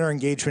starting our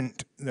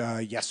engagement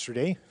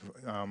yesterday.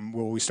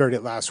 Well, we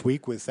started last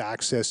week with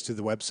access to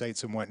the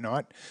websites and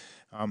whatnot.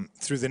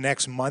 Through the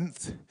next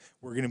month,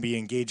 we're going to be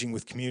engaging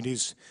with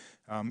communities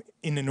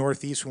in the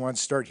Northeast. We want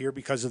to start here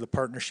because of the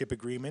partnership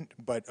agreement,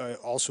 but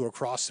also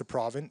across the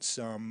province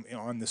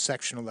on the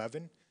Section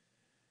 11.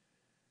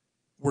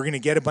 We're going to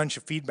get a bunch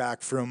of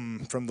feedback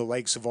from the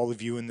likes of all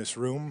of you in this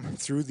room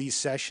through these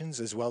sessions,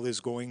 as well as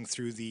going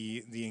through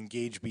the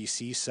Engage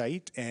BC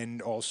site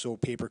and also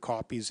paper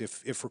copies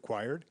if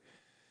required.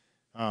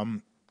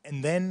 And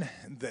then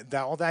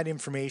all that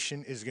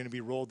information is going to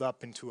be rolled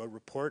up into a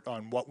report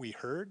on what we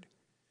heard.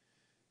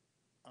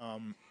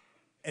 And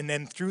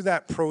then through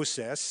that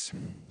process,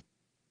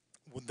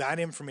 that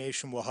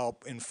information will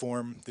help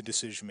inform the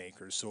decision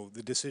makers. So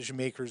the decision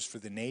makers for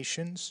the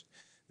nations,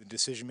 the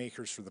decision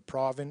makers for the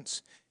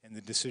province, and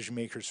the decision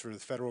makers for the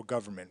federal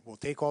government. We'll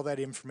take all that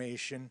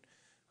information,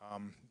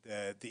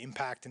 the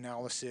impact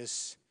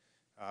analysis,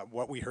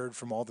 what we heard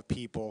from all the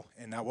people,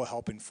 and that will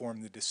help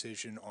inform the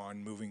decision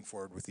on moving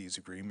forward with these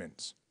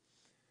agreements.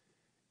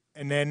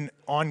 And then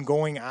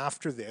ongoing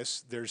after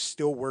this, there's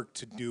still work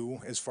to do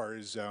as far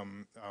as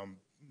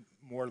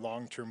more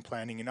long-term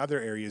planning in other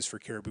areas for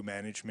caribou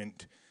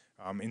management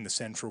in the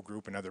central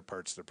group and other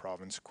parts of the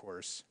province, of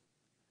course.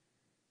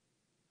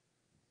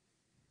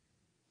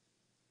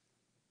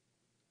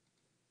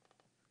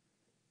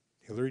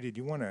 Hillary, did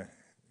you want to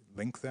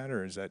link that,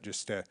 or is that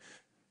just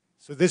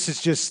so this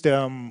is just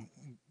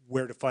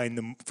where to find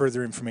the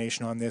further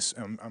information on this.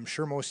 I'm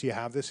sure most of you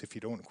have this. If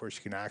you don't, of course,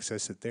 you can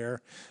access it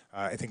there.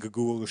 I think a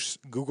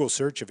Google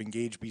search of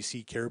Engage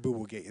BC Caribou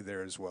will get you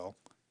there as well.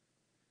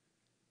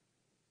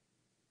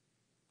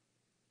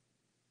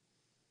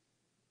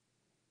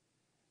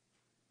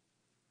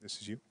 This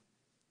is you.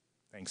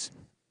 Thanks.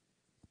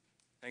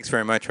 Thanks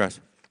very much, Russ.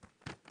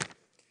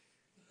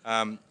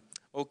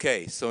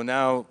 Okay, so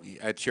now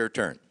it's your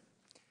turn.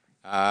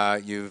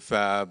 You've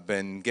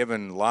been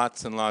given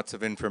lots and lots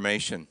of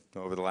information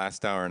over the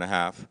last hour and a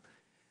half,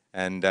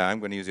 and I'm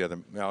going to use the other,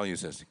 I'll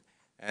use this.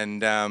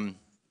 And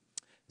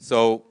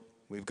so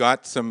we've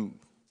got some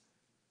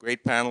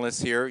great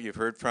panelists here you've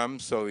heard from,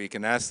 so you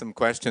can ask them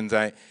questions.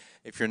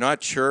 If you're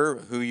not sure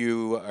who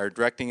you are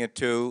directing it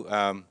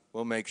to,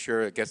 we'll make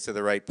sure it gets to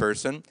the right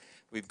person.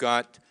 We've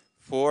got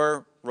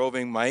 4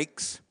 roving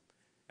mics,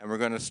 and we're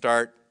going to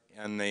start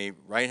on the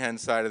right-hand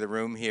side of the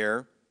room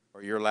here,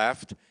 or your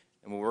left,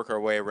 and we'll work our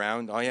way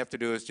around. All you have to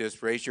do is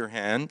just raise your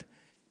hand.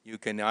 You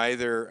can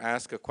either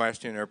ask a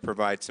question or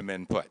provide some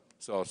input.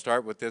 So I'll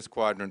start with this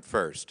quadrant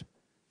first.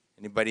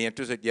 Anybody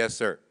interested? Yes,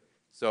 sir.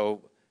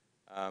 So,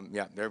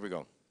 yeah, there we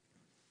go.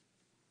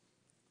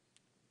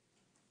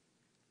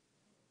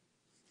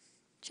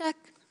 Check.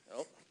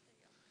 Oh.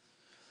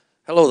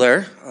 Hello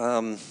there.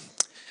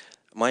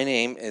 My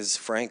name is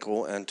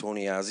Franco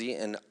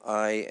Antoniazzi, and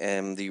I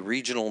am the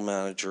regional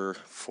manager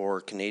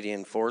for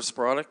Canadian Forest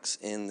Products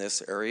in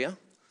this area.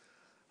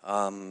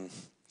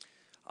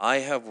 I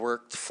have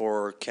worked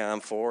for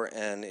CAM4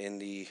 and in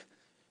the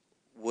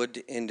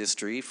wood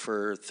industry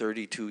for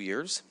 32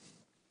 years.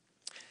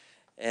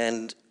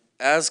 And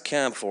as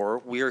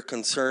CAM4, we are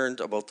concerned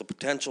about the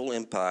potential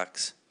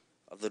impacts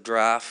of the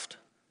draft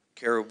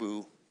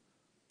Caribou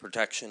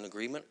Protection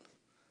Agreement.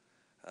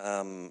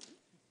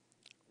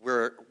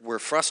 We're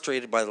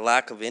frustrated by the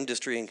lack of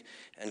industry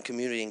and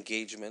community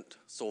engagement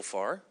so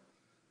far.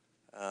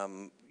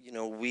 You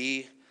know,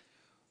 we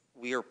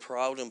are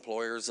proud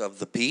employers of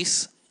the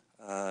peace.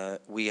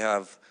 We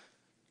have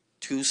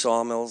 2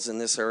 sawmills in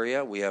this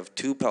area, we have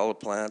 2 pellet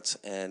plants,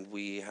 and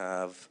we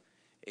have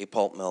a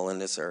pulp mill in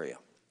this area.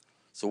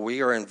 So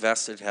we are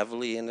invested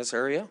heavily in this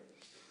area.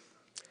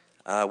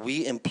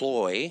 We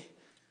employ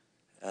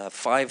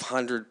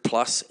 500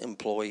 plus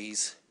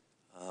employees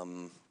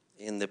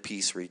in the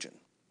Peace region.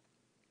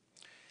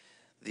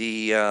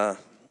 The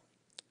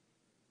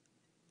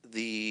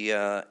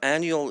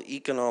annual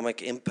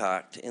economic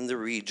impact in the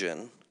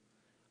region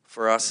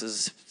for us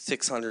is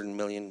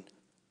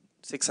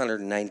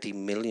 $690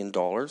 million.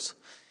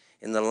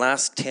 In the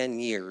last 10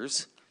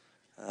 years,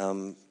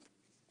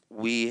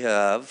 we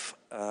have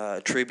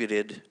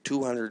attributed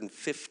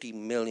 $250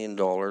 million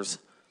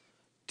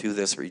to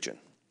this region.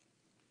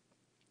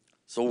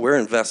 So we're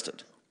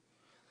invested.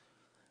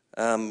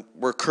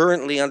 We're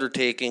currently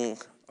undertaking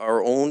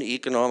our own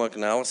economic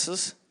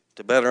analysis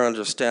to better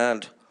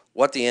understand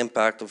what the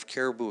impact of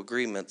caribou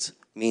agreements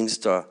means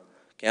to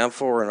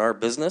CAM4 and our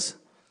business,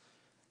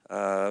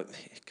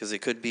 because it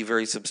could be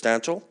very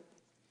substantial.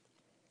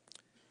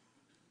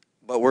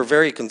 But we're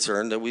very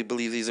concerned that we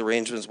believe these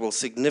arrangements will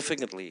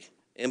significantly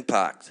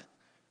impact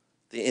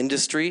the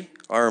industry,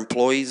 our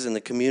employees, and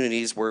the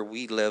communities where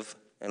we live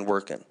and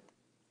work in.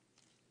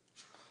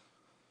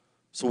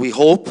 So we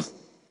hope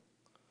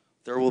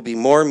there will be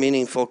more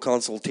meaningful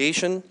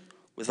consultation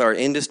with our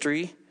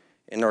industry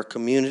and our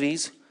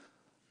communities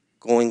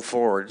going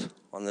forward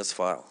on this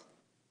file.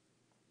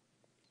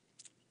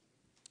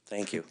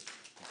 Thank you.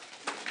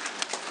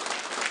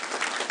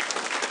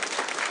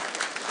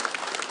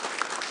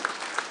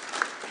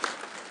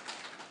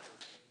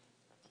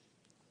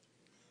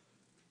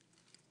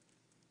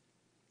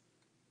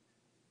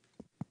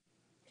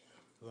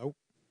 Hello?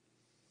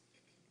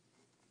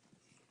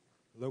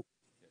 Hello?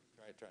 Yeah,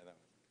 try that one.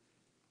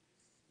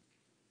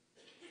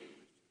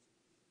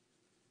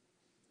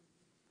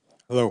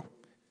 Hello.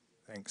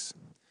 Thanks.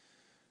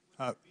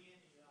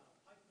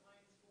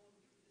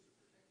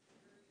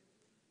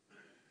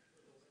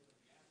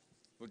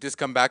 We'll just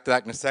come back to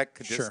that in a sec.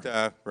 Sure.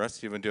 Just,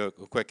 Russ, you want to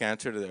do a quick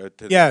answer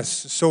to Yes.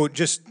 So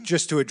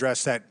just to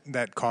address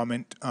that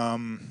comment.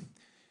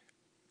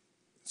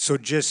 So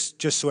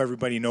just so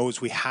everybody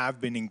knows, we have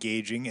been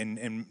engaging,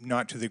 and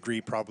not to the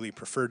degree probably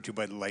preferred to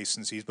by the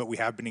licensees, but we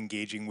have been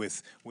engaging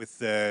with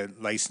the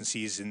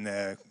licensees in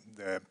the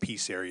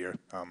Peace area,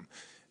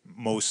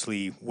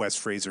 mostly West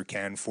Fraser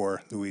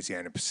CAN4,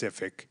 Louisiana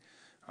Pacific,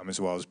 as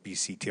well as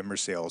BC Timber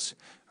Sales.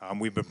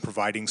 We've been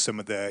providing some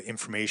of the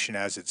information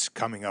as it's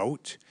coming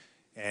out,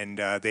 And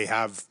they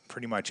have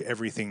pretty much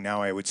everything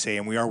now, I would say,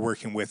 and we are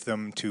working with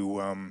them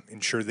to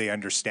ensure they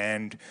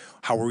understand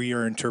how we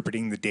are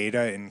interpreting the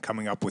data and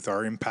coming up with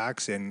our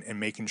impacts, and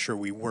making sure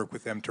we work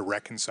with them to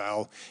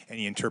reconcile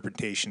any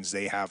interpretations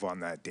they have on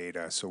that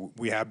data. So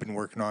we have been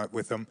working on it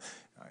with them.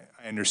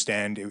 I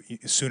understand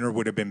sooner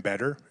would have been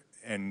better,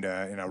 and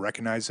I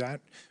recognize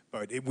that,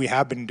 but we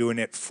have been doing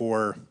it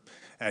for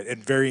at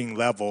varying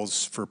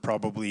levels for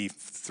probably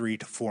 3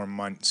 to 4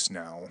 months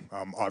now.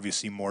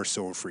 Obviously, more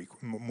so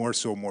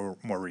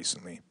more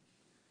recently.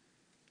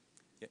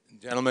 Yeah,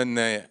 gentlemen,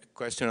 the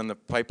question on the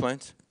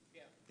pipelines.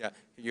 Yeah,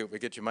 we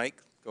get your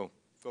mic. Go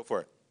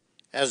for it.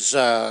 As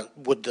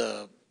would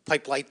the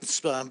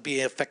pipelines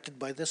be affected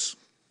by this?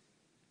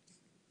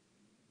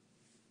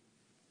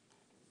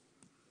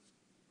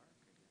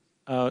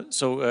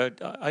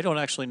 I don't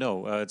actually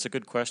know. It's a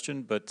good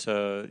question, but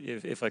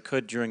if I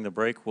could during the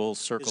break, we'll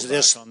circle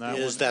back on that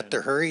one. Is that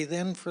the hurry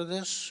then for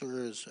this, or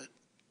is it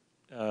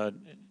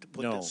to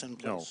put no, this in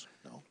place?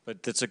 no.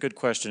 But it's a good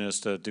question as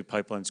to do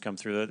pipelines come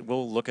through that.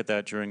 We'll look at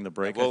that during the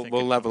break.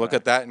 We'll have a look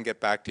at that and get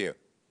back to you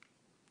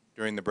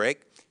during the break.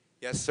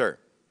 Yes, sir.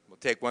 We'll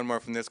take one more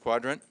from this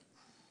quadrant.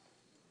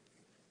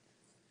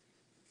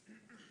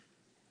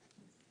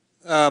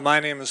 My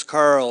name is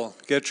Carl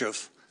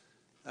Gitcheff.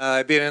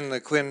 I've been in the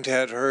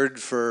quintet herd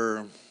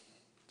for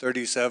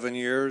 37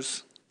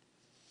 years,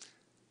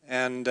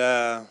 and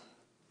I've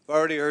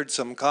already heard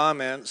some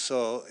comments,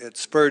 so it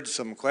spurred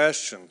some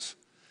questions.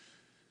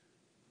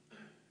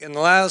 In the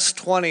last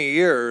 20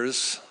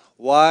 years,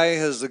 why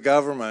has the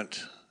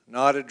government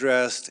not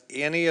addressed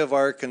any of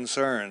our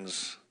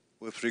concerns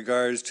with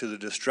regards to the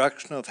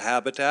destruction of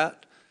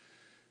habitat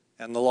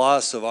and the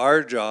loss of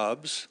our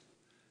jobs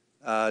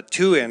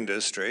to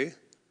industry,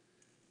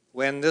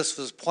 when this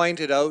was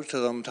pointed out to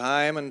them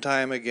time and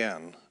time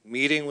again,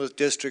 meeting with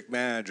district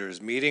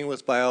managers, meeting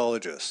with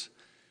biologists,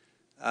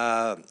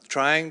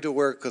 trying to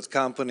work with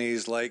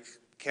companies like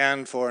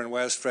Canfor and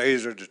West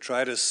Fraser to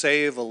try to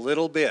save a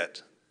little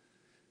bit,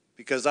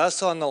 because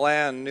us on the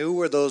land knew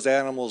where those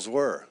animals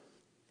were.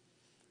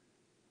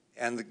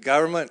 And the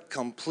government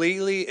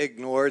completely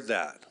ignored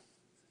that.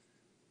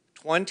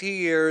 20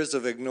 years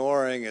of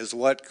ignoring is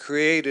what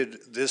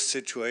created this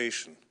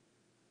situation.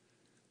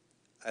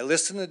 I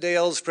listened to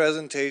Dale's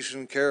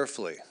presentation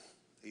carefully.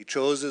 He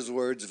chose his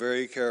words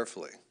very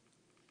carefully.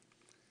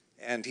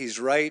 And he's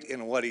right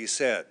in what he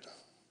said,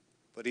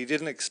 but he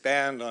didn't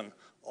expand on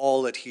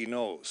all that he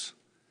knows.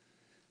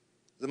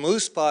 The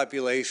moose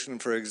population,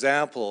 for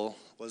example,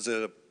 was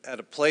at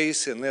a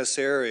place in this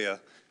area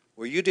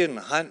where you didn't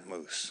hunt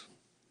moose.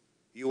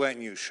 You went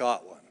and you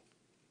shot one.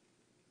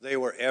 They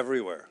were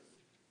everywhere.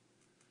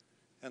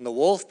 And the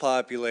wolf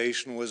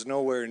population was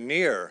nowhere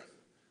near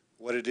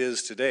what it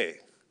is today.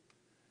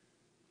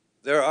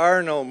 There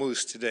are no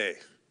moose today.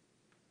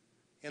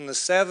 In the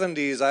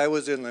 70s, I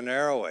was in the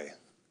Narrowway.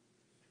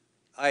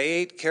 I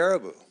ate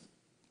caribou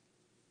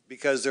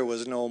because there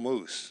was no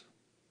moose.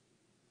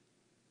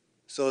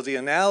 So the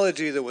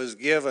analogy that was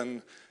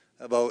given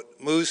about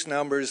moose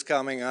numbers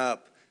coming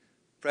up,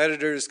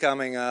 predators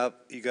coming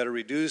up, you got to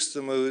reduce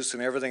the moose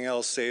and everything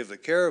else save the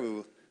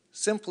caribou,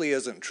 simply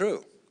isn't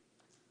true.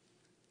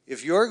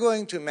 If you're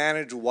going to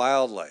manage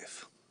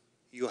wildlife,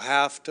 you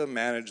have to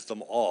manage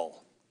them all.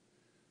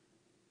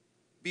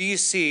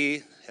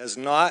 BC has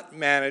not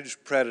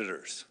managed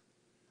predators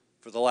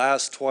for the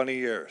last 20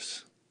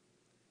 years.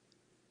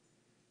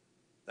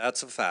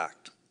 That's a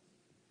fact.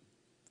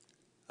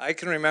 I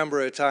can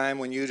remember a time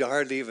when you'd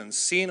hardly even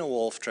seen a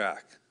wolf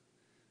track.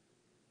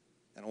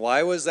 And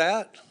why was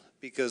that?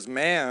 Because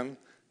man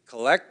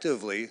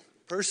collectively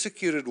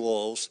persecuted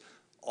wolves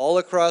all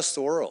across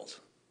the world.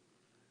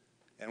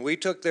 And we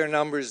took their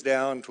numbers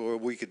down to where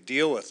we could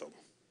deal with them.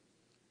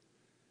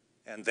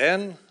 And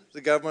then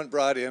the government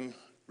brought in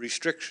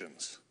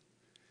restrictions.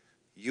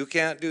 You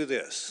can't do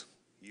this.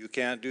 You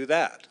can't do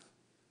that.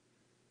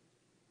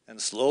 And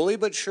slowly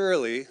but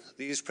surely,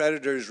 these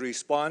predators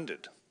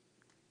responded.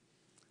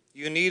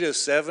 You need a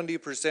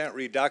 70%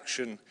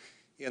 reduction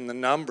in the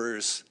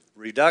numbers,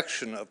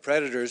 reduction of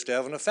predators to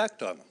have an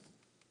effect on them.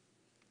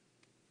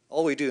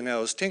 All we do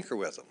now is tinker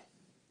with them.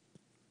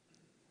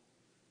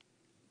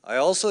 I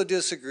also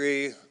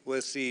disagree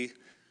with the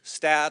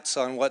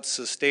stats on what's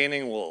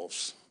sustaining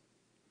wolves.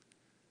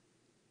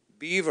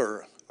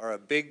 Beaver are a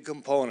big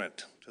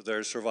component to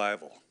their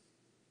survival.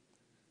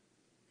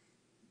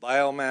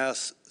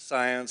 Biomass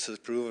science has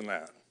proven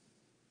that.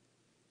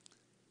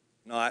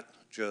 Not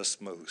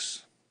just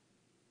moose.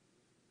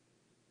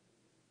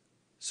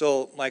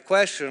 So my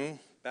question,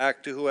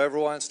 back to whoever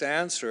wants to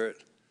answer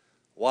it,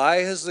 why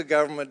has the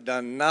government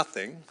done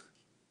nothing?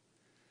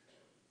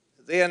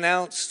 They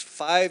announced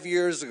 5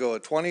 years ago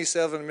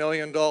 $27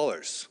 million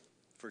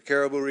for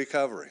caribou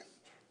recovery.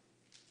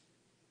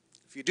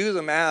 If you do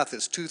the math,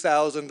 it's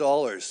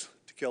 $2,000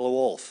 to kill a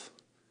wolf.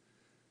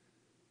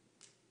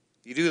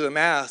 You do the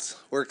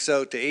math, works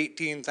out to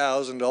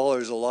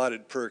 $18,000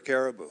 allotted per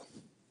caribou.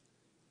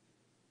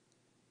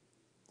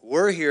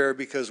 We're here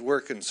because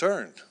we're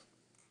concerned.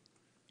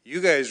 You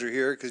guys are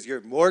here because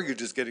your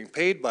mortgage is getting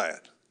paid by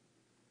it.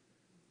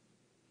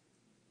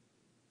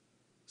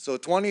 So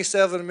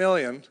 27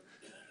 million,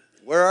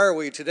 where are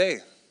we today?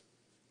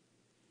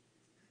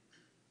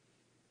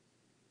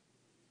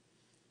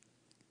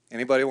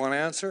 Anybody want to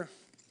answer?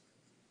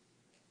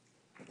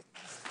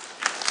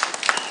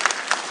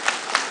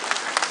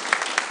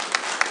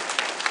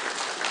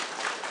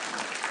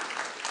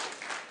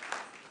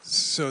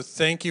 So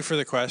thank you for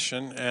the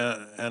question,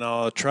 and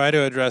I'll try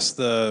to address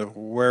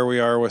where we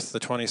are with the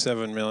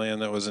 27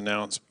 million that was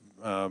announced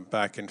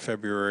back in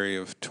February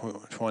of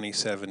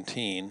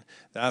 2017.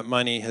 That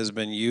money has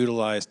been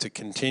utilized to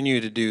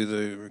continue to do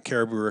the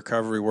caribou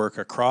recovery work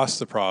across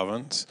the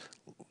province,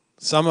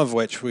 some of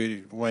which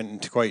we went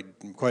into quite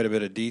a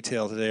bit of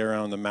detail today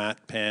around the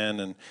mat pen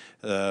and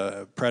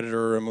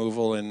predator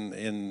removal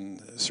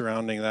in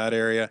surrounding that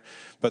area.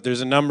 But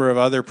there's a number of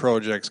other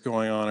projects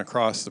going on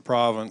across the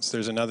province.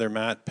 There's another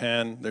mat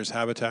pen, there's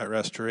habitat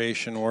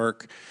restoration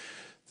work,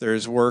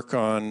 there's work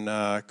on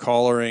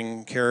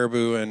collaring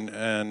caribou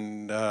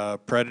and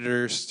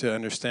predators to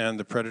understand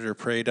the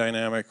predator-prey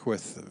dynamic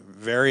with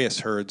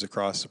various herds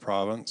across the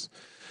province.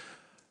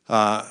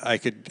 I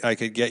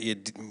could get you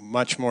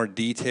much more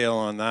detail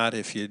on that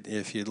if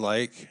you'd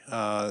like.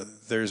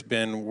 There's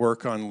been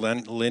work on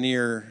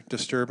linear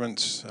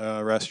disturbance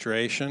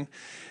restoration,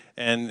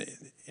 and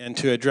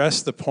to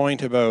address the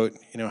point about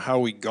how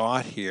we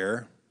got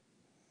here,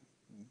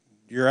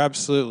 you're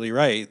absolutely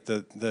right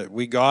that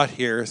we got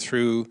here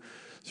through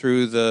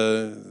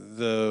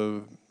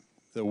the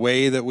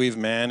way that we've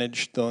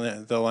managed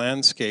the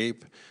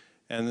landscape,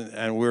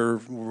 and we're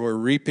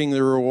reaping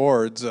the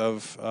rewards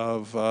of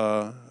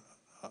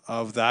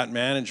that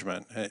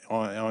management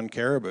on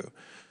caribou.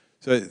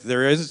 So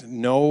there is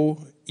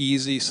no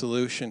easy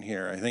solution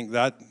here. I think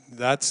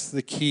that's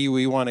the key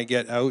we want to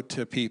get out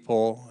to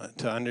people,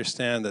 to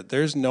understand that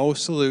there's no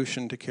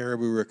solution to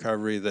caribou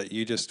recovery that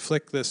you just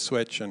flick this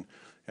switch and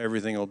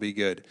everything will be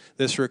good.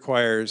 This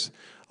requires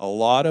a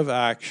lot of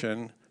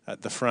action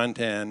at the front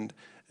end,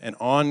 an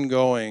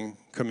ongoing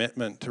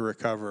commitment to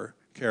recover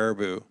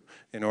caribou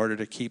in order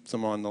to keep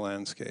them on the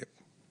landscape.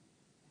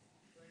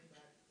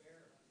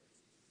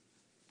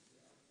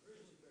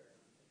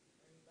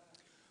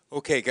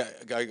 Okay,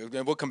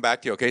 we'll come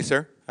back to you, okay,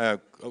 sir? A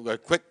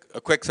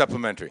quick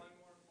supplementary.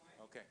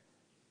 Okay.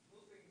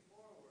 Moving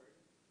forward,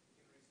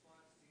 in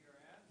response to your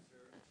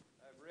answer,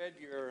 I've read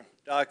your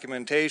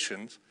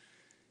documentations,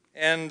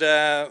 and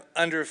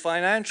under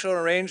financial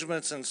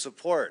arrangements and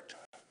support,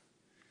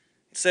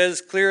 it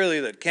says clearly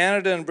that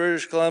Canada and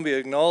British Columbia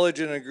acknowledge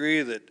and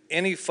agree that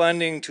any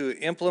funding to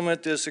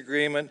implement this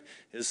agreement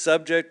is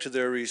subject to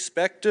their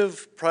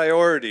respective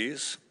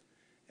priorities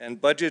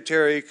and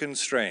budgetary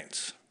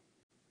constraints.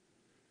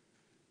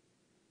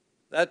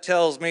 That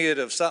tells me that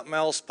if something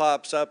else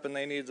pops up and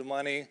they need the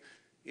money,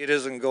 it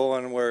isn't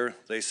going where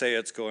they say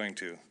it's going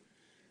to.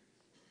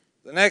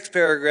 The next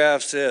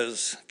paragraph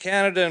says,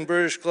 Canada and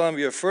British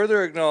Columbia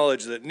further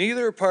acknowledge that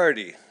neither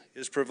party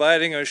is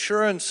providing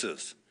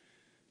assurances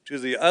to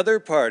the other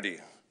party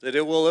that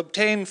it will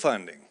obtain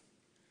funding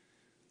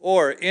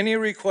or any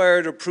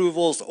required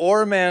approvals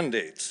or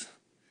mandates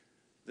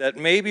that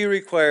may be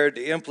required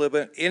to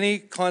implement any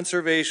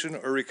conservation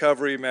or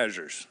recovery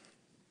measures.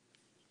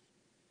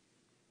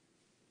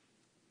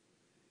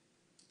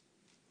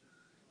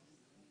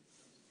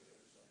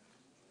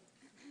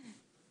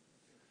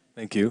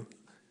 Thank you.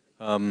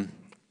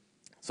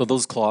 So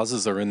those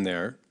clauses are in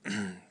there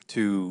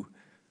to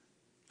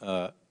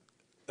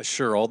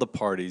assure all the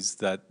parties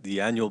that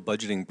the annual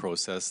budgeting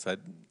process that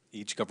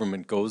each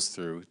government goes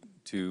through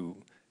to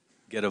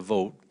get a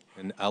vote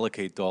and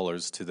allocate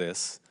dollars to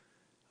this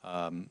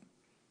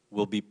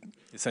will be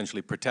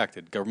essentially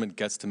protected. Government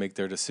gets to make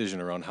their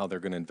decision around how they're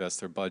going to invest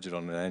their budget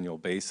on an annual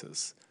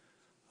basis.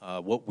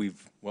 What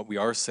we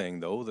are saying,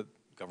 though, that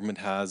government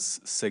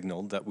has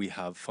signaled that we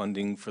have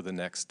funding for the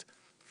next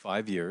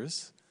 5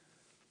 years,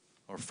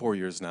 or 4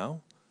 years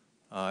now,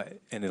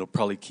 and it'll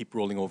probably keep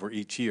rolling over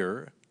each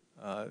year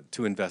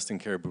to invest in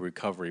caribou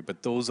recovery.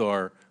 But those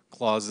are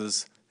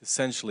clauses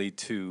essentially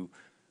to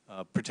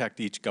protect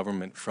each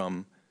government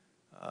from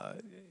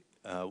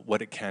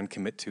what it can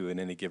commit to in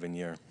any given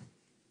year.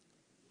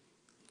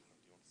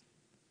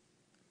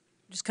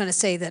 Just kind of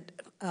say that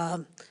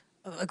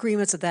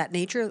agreements of that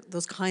nature,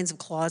 those kinds of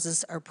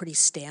clauses are pretty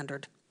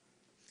standard.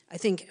 I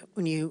think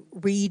when you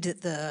read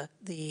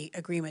the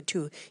agreement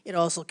too, it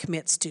also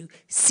commits to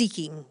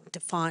seeking to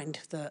find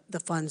the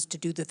funds to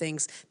do the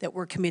things that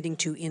we're committing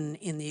to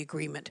in the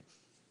agreement.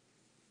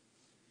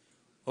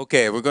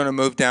 Okay, we're going to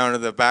move down to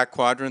the back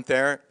quadrant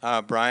there.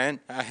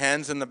 Brian,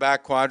 hands in the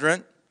back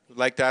quadrant. Would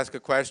like to ask a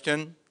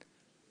question?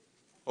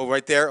 Oh,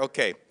 right there?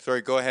 Okay.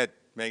 Sorry, go ahead,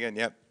 Megan.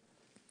 Yep.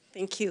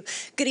 Thank you.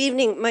 Good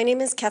evening. My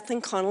name is Kathleen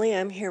Connolly.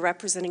 I'm here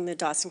representing the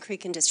Dawson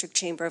Creek and District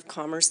Chamber of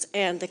Commerce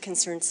and the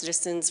Concerned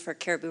Citizens for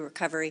Caribou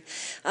Recovery.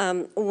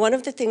 One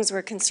of the things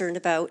we're concerned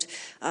about,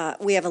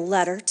 we have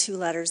two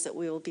letters that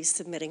we will be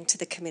submitting to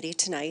the committee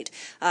tonight,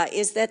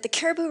 is that the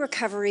Caribou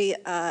Recovery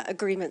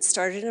Agreement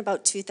started in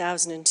about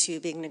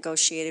 2002 being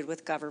negotiated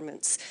with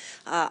governments.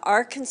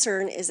 Our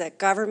concern is that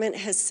government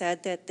has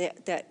said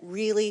that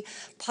really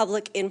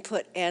public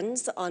input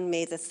ends on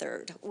May the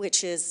 3rd,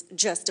 which is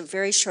just a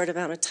very short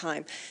amount of time.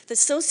 The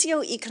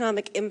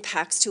socioeconomic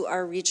impacts to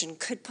our region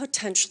could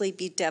potentially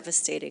be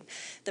devastating.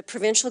 The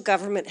provincial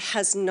government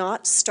has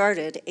not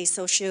started a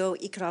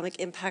socioeconomic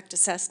impact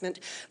assessment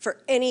for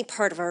any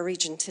part of our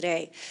region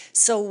today.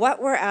 So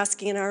what we're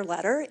asking in our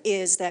letter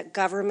is that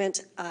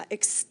government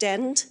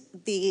extend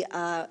the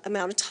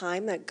amount of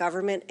time that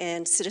government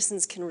and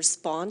citizens can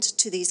respond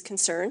to these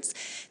concerns,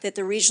 that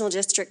the regional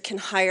district can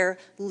hire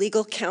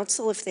legal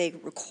counsel if they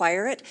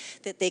require it,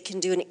 that they can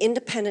do an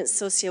independent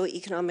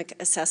socioeconomic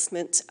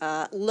assessment,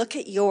 look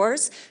at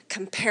yours,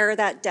 compare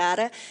that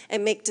data,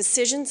 and make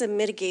decisions and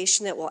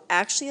mitigation that will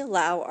actually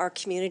allow our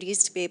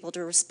communities to be able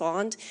to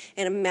respond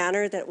in a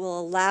manner that will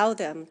allow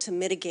them to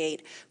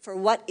mitigate for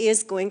what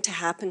is going to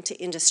happen to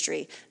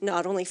industry,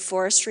 not only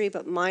forestry,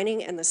 but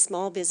mining and the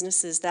small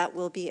businesses that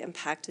will be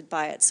impacted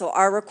by it. So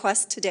our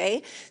request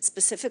today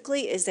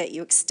specifically is that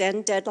you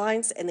extend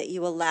deadlines and that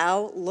you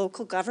allow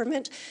local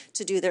government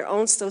to do their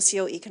own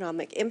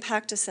socioeconomic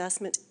impact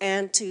assessment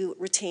and to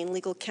retain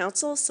legal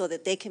counsel so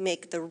that they can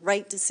make the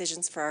right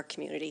decisions for our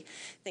community.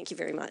 Thank you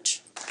very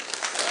much.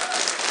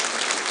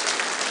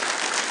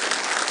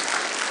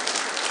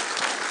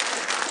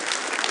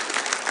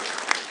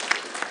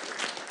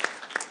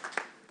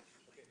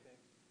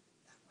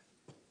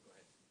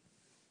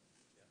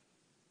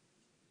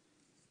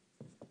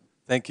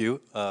 Thank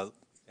you,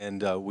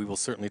 and we will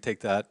certainly take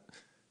that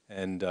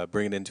and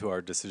bring it into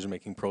our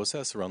decision-making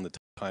process around the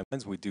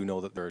timelines. We do know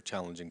that there are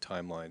challenging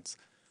timelines.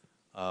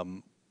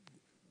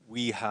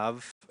 We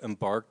have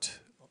embarked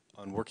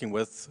on working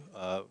with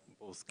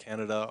both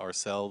Canada,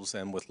 ourselves,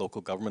 and with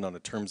local government on a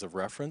terms of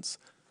reference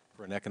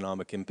for an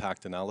economic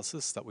impact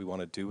analysis that we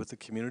want to do with the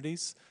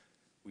communities.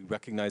 We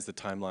recognize the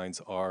timelines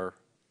are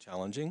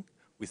challenging.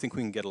 We think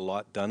we can get a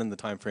lot done in the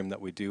time frame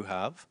that we do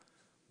have,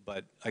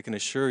 but I can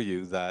assure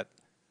you that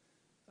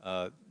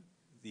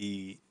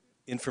the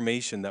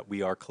information that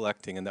we are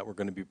collecting and that we're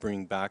going to be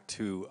bringing back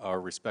to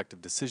our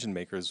respective decision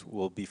makers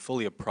will be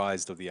fully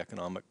apprised of the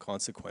economic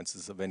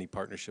consequences of any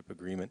partnership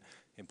agreement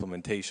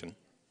implementation.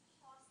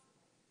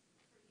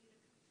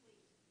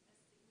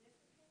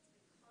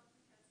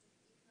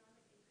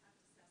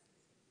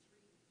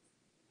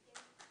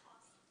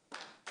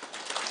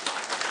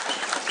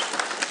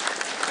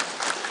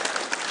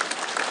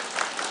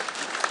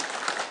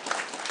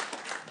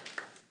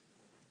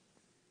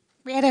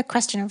 We had a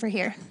question over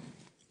here.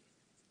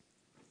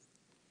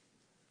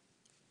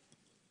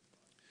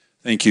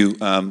 Thank you.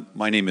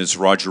 My name is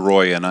Roger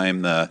Roy, and I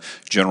am the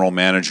General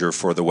Manager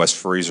for the West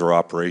Fraser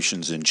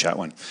operations in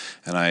Chetwynd.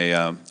 And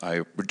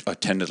I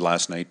attended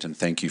last night, and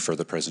thank you for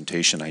the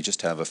presentation. I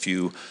just have a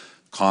few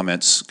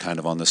comments kind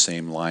of on the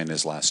same line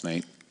as last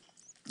night.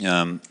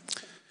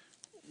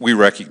 We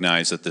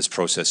recognize that this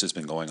process has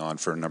been going on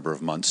for a number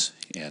of months,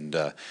 and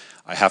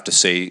I have to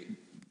say,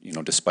 you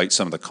know, despite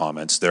some of the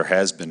comments, there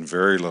has been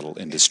very little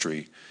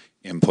industry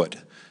input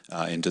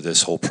into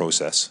this whole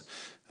process.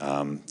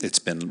 It's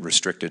been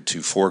restricted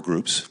to 4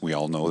 groups. We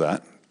all know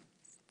that.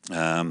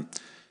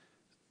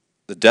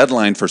 The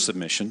deadline for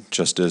submission,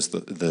 just as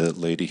the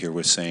lady here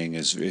was saying,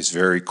 is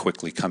very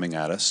quickly coming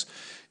at us.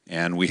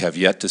 And we have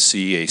yet to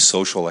see a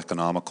social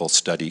economical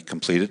study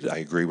completed. I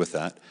agree with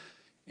that.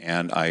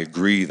 And I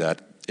agree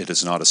that it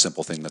is not a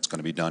simple thing that's going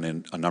to be done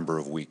in a number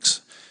of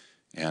weeks.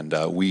 And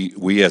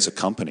we as a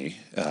company,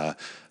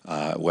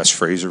 West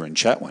Fraser and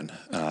Chetwynd,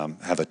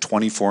 have a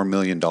 $24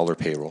 million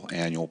payroll,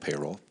 annual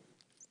payroll.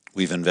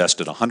 We've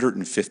invested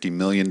 $150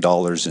 million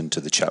into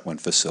the Chetwynd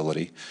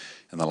facility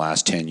in the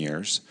last 10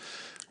 years.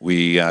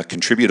 We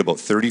contribute about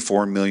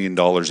 $34 million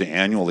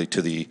annually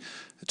to the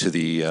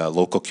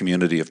local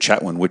community of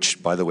Chetwynd,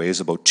 which, by the way, is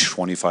about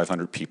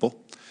 2,500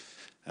 people.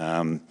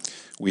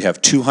 We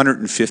have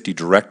 250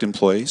 direct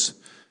employees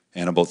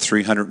and about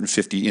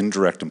 350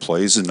 indirect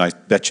employees, and I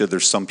bet you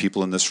there's some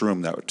people in this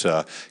room that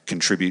would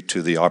contribute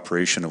to the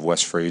operation of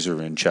West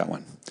Fraser in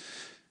Chetwynd.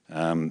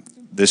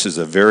 This is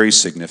a very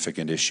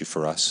significant issue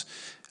for us,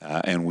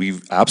 and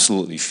we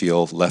absolutely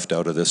feel left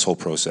out of this whole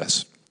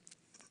process.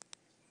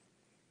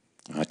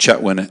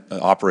 Chetwynd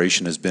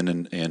operation has been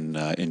in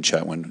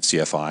Chetwynd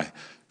CFI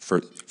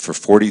for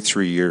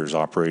 43 years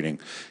operating,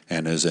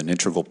 and is an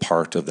integral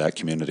part of that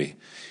community.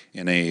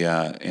 In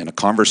a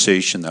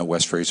conversation that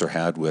West Fraser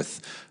had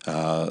with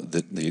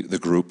the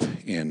group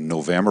in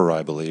November,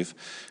 I believe,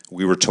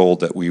 we were told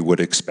that we would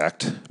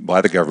expect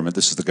by the government,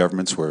 this is the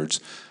government's words,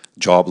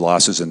 job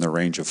losses in the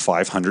range of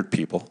 500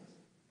 people,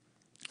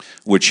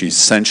 which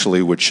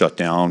essentially would shut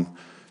down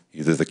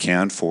either the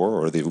CAN4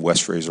 or the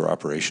West Fraser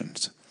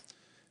operations.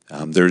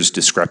 There's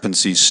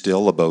discrepancies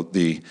still about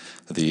the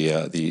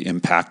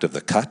impact of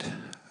the cut.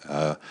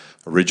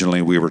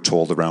 Originally, we were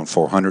told around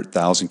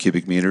 400,000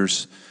 cubic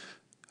meters.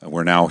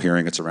 We're now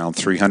hearing it's around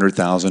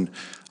 300,000.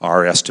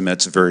 Our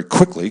estimates very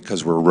quickly,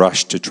 because we're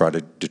rushed to try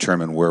to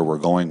determine where we're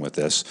going with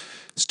this,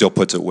 still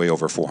puts it way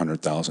over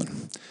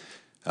 400,000.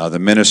 The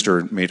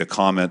minister made a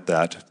comment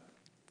that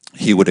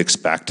he would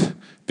expect,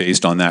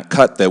 based on that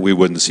cut, that we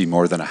wouldn't see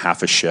more than a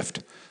half a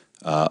shift,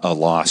 a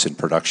loss in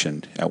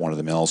production at one of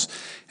the mills.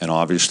 And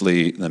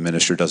obviously, the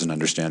minister doesn't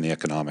understand the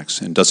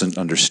economics and doesn't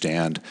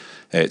understand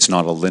it's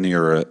not a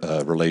linear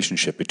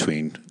relationship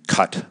between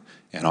cut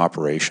and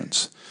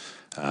operations.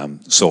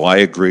 So I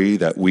agree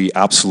that we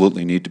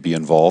absolutely need to be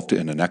involved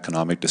in an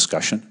economic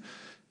discussion,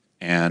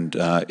 and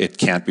it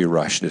can't be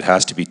rushed. It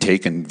has to be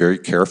taken very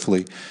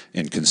carefully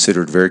and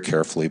considered very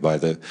carefully by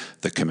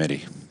the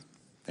committee.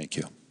 Thank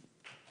you.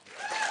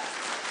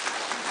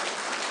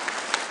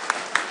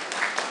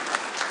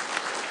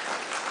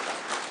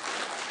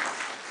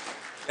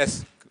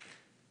 Yes.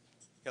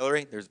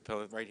 Hillary, there's a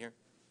pillar right here.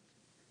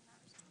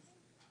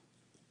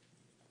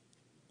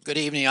 Good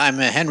evening. I'm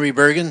Henry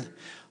Bergen.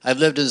 I've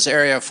lived in this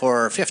area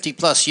for 50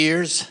 plus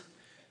years,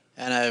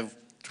 and I've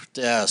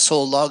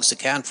sold logs to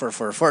Canfor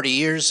for 40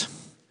 years.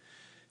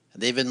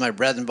 They've been my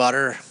bread and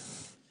butter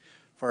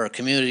for our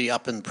community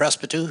up in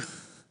Presbyterian.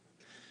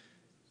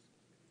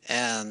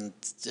 And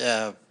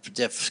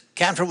if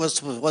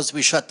Canfor was to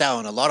be shut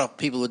down, a lot of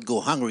people would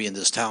go hungry in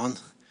this town.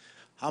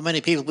 How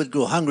many people would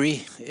go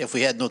hungry if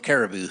we had no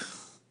caribou?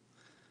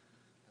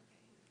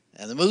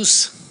 And the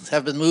moose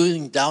have been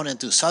moving down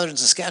into southern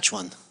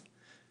Saskatchewan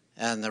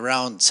and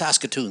around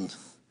Saskatoon.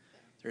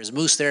 There's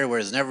moose there where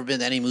there's never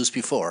been any moose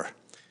before.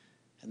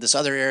 And this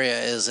other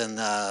area is in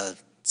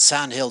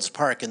Sandhills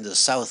Park in the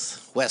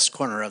southwest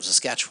corner of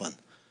Saskatchewan.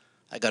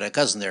 I got a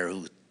cousin there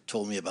who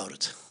told me about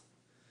it.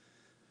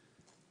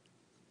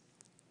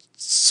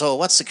 So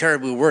what's the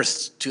caribou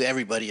worth to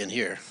everybody in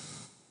here?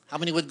 How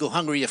many would go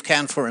hungry if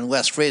Canfor and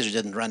West Fraser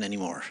didn't run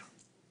anymore?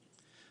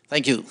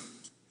 Thank you.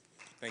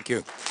 Thank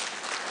you.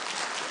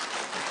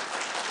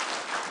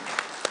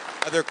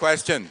 Other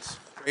questions?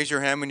 Raise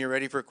your hand when you're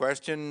ready for a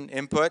question,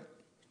 input.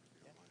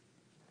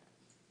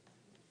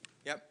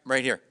 Yep,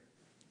 right here.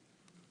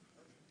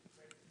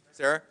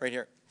 Sarah, right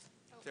here.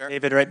 Sarah?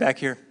 David, right back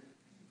here.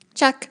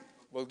 Chuck.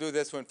 We'll do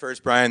this one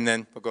first, Brian,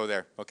 then we'll go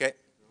there, okay?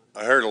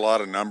 I heard a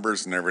lot of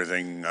numbers and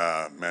everything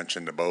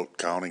mentioned about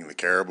counting the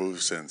caribou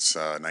since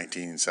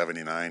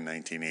 1979,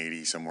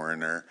 1980, somewhere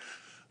in there.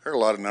 I heard a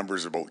lot of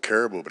numbers about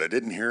caribou, but I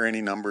didn't hear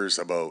any numbers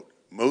about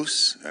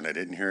moose, and I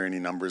didn't hear any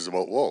numbers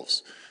about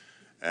wolves.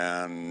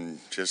 And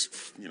just,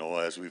 you know,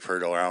 as we've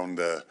heard around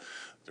the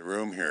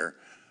room here,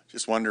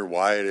 just wonder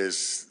why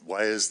is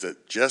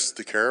that just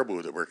the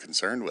caribou that we're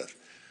concerned with?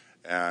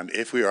 And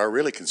if we are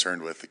really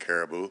concerned with the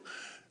caribou,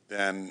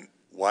 then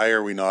why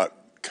are we not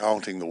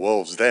counting the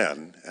wolves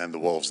then and the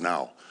wolves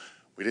now?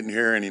 We didn't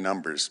hear any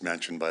numbers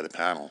mentioned by the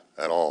panel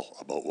at all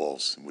about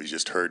wolves. We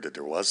just heard that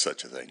there was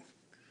such a thing.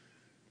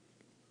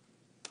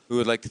 Who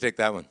would like to take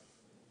that one?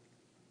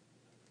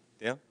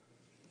 Yeah?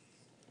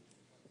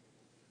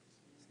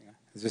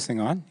 Is this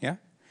thing on? Yeah?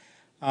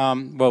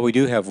 Well, we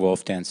do have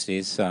wolf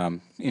densities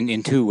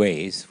in two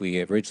ways.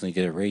 We originally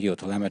did a radio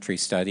telemetry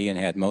study and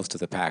had most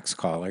of the packs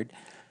collared.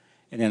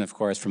 And then, of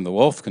course, from the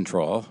wolf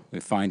control, we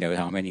find out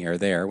how many are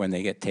there when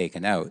they get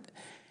taken out.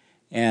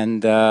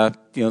 And, you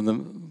know,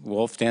 the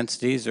wolf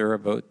densities are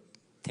about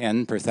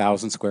 10 per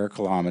 1,000 square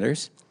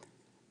kilometers.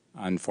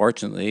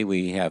 Unfortunately,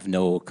 we have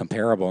no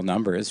comparable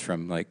numbers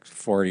from like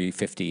 40,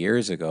 50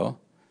 years ago.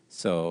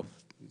 So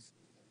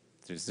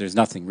there's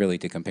nothing really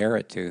to compare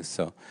it to.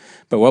 So,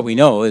 but what we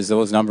know is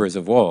those numbers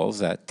of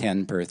wolves at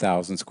 10 per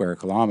 1,000 square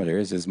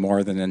kilometers is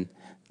more than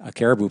a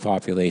caribou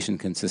population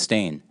can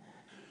sustain.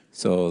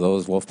 So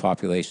those wolf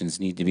populations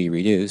need to be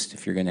reduced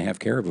if you're going to have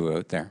caribou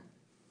out there.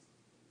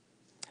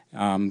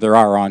 There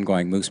are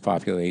ongoing moose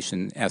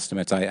population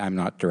estimates. I'm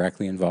not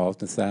directly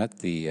involved with that.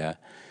 The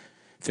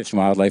Fish and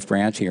Wildlife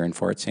Branch here in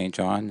Fort St.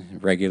 John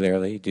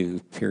regularly do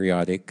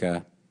periodic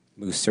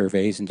moose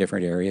surveys in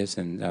different areas,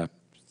 and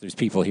there's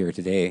people here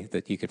today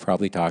that you could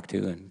probably talk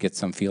to and get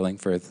some feeling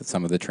for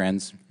some of the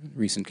trends,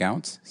 recent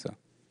counts. So,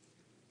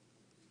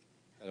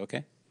 is that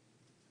okay?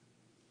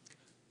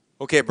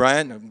 Okay,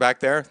 Brian,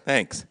 back there.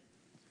 Thanks.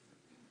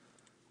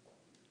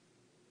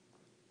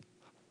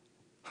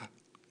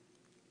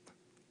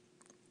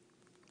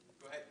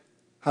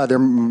 Hi there,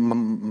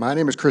 my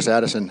name is Chris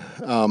Addison.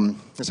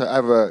 So I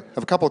have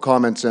a couple of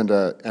comments and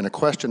a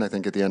question, I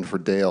think, at the end for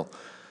Dale.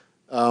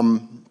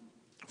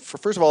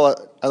 First of all,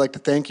 I'd like to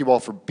thank you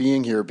all for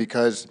being here,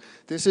 because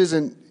this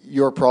isn't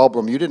your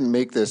problem. You didn't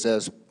make this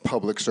as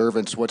public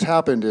servants. What's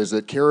happened is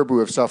that caribou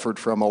have suffered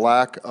from a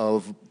lack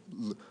of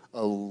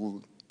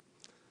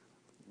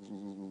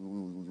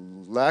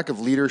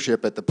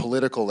leadership at the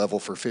political level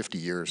for 50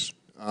 years,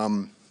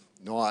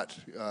 not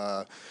you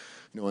know,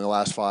 in the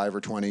last 5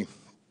 or 20.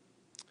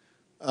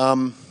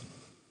 One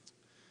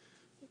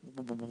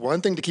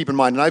thing to keep in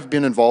mind, and I've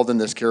been involved in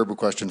this caribou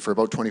question for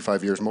about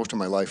 25 years, most of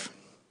my life.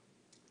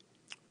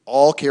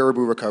 All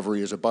caribou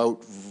recovery is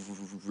about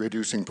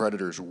reducing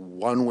predators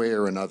one way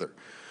or another.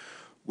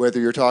 Whether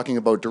you're talking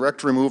about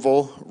direct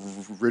removal,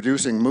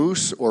 reducing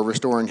moose, or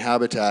restoring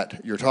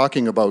habitat, you're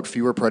talking about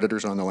fewer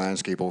predators on the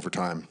landscape over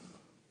time.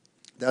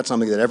 That's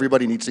something that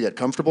everybody needs to get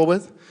comfortable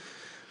with,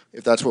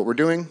 if that's what we're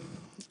doing.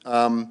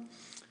 And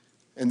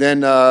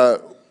then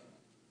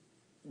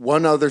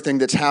one other thing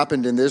that's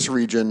happened in this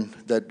region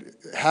that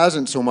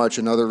hasn't so much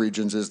in other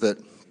regions is that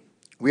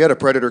we had a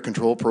predator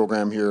control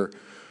program here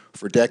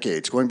for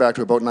decades. Going back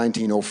to about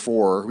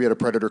 1904, we had a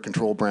predator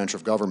control branch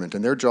of government,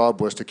 and their job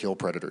was to kill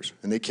predators.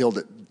 And they killed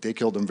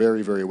them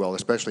very, very well,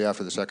 especially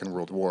after the Second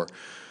World War.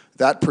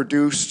 That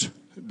produced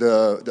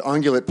the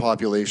ungulate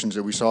populations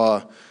that we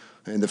saw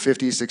in the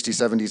 50s, 60s,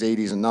 70s,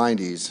 80s, and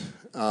 90s,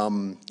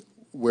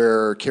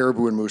 where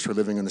caribou and moose were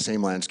living in the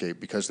same landscape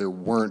because there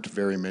weren't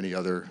very many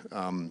other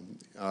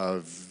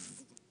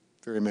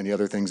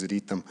things that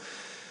eat them.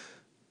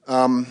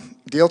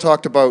 Dale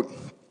talked about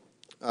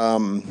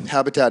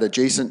habitat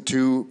adjacent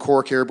to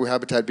core caribou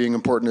habitat being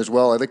important as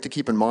well. I'd like to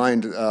keep in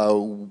mind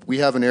we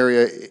have an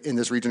area in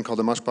this region called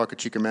the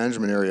Muskpakachika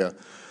Management Area,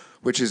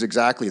 which is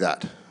exactly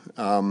that.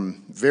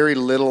 Very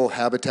little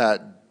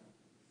habitat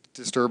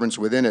disturbance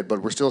within it,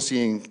 but we're still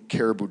seeing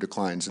caribou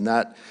declines, and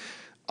that,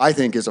 I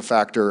think, is a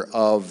factor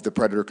of the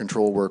predator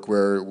control work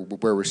where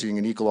we're seeing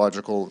an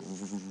ecological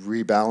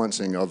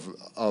rebalancing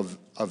of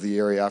the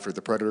area after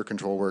the predator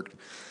control work.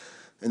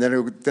 And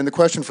then the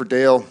question for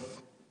Dale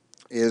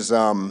is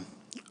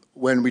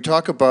when we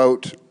talk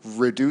about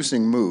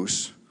reducing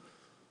moose,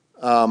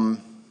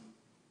 and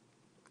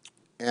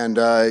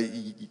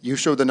you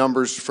showed the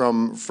numbers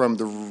from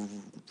the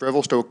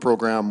Revelstoke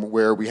program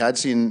where we had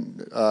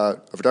seen a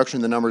reduction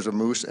in the numbers of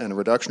moose and a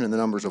reduction in the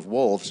numbers of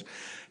wolves.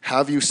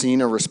 Have you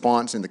seen a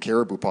response in the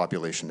caribou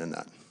population in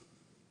that?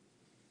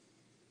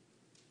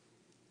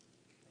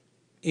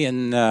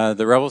 In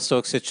the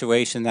Revelstoke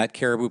situation, that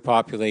caribou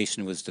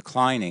population was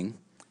declining,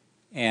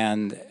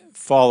 and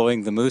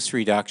following the moose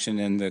reduction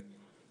and the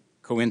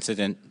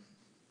coincident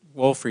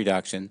wolf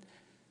reduction,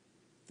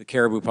 the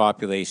caribou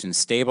population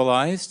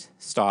stabilized,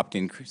 stopped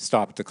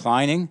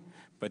declining,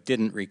 but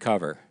didn't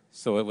recover.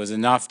 So it was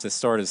enough to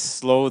sort of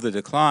slow the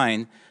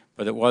decline,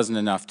 but it wasn't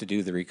enough to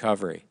do the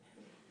recovery.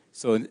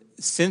 So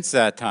since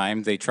that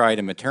time, they tried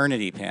a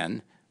maternity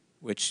pen,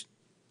 which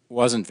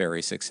wasn't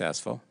very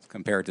successful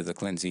compared to the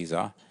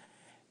Clinziza.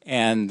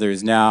 And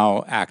there's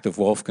now active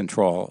wolf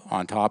control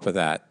on top of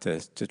that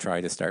to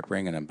try to start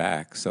bringing them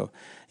back. So,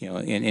 you know,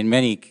 in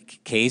many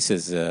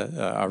cases,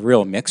 a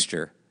real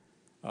mixture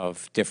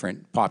of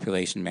different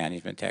population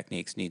management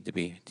techniques need to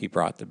be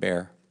brought to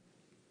bear.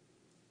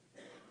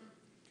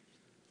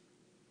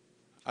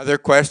 Other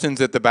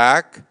questions at the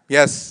back?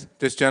 Yes,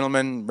 this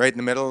gentleman right in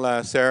the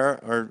middle, Sarah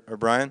or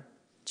Brian?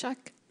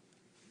 Chuck.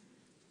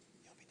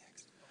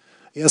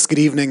 Yes, good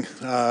evening.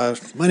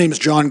 My name is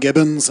John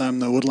Gibbons. I'm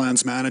the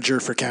Woodlands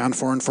Manager for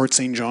Canfor in Fort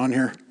St. John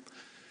here.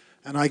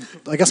 And I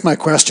guess my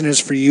question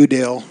is for you,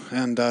 Dale,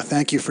 and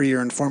thank you for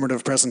your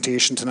informative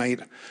presentation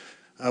tonight.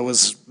 It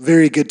was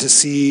very good to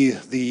see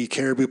the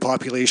caribou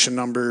population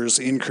numbers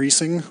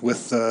increasing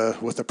with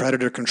the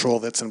predator control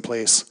that's in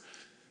place.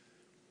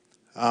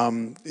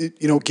 Given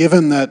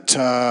that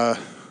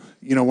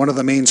one of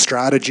the main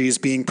strategies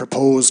being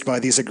proposed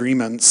by these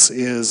agreements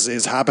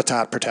is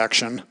habitat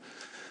protection,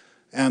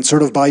 and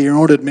sort of by your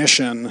own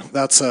admission,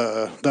 that's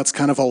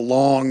kind of a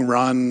long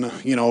run,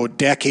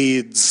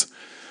 decades,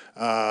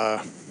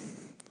 a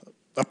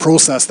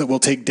process that will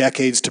take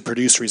decades to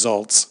produce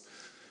results.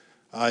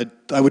 I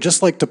would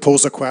just like to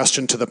pose a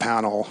question to the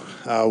panel.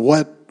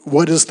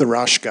 What is the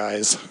rush,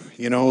 guys?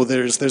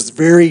 There's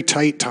very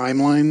tight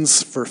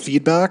timelines for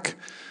feedback.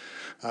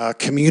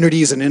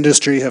 Communities and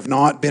industry have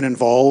not been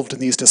involved in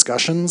these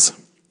discussions.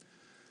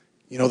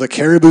 The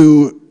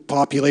caribou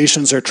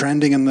populations are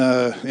trending in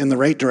the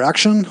right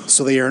direction,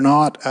 so they are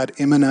not at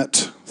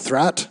imminent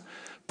threat,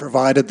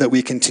 provided that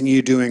we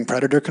continue doing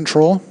predator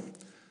control.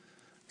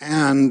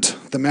 And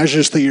the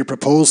measures that you're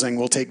proposing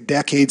will take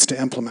decades to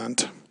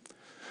implement.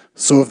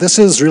 So if this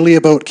is really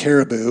about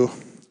caribou,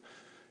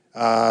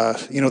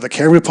 the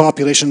caribou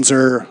populations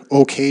are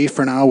okay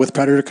for now with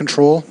predator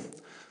control.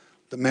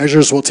 The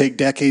measures will take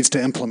decades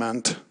to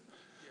implement.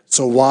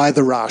 So why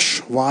the rush?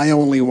 Why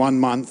only 1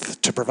 month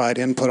to provide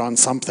input on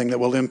something that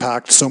will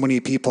impact so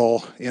many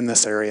people in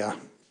this area?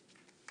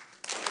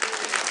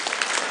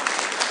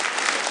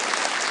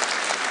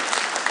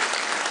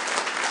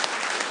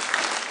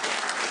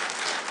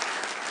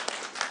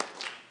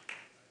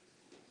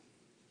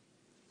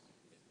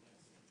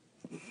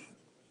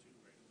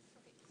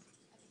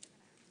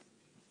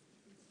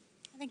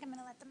 I think I'm going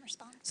to let them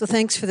respond. So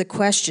thanks for the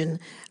question.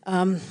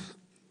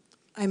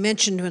 I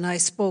mentioned when I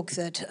spoke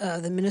that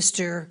the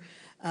minister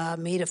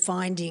made a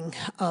finding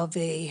of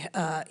a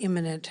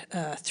imminent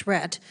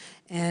threat,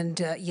 and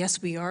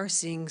yes, we are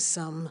seeing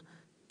some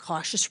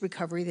cautious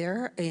recovery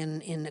there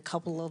in a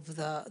couple of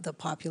the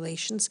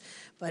populations,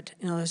 but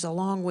there's a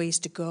long ways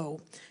to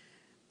go.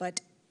 But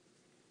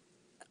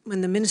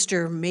when the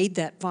minister made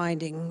that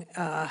finding,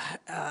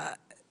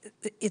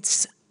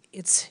 it's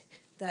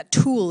that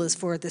tool is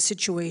for the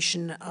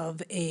situation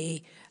of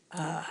an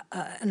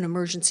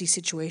emergency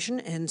situation,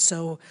 and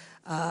so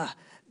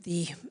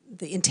the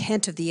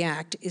intent of the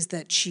act is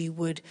that she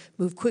would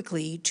move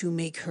quickly to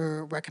make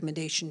her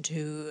recommendation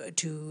to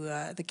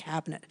the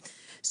cabinet.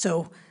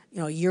 So, you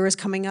know, a year is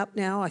coming up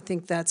now. I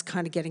think that's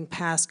kind of getting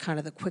past kind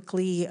of the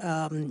quickly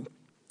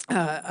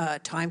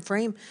time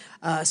frame.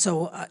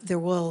 So there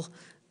will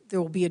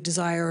be a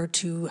desire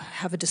to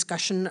have a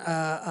discussion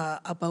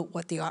about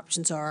what the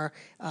options are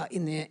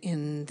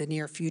in the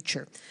near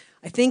future.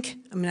 I think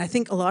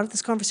a lot of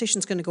this conversation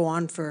is going to go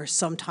on for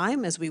some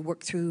time as we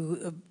work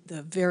through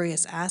the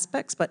various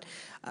aspects, but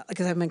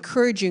because I'm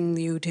encouraging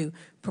you to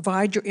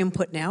provide your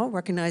input now,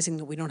 recognizing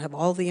that we don't have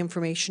all the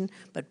information,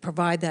 but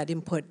provide that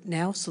input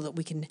now so that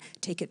we can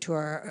take it to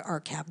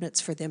our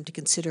cabinets for them to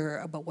consider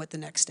about what the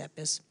next step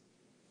is.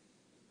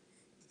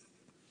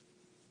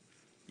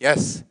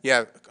 Yes,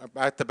 yeah,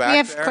 at the back We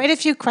have there. quite a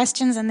few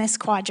questions in this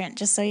quadrant,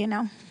 just so you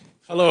know.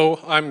 Hello,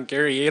 I'm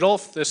Gary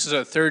Adolph. This is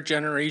a third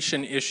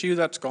generation issue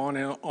that's gone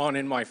on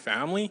in my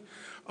family.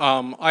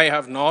 I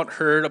have not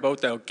heard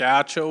about the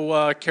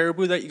Gacho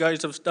caribou that you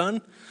guys have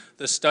done,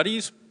 the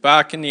studies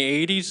back in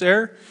the 80s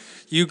there.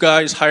 You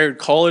guys hired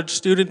college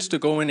students to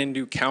go in and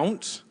do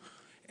counts,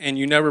 and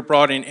you never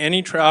brought in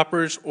any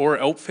trappers or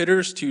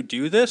outfitters to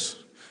do this.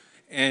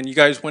 And you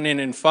guys went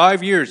in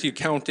 5 years, you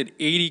counted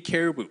 80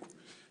 caribou.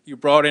 You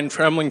brought in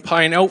Trembling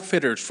Pine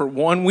outfitters for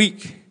 1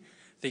 week.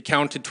 They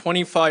counted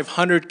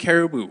 2,500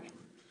 caribou.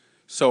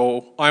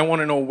 So I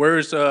want to know,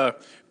 where's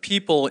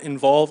people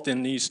involved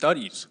in these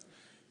studies?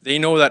 They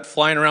know that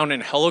flying around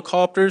in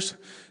helicopters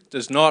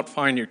does not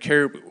find your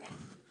caribou.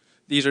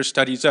 These are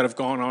studies that have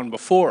gone on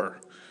before.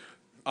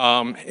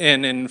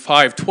 And in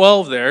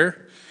 512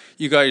 there,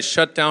 you guys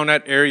shut down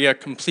that area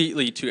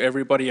completely to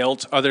everybody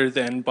else other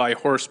than by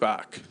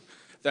horseback.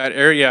 That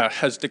area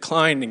has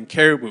declined in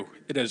caribou.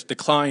 It has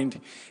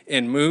declined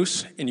in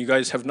moose, and you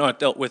guys have not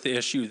dealt with the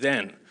issue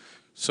then.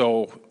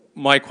 So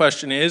my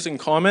question is, in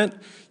comment,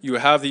 you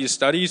have these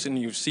studies and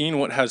you've seen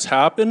what has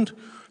happened.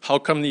 How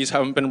come these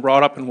haven't been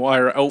brought up, and why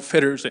are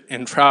outfitters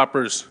and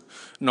trappers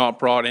not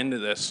brought into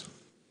this?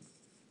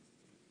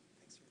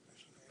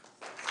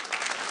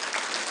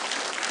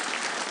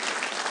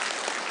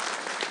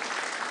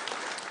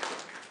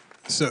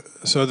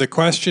 So the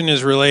question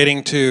is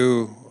relating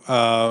to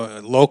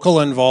local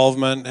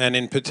involvement, and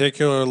in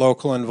particular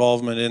local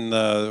involvement in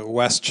the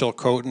West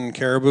Chilcotin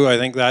caribou. I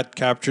think that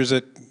captures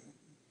it,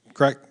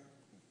 correct?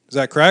 Is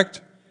that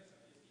correct?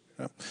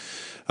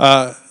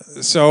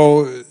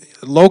 So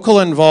local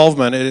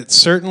involvement, it's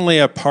certainly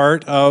a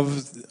part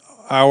of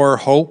our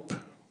hope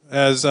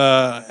as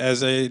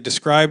I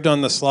described on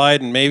the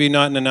slide, and maybe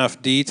not in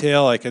enough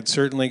detail. I could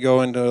certainly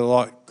go into a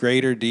lot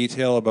greater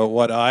detail about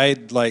what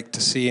I'd like to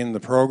see in the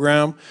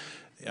program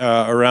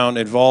around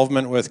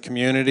involvement with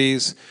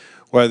communities,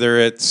 whether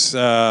it's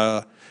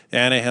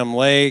Anaheim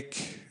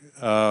Lake,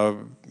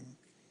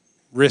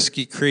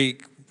 Risky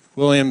Creek,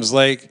 Williams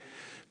Lake.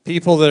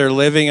 People that are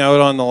living out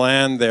on the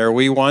land there,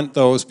 we want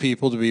those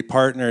people to be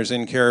partners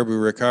in caribou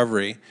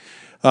recovery.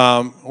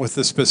 With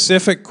the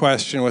specific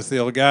question with the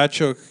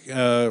Ilgacho,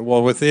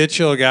 with the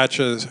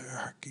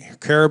Itchi-Ilgacho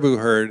caribou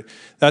herd,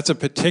 that's a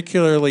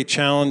particularly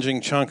challenging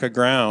chunk of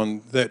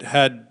ground that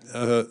had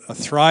a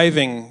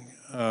thriving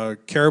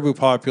caribou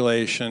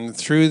population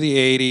through the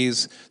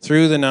 80s,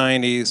 through the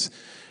 90s,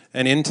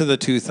 and into the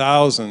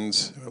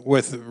 2000s,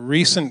 with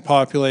recent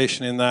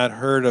population in that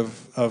herd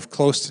of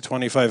close to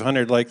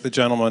 2,500, like the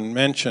gentleman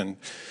mentioned.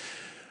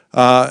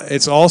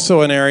 It's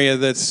also an area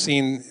that's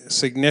seen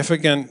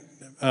significant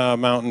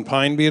mountain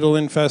pine beetle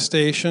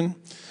infestation.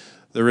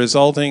 The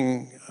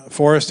resulting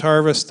forest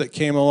harvest that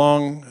came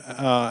along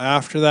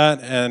after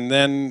that, and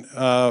then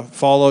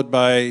followed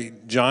by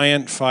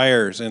giant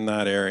fires in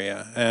that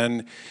area.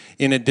 And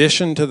in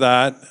addition to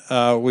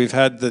that, we've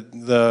had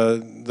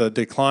the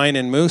decline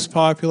in moose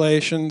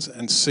populations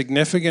and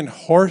significant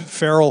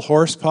feral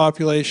horse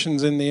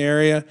populations in the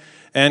area,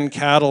 and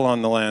cattle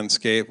on the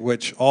landscape,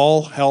 which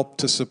all help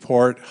to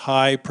support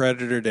high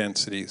predator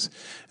densities.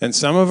 And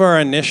some of our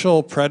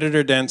initial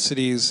predator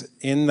densities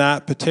in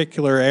that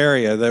particular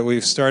area that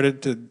we've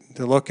started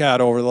to look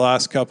at over the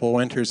last couple of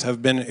winters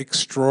have been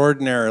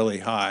extraordinarily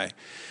high.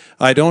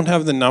 I don't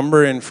have the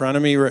number in front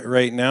of me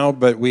right now,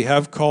 but we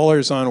have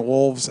callers on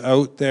wolves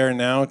out there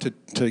now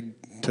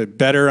to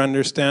better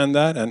understand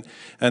that,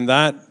 and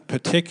that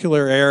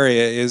particular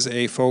area is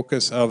a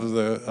focus of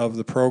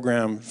the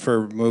program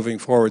for moving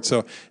forward.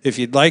 So if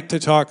you'd like to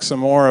talk some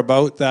more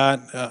about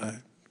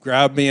that,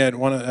 grab me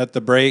at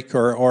the break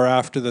or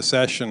after the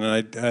session,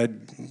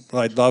 and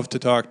I'd love to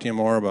talk to you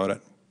more about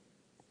it.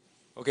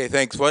 Okay,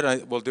 thanks.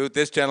 We'll do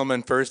this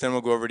gentleman first, then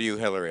we'll go over to you,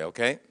 Hillary,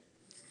 okay?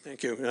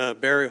 Thank you.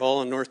 Barry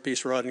Hall, North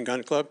Peace Rod and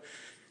Gun Club.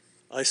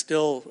 I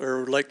still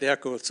would like to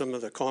echo some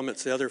of the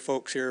comments the other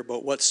folks here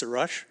about what's the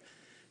rush.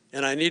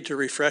 And I need to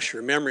refresh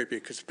your memory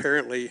because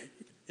apparently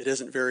it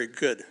isn't very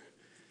good.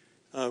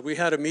 We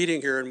had a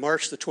meeting here on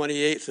March the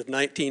 28th of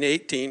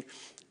 1918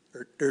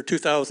 or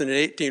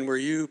 2018 where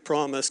you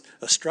promised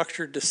a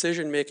structured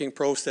decision-making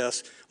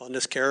process on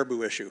this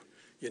caribou issue.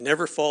 You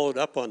never followed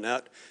up on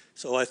that.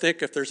 So I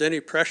think if there's any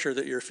pressure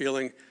that you're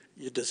feeling,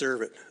 you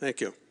deserve it.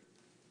 Thank you.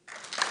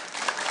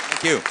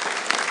 Thank you.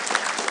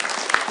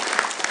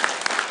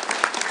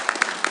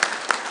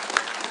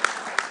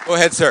 Go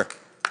ahead, sir.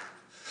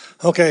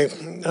 Okay.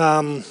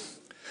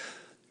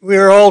 We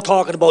are all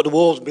talking about the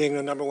wolves being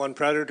the #1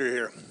 predator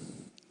here.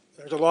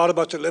 There's a lot of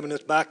us that live in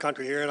this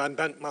backcountry here, and I've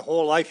spent my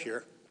whole life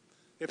here,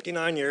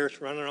 59 years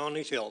running around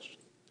these hills.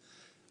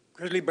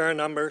 Grizzly bear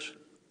numbers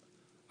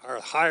are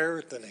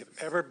higher than they've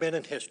ever been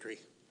in history.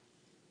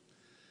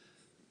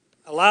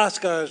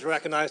 Alaska has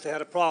recognized they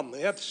had a problem.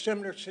 They have a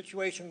similar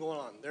situation going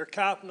on. Their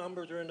calf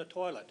numbers are in the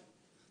toilet.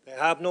 They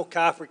have no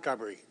calf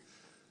recovery.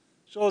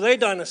 So they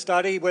done a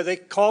study where they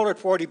collared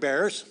 40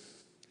 bears,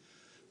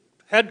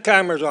 had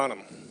cameras on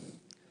them.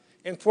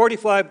 In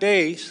 45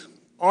 days,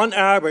 on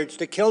average,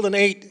 they killed and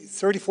ate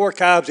 34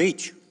 calves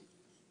each.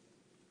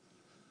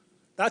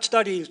 That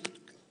study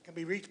can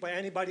be reached by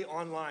anybody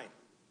online.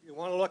 If you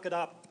want to look it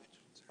up,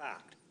 it's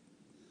fact.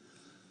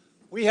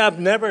 We have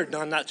never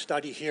done that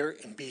study here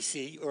in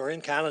BC or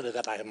in Canada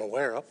that I am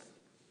aware of.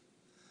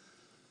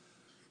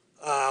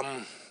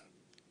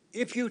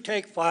 If you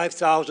take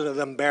 5,000 of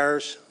them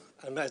bears,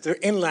 and they're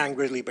inland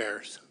grizzly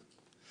bears,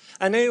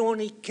 and they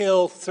only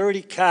kill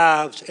 30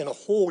 calves in a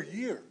whole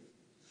year,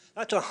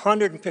 that's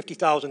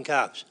 150,000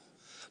 calves.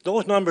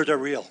 Those numbers are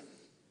real.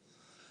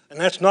 And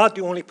that's not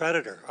the only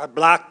predator. Our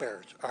black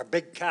bears, our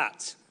big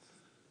cats,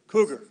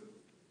 cougar,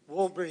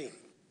 wolverine,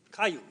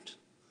 coyotes,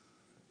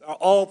 are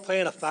all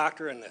playing a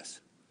factor in this.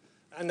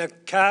 And the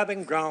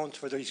calving grounds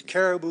for these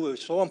caribou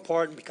is so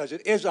important because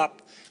it is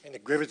up in the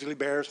grizzly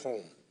bear's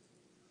home.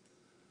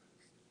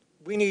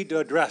 We need to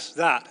address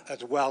that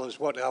as well as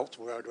what else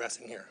we're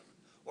addressing here.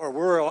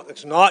 Or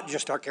it's not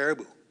just our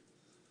caribou.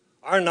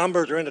 Our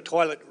numbers are in the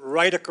toilet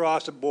right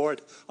across the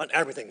board on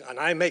everything. And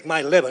I make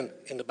my living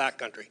in the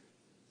backcountry,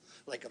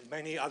 like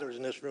many others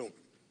in this room.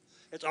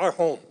 It's our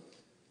home.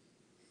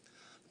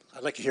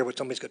 I'd like to hear what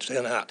somebody's got to say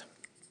on that.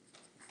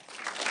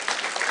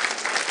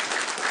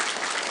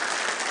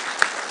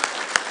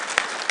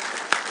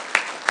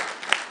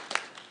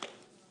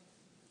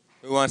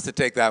 Who wants to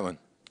take that one?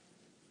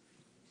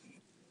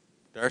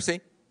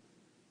 Darcy?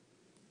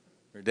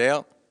 Or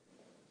Dale?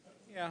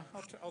 Yeah,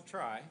 I'll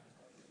try.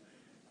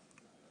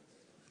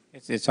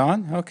 It's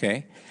on?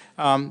 Okay.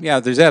 Yeah,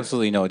 there's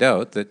absolutely no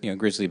doubt that,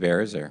 grizzly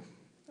bears are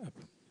a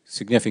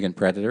significant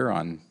predator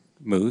on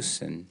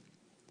moose and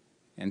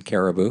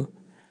caribou.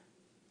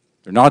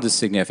 They're not as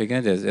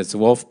significant as the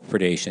wolf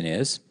predation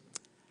is.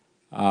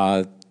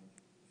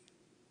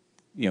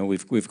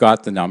 We've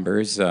got the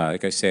numbers.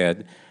 Like I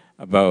said,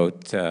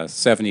 about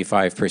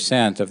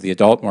 75% of the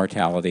adult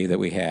mortality that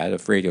we had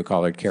of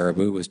radio-collared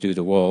caribou was due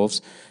to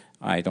wolves.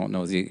 I don't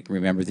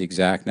remember the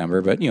exact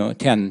number, but 10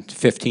 to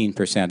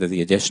 15% of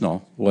the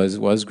additional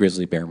was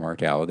grizzly bear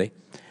mortality.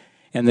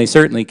 And they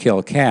certainly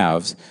kill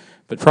calves,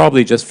 but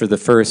probably just for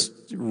the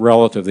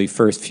relatively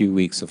first few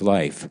weeks of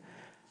life.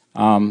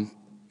 The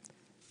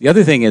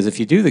other thing is, if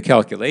you do the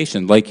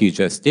calculation like you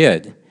just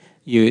did,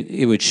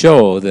 it would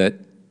show that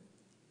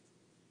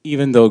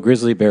even though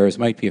grizzly bears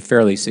might be a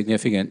fairly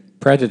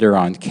significant predator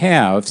on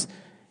calves,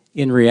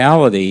 in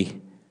reality,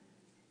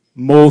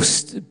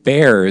 most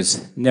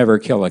bears never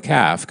kill a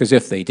calf, because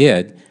if they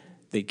did,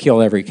 they'd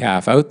kill every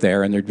calf out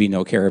there and there'd be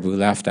no caribou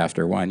left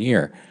after 1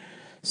 year.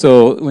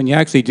 So when you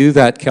actually do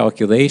that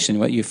calculation,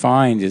 what you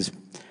find is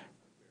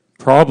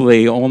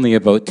probably only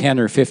about 10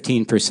 or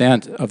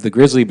 15% of the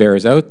grizzly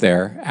bears out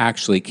there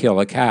actually kill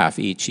a calf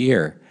each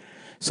year.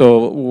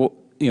 So,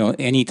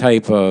 any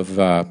type of,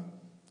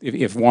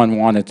 if one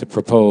wanted to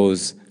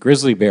propose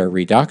grizzly bear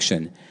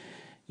reduction,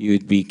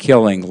 you'd be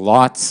killing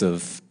lots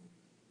of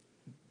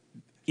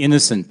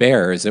innocent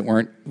bears that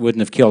wouldn't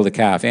have killed a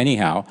calf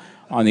anyhow,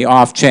 on the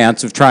off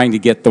chance of trying to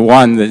get the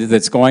one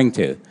that's going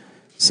to.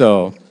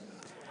 So,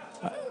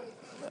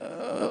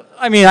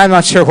 I'm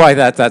not sure why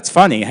that's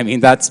funny.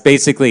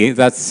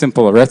 That's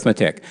simple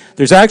arithmetic.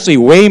 There's actually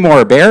way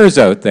more bears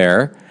out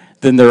there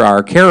than there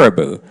are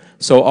caribou.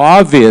 So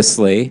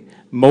obviously,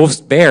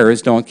 most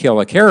bears don't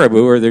kill a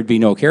caribou, or there'd be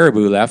no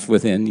caribou left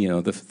within,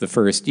 the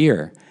first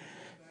year.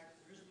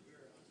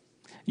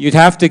 You'd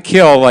have to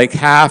kill like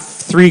half,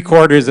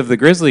 3/4 of the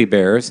grizzly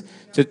bears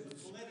to.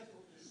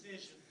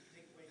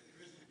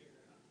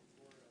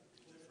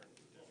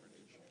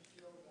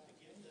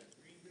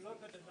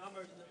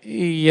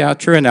 Yeah,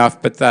 true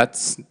enough, but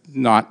that's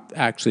not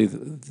actually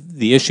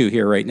the issue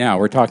here right now.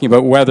 We're talking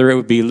about whether it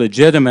would be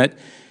legitimate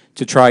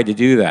to try to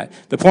do that.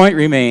 The point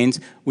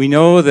remains, we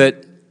know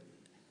that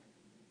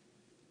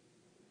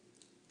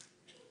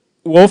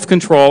wolf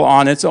control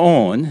on its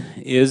own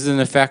is an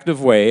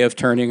effective way of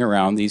turning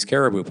around these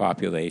caribou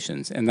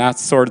populations, and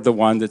that's sort of the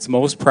one that's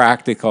most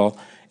practical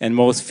and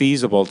most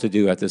feasible to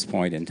do at this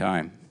point in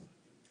time.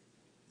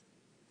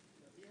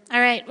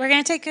 All right, we're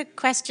going to take a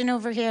question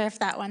over here if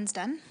that one's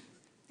done.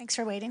 Thanks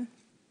for waiting.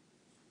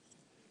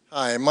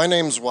 Hi, my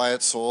name's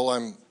Wyatt Soul.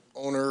 I'm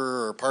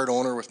owner or part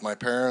owner with my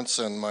parents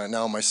and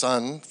now my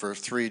son for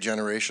 3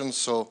 generations.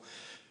 So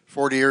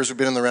 40 years we've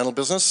been in the rental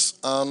business.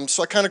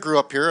 So I kind of grew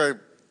up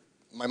here.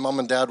 My mom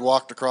and dad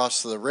walked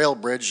across the rail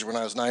bridge when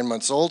I was 9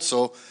 months old,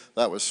 so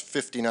that was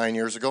 59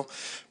 years ago.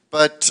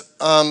 But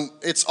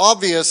it's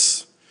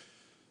obvious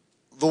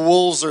the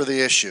wolves are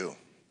the issue.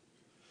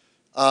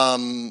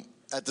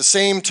 At the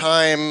same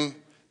time,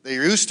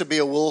 there used to be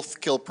a wolf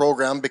kill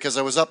program because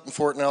I was up in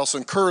Fort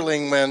Nelson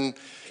curling when,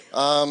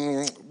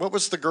 what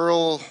was the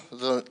girl,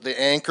 the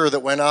anchor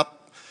that went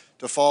up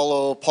to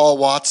follow Paul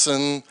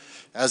Watson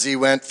as he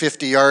went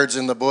 50 yards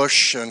in the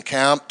bush and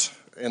camped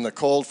in the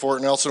cold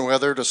Fort Nelson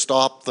weather to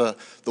stop the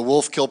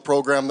wolf kill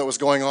program that was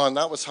going on.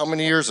 That was how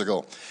many years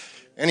ago?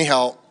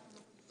 Anyhow,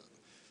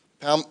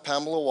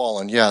 Pamela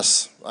Wallen,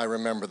 yes, I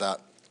remember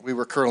that. We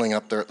were curling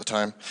up there at the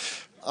time.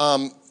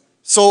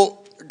 So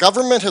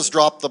government has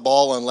dropped the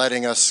ball on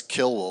letting us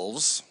kill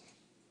wolves.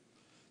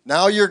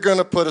 Now you're going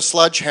to put a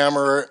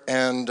sledgehammer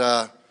and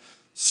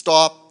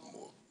stop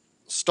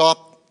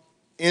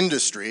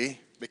industry,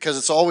 because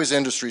it's always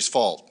industry's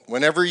fault.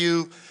 Whenever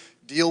you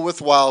deal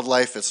with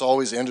wildlife, it's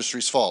always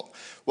industry's fault.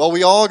 Well,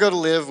 we all got to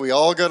live, we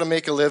all got to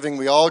make a living,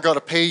 we all got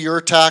to pay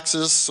your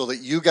taxes so that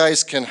you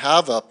guys can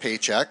have a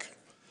paycheck,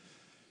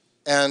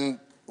 and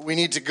we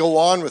need to go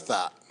on with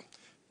that.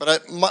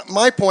 But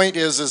my point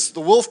is the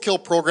wolf kill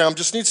program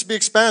just needs to be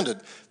expanded.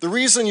 The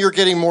reason you're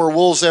getting more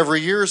wolves every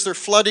year is they're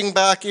flooding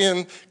back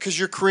in because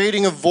you're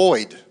creating a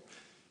void.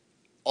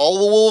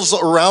 All the wolves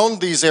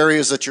around these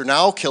areas that you're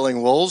now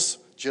killing wolves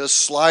just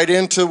slide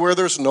into where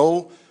there's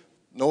no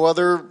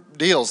other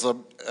deals.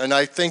 And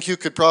I think you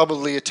could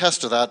probably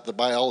attest to that, the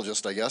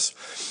biologist, I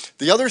guess.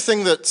 The other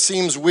thing that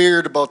seems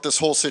weird about this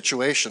whole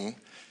situation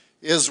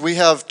is we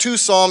have 2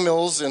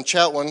 sawmills in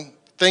Chetwynd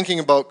thinking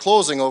about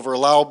closing over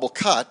allowable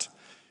cut,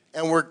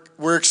 and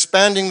we're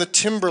expanding the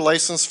timber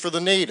license for the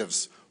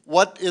natives.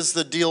 What is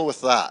the deal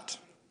with that?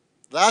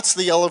 That's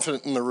the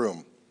elephant in the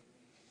room.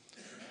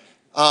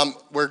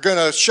 We're going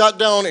to shut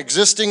down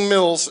existing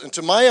mills, and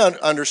to my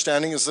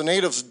understanding is the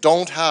natives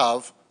don't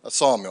have a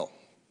sawmill.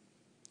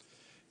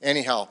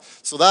 Anyhow,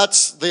 so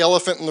that's the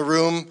elephant in the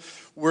room.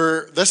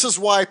 This is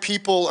why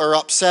people are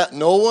upset.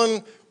 No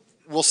one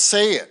will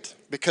say it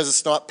because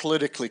it's not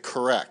politically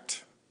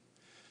correct.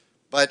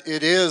 But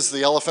it is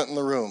the elephant in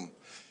the room.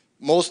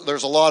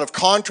 There's a lot of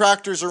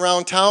contractors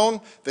around town.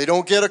 They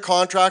don't get a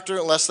contractor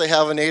unless they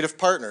have a native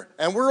partner.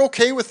 And we're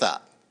okay with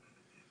that.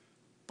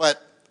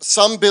 But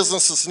some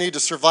businesses need to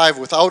survive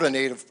without a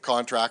native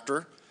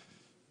contractor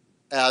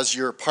as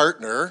your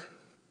partner.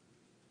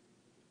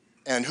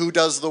 And who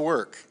does the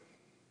work?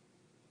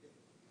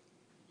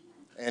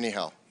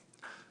 Anyhow,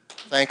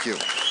 thank you.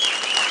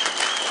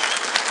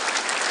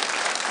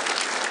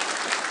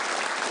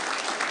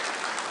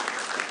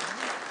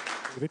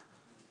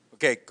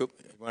 Okay, you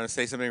want to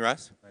say something,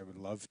 Russ? I would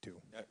love to. Go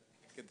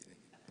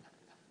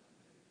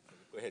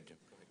ahead, Jim.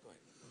 Go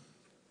ahead.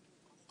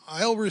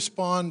 I'll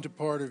respond to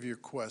part of your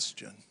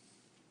question.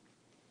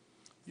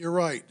 You're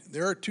right.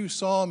 There are 2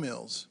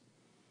 sawmills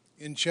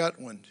in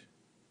Chetwynd.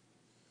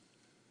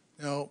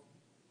 Now,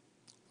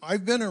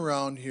 I've been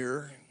around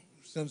here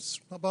since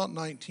about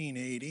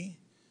 1980,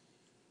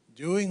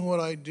 doing what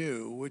I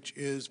do, which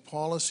is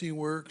policy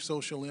work,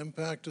 social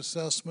impact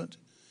assessment,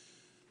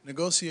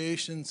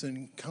 negotiations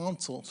and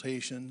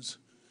consultations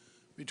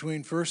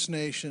between First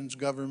Nations,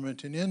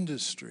 government, and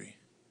industry.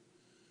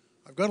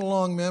 I've got a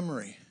long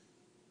memory.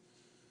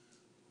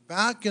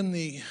 Back in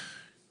the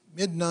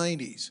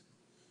mid-90s,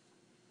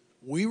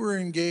 we were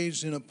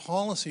engaged in a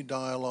policy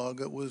dialogue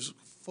that was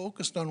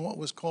focused on what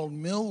was called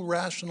mill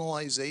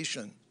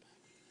rationalization.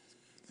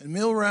 And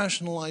mill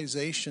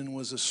rationalization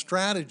was a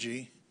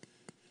strategy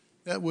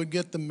that would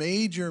get the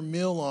major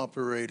mill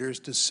operators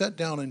to sit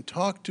down and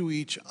talk to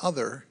each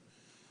other,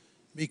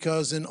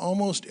 because in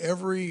almost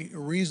every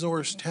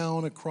resource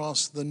town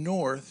across the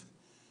north,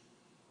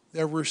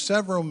 there were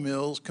several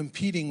mills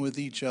competing with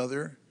each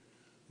other,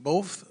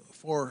 both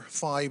for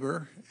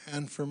fiber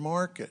and for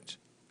market.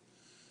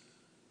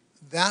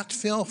 That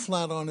fell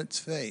flat on its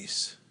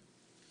face.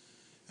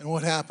 And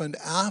what happened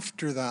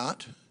after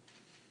that,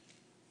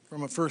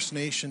 from a First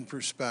Nation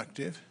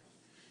perspective,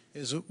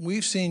 is that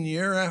we've seen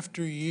year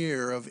after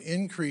year of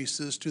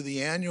increases to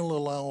the annual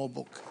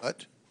allowable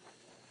cut,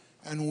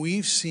 and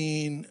we've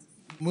seen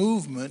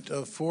movement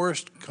of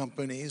forest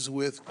companies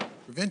with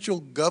provincial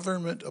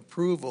government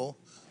approval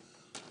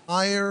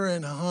higher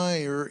and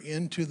higher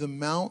into the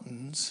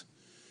mountains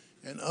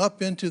and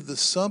up into the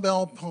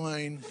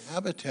subalpine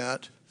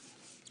habitat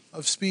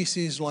of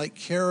species like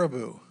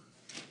caribou.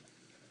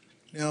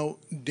 Now,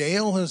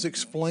 Dale has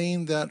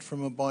explained that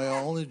from a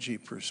biology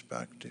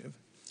perspective,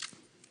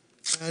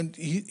 and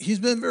he's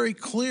been very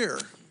clear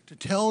to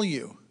tell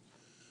you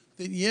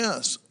that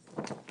yes,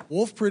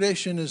 wolf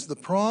predation is the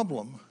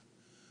problem,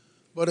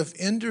 but if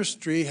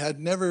industry had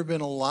never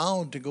been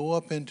allowed to go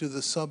up into the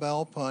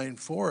subalpine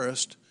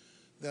forest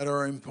that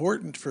are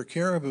important for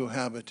caribou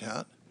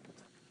habitat,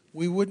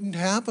 we wouldn't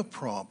have a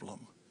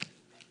problem.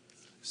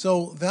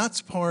 So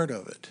that's part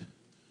of it.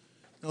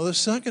 Now, the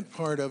second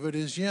part of it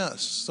is,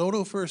 yes,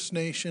 Soto First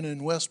Nation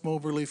and West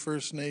Moberly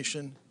First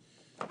Nation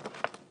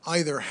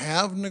either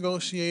have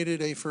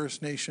negotiated a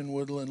First Nation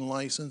woodland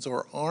license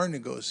or are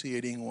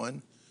negotiating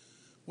one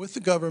with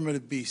the government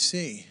of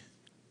BC.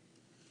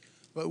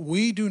 But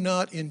we do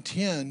not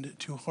intend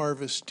to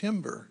harvest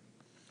timber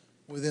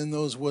within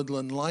those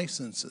woodland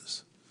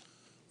licenses.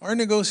 Our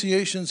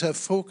negotiations have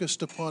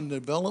focused upon the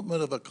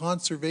development of a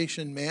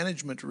conservation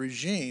management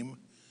regime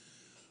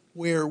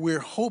where we're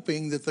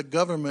hoping that the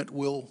government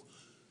will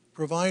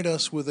provide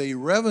us with a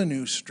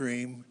revenue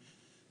stream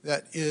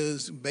that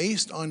is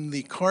based on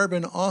the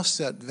carbon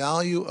offset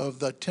value of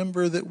the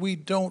timber that we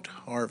don't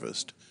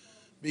harvest,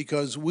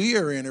 because we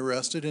are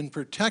interested in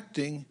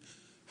protecting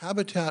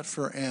habitat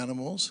for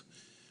animals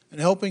and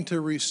helping to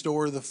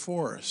restore the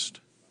forest.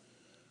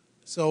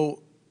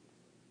 So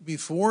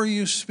before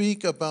you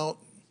speak about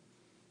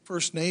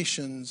First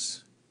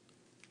Nations,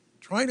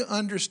 try to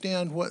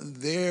understand what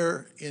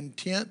their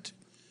intent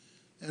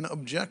and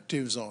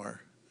objectives are.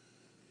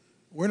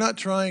 We're not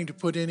trying to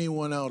put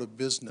anyone out of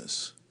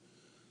business,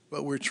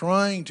 but we're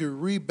trying to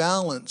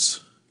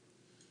rebalance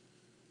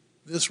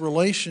this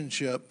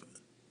relationship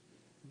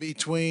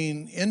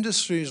between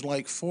industries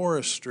like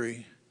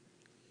forestry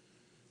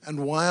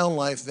and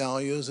wildlife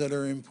values that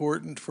are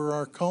important for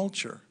our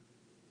culture.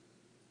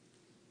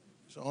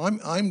 So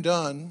I'm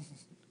done,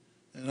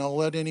 and I'll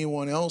let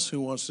anyone else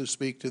who wants to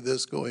speak to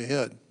this go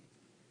ahead.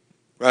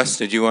 Russ,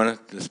 did you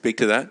want to speak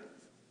to that?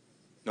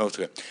 No, it's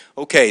good.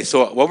 Okay,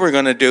 so what we're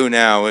going to do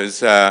now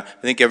is, I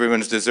think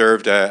everyone's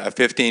deserved a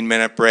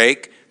 15-minute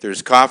break.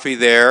 There's coffee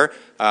there.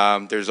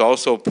 There's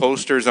also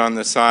posters on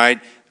the side.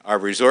 Our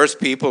resource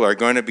people are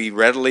going to be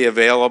readily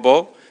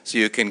available, so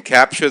you can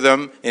capture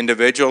them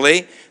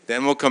individually.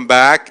 Then we'll come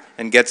back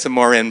and get some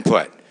more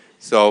input.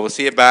 So we'll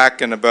see you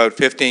back in about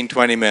 15,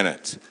 20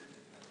 minutes.